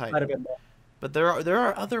Attack I on think about it a bit more. but there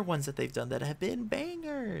are other ones that they've done that have been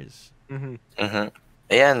bangers. Mm-hmm.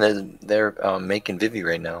 Yeah, and they're making Vivi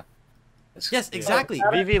right now. Yes, exactly.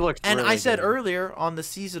 Vivi looks. And really I said good. earlier on the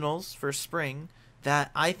seasonals for spring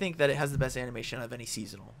that I think that it has the best animation of any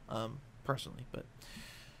seasonal, personally. But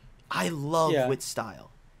I love Yeah. Wit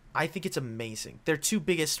style. I think it's amazing. Their two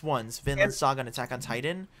biggest ones, Vinland Saga and Attack on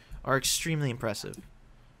Titan, are extremely impressive.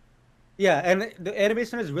 Yeah, and the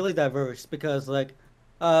animation is really diverse because like,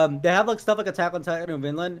 they have like stuff like Attack on Titan and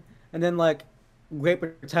Vinland, and then like Great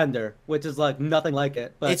Pretender, which is like nothing like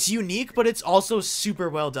it. But It's unique, but it's also super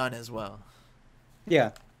well done as well.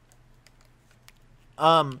 yeah,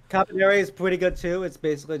 Caponeri is pretty good too. It's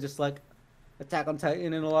basically just like Attack on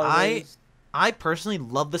Titan in a lot of ways. I personally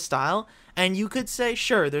love the style, and you could say,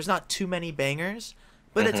 sure, there's not too many bangers,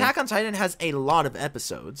 but Mhm. Attack on Titan has a lot of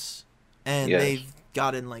episodes, and Yes. they've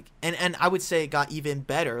gotten like, and I would say it got even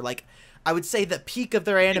better. Like, I would say the peak of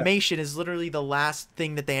their animation is literally the last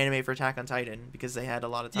thing that they animate for Attack on Titan because they had a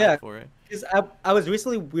lot of time Yeah. for it. 'Cause I was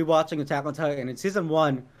recently rewatching Attack on Titan, and season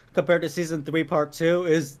 1 compared to season 3 part 2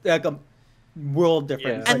 is like a world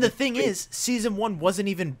difference. Yeah. And Like, the thing is, season 1 wasn't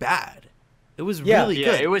even bad. It was Yeah. really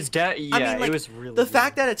Yeah, good. it was. Yeah, I mean, like, it was really. the good.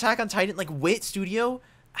 fact that Attack on Titan, like Wit Studio,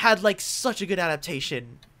 had like such a good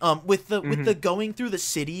adaptation. With the going through the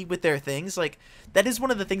city with their things, like that is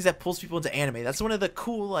one of the things that pulls people into anime. That's one of the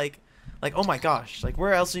cool like oh my gosh, like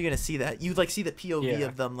where else are you gonna see that? You like see the POV Yeah.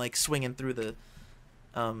 of them like swinging through the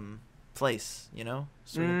place, you know,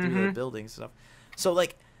 swinging through the buildings and stuff. So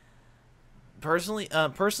like personally,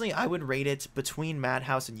 I would rate it between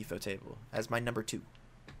Madhouse and UFO Table as my number 2.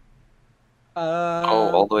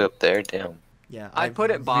 All the way up there. Damn. Yeah, I'd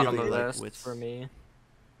put it bottom really of the like list Wits. for me.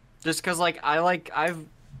 Just cause like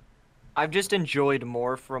I've just enjoyed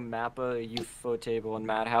more from Mappa, UFO Table, and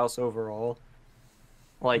Madhouse overall.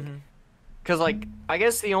 Like, Mhm. cause like I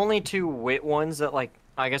guess the only two Wit ones that like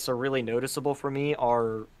I guess are really noticeable for me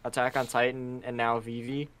are Attack on Titan and now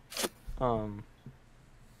Vivi.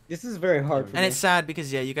 This is very hard for And me. it's sad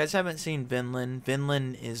because you guys haven't seen Vinland.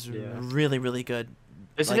 Vinland is Yeah. really really good.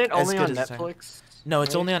 Isn't Like, it as only good on as Attack- Netflix? No,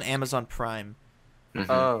 it's right? only on Amazon Prime. Mhm.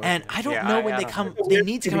 Oh, And okay. I don't Yeah, know when I they don't come. know. They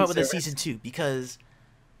need to come streaming out with a service. season 2 because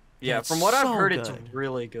Yeah, it's from what I've so heard, it's good.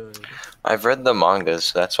 really good. I've read the mangas,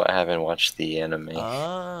 so that's why I haven't watched the anime.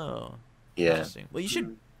 Oh, Yeah. interesting. Well, you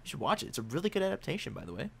should watch it. It's a really good adaptation, by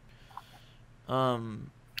the way.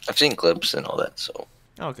 I've seen clips and all that, so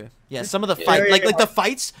Okay. Yeah, some of the Yeah. fight, Very like the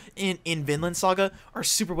fights in Vinland Saga are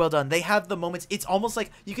super well done. They have the moments. It's almost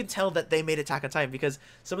like you can tell that they made Attack on Titan because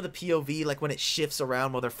some of the POV, like when it shifts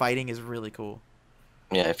around while they're fighting, is really cool.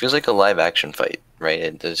 Yeah, it feels like a live action fight, right?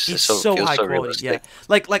 It's It so feels high so quality. Yeah,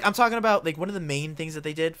 realistic. like I'm talking about like one of the main things that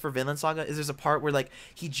they did for Vinland Saga is there's a part where like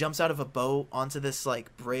he jumps out of a boat onto this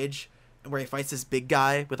like bridge where he fights this big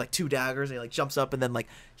guy with like two daggers and he like jumps up and then like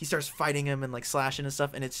he starts fighting him and like slashing and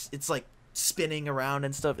stuff and it's like spinning around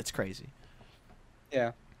and stuff. It's crazy.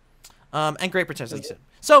 Yeah. And great potential, like you said.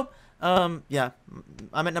 So, yeah,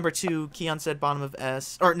 I'm at number 2. Keon said bottom of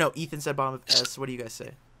S, or no, Ethan said bottom of S. What do you guys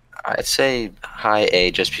say? I'd say high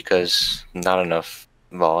A just because not enough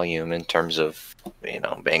volume in terms of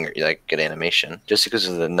banger like good animation. Just because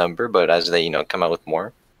of the number, but as they come out with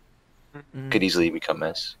more, could easily become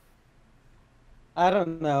S. I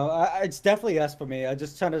don't know. It's definitely S for me. I'm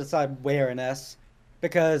just trying to decide where in S,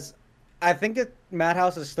 because I think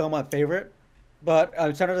Madhouse is still my favorite, but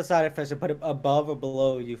I'm trying to decide if I should put it above or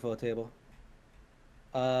below UFO table.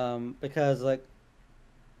 Because like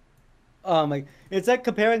it's like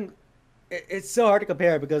comparing. It's so hard to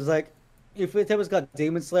compare because like UFO table's got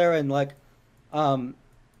Demon Slayer and like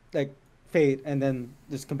Fate, and then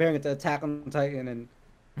just comparing it to Attack on Titan and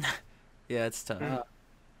Yeah, it's tough.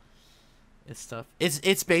 It's tough.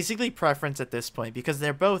 It's basically preference at this point because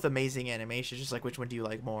they're both amazing animations. Just like which one do you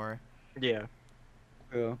like more? Yeah.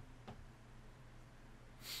 True.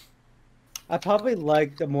 I probably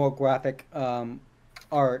like the more graphic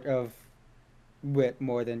art of Wit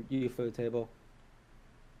more than UFO Table.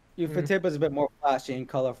 UFO Table is a bit more flashy and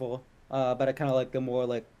colorful, but I kind of like the more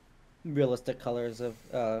like realistic colors of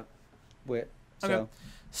Wit. So. Okay.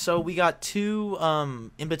 So we got 2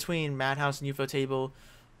 in between Madhouse and UFO Table,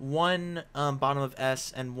 1 bottom of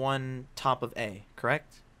S and 1 top of A.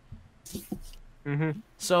 Correct? Mm-hmm.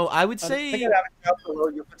 So I would I think say, I'd have it down below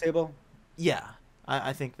UFO Table. yeah,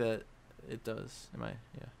 I think that it does. Yeah.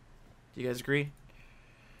 Do you guys agree?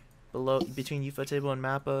 Below between UFO Table and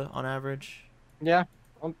Mappa on average. Yeah.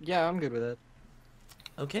 Yeah, I'm good with it.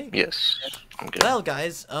 Okay. Yes, I'm good. Well,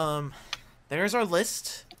 guys, there's our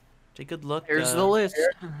list. Take a good look. Here's the list.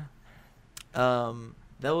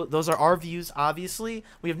 Those are our views. Obviously,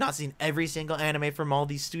 we have not seen every single anime from all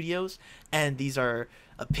these studios, and these are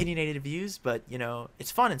opinionated views. But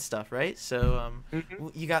it's fun and stuff, right? So,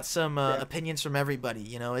 you got some opinions from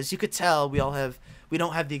everybody. As you could tell, we don't have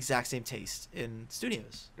the exact same taste in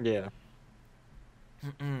studios. Yeah.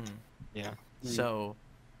 Yeah. So,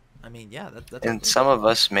 I mean, yeah, that's. And some of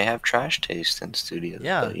us may have trash taste in studios.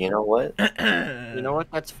 Yeah. But you know what? You know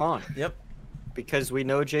what? That's fine. Yep. Because we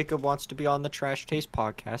know Jacob wants to be on the Trash Taste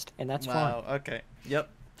podcast, and that's Wow. Okay. Yep.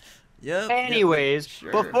 Yep. Anyways,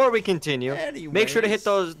 Sure. before we continue, make sure to hit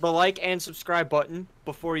Anyways. the like and subscribe button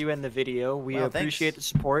before you end the video. We Wow, appreciate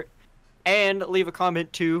thanks. the support. And leave a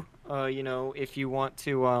comment too, if you want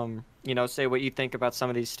to, say what you think about some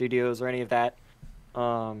of these studios or any of that.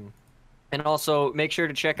 And also make sure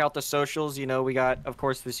to check out the socials. We got, of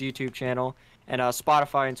course, this YouTube channel and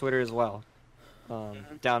Spotify and Twitter as well.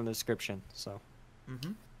 Down in the description. So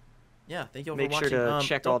Yeah. Thank you all make for sure watching. to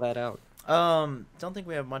check all that out. Don't think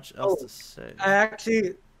we have much else to say.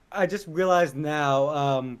 I just realized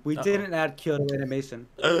now we Uh-oh. didn't add Kyoto Animation.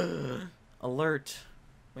 Alert.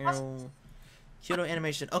 Meow. Kyoto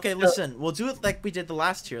Animation. Okay, listen. We'll do it like we did the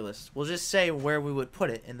last tier list. We'll just say where we would put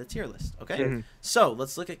it in the tier list. Okay. Mhm. So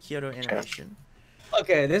let's look at Kyoto Animation.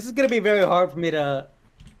 Okay, this is gonna be very hard for me to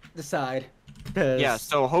decide. 'Cause- Yeah,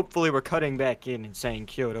 so hopefully we're cutting back in and saying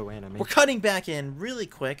Kyoto Anime. We're cutting back in really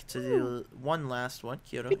quick to do one last one.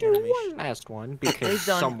 Kyoto We do Animation. one last one They've because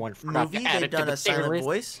done someone forgot movie. to add They've it to done the a tier silent list.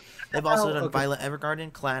 voice. They've also done okay. Violet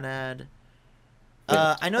Evergarden, Clanad.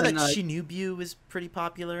 Yeah. I know that And, Shinubyu is pretty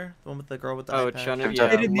popular. The one with the girl with the Oh, eye patch. Chun-Li, Yeah,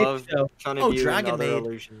 yeah, did love Nichijou. Chun-Li Oh, and Dragon other Maid.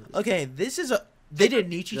 illusions. Okay, this is a. They did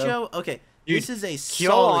Nichijou. Okay, Dude, this is a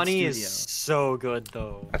solid KyoAni studio. is so good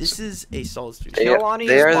though. This is a solid They, studio. KyoAni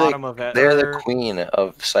they is are bottom of it. they are the queen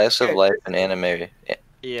of slice of life and anime.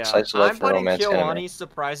 Yeah, slice of life I'm and putting romance KyoAni anime.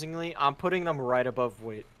 surprisingly. I'm putting them right above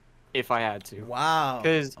Wit, if I had to. Wow.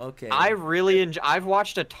 'Cause Okay. I really I've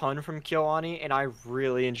watched a ton from KyoAni, and I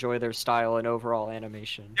really enjoy their style and overall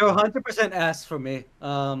animation. They're 100% S for me.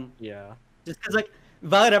 Yeah. Just because like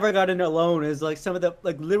Violet Evergarden alone is like some of the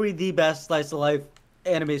like literally the best slice of life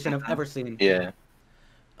animation I've ever seen. Yeah.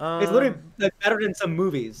 It's literally like better than some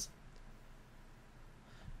movies.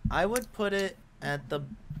 I would put it at the.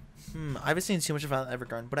 I haven't seen too much of Violet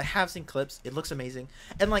Evergarden, but I have seen clips. It looks amazing,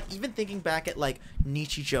 and like even thinking back at like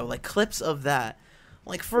Nichijou, like clips of that,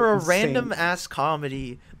 like for a Insane. random ass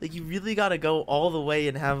comedy, like you really gotta go all the way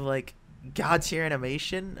and have like god tier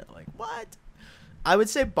animation. Like what? I would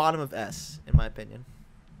say bottom of S in my opinion.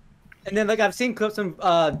 And then like I've seen clips from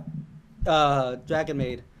Dragon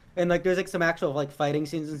Maid, and like there's like some actual like fighting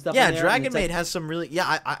scenes and stuff. Yeah, in there, Dragon and Maid it's, has some really.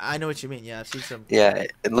 Yeah, I know what you mean. Yeah, I've seen some. Yeah,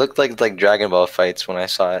 it looked like Dragon Ball fights when I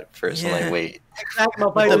saw it first. I'm Yeah. like, wait, like, Dragon Ball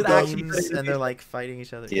With fights the with actually beams, putting and they're like fighting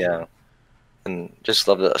each other. yeah. And just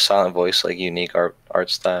love the silent voice, like unique art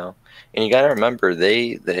style. And you gotta remember,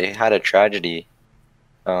 they had a tragedy,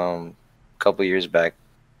 a couple years back.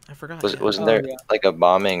 I forgot. Wasn't Oh, there yeah. like a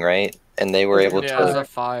bombing, right? And they were Was it- able Yeah, it was to. a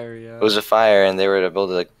fire. Yeah. It was a fire, and they were able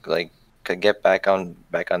to like get back on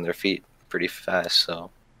their feet pretty fast.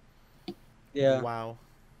 So Yeah. Wow.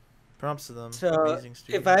 Props to them. So Amazing if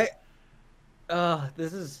studio.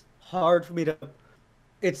 this is hard for me to.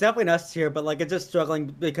 It's definitely an S tier, but like it's just struggling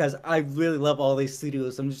because I really love all these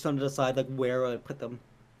studios. I'm just trying to decide like where I put them.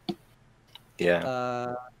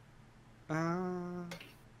 yeah,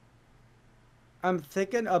 I'm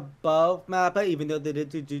thinking above Mappa, even though they did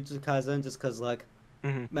do Jujutsu Kaisen, just because like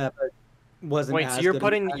Mhm. Mappa wasn't. Wait, as so you're good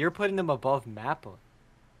putting as- you're putting them above Mappa?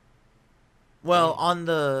 Well, on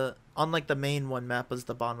like the main one, map was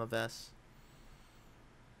the bottom of S.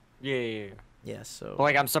 Yeah. Yeah. So.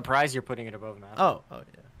 Like I'm surprised you're putting it above Mappa. Oh yeah.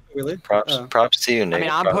 really. props to you, Nick. I mean,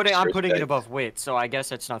 I'm Props, putting it respect. above Wit, so I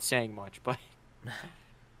guess it's not saying much, but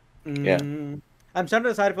Yeah. I'm trying to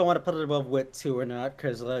decide if I want to put it above Wit 2 or not,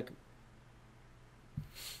 because like,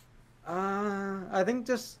 I think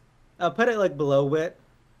just I'll put it like below Wit,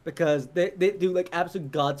 because they do like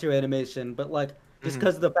absolute god tier animation, but like just Mhm.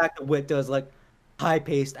 because of the fact that Wit does like high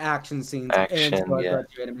paced action scenes Action, and god yeah.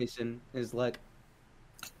 tier animation is like,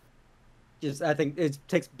 just I think it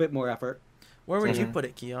takes a bit more effort. Where would you Mhm. put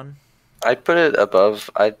it, Keon? I'd put it above.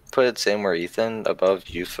 I'd put it same where Ethan above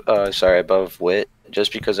you. Above Wit,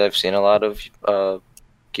 just because I've seen a lot of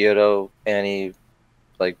Kyoto Annie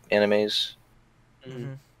like animes.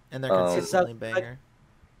 Mm-hmm. And they're Um, consistently It's like- banger.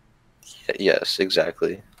 Yes,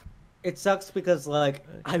 exactly. It sucks because like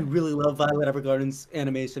I really love Violet Evergarden's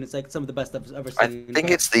animation. It's like some of the best I've ever I seen.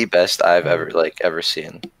 think it's the best I've ever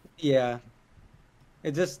seen. Yeah,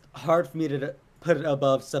 it's just hard for me to put it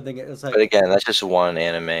above something. It's like But again, that's just one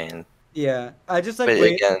anime, and yeah, I just like but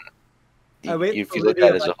wait. again, I wait if for you look Lydia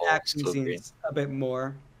at it as a like whole, it's action still great. scenes a bit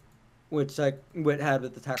more, which like Wit had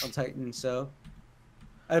with Attack on Titan. So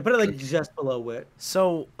I put it like just below Wit.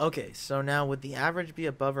 So okay, so now would the average be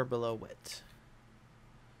above or below Wit?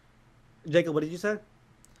 Jacob, what did you say?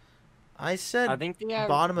 I said I think the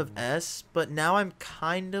bottom of S, but now I'm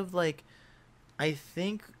kind of like, I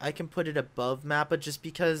think I can put it above Mappa just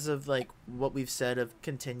because of like what we've said of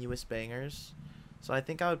continuous bangers. So I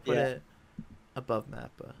think I would put Yeah. it above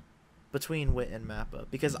Mappa, between Wit and Mappa,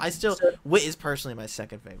 because I still So- Wit is personally my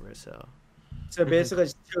second favorite. So So basically,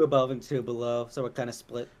 it's 2 above and 2 below. So we're kind of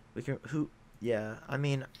split. we can yeah. I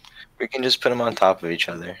mean, We can just put them on top of each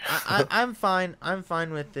other. I'm fine. I'm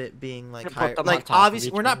fine with it being like Put higher. them on Like top of obviously,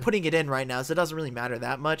 each we're not other. putting it in right now, so it doesn't really matter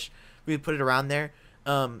that much. We would put it around there.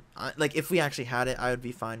 Like if we actually had it, I would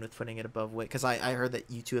be fine with putting it above Wit because I heard that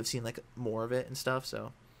you two have seen like more of it and stuff.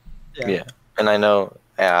 So Yeah. And I know.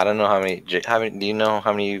 Yeah, I don't know how many. Do you know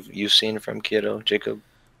how many you've seen from Kyoto, Jacob?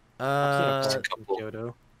 I've seen a uh, couple from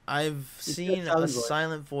Kyoto. I've It's seen a a silent voice.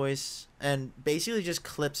 silent voice and basically just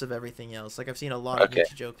clips of everything else. Like I've seen a lot of Okay.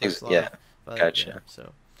 Nichijou clips. A lot Yeah. of, Gotcha. yeah,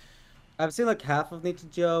 so I've seen like half of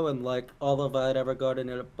Nichijou and like all of Violet Evergarden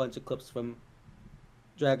and a bunch of clips from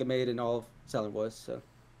Dragon Maid and all of Silent Voice. So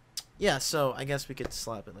yeah, so I guess we could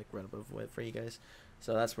slap it like right above Wit for you guys.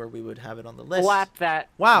 So that's where we would have it on the list. Slap that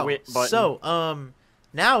Wow. Wit button. So,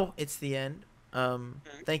 now it's the end.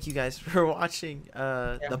 Thank you guys for watching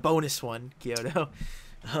the bonus one, Kyoto.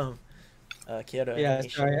 Kyoto yeah, animation.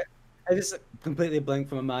 sorry, I just completely blanked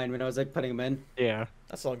from my mind when I was like putting them in. Yeah.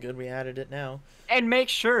 That's all good. We added it now. And make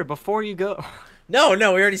sure before you go. No, we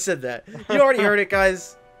already said that. You already heard it,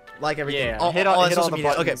 guys. Like everything. Yeah, all, hit all all- that hit all social the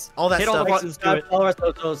media. Okay, buttons. all that Hit all stuff. the buttons. Let's do it. Follow our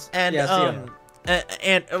socials. And yeah, see ya.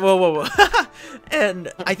 and whoa.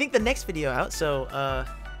 And I think the next video out. So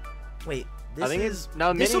wait. This I think is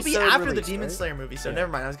no, this will be minisode after the release, Demon right? Slayer movie. So Yeah.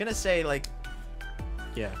 never mind. I was gonna say like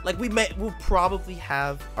Yeah. we'll probably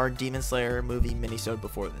have our Demon Slayer movie minisode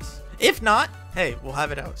before this. If not, hey, we'll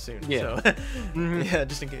have it out soon. Yeah. So, Mhm. yeah,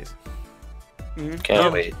 just in case.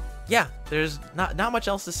 Can't wait. Yeah, there's not much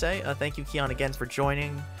else to say. Thank you, Keon, again for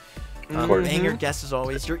joining. Of course. Banger guest as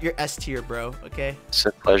always. You're S tier, bro. Okay. It's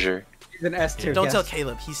a pleasure. He's an S tier. Don't tell guest.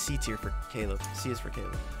 Caleb. He's C tier for Caleb. C is for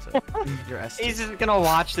Caleb. So you're S tier. He's just gonna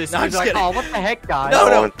watch this. No, and I'm he's just like, kidding. oh, what the heck, guys? No, I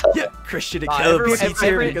no. won't tell Yeah, him. Christian and Nah, Caleb every, are C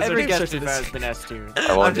tier because every they're guest such a has been S tier.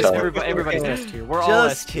 I won't just tell him. Everybody's S tier. We're all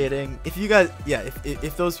S Just tier. kidding. If you guys, yeah,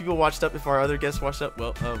 if those people watched up, if our other guests watched up,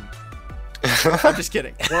 well, I'm just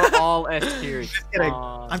kidding. We're all S tier. Just kidding.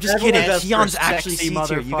 I'm just Everyone's kidding. S tier. Tion's actually Sexy C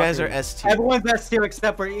tier. You guys are motherfucker. S tier. Everyone's S tier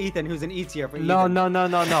except for Ethan, who's an E tier for No, Ethan.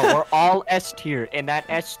 no. We're all S tier, and that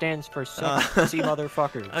S stands for sexy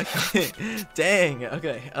motherfuckers. Okay. Dang.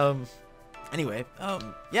 Okay. Anyway.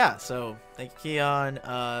 Yeah. So thank you, Keon.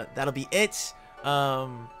 That'll be it.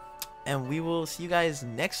 And we will see you guys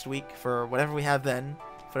next week for whatever we have then,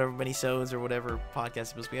 whatever mini-sodes or whatever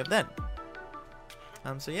podcast episodes we have then.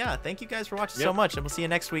 So yeah, thank you guys for watching so much, and we'll see you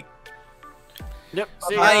next week. Yep.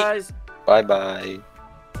 See you Bye. guys. Bye bye.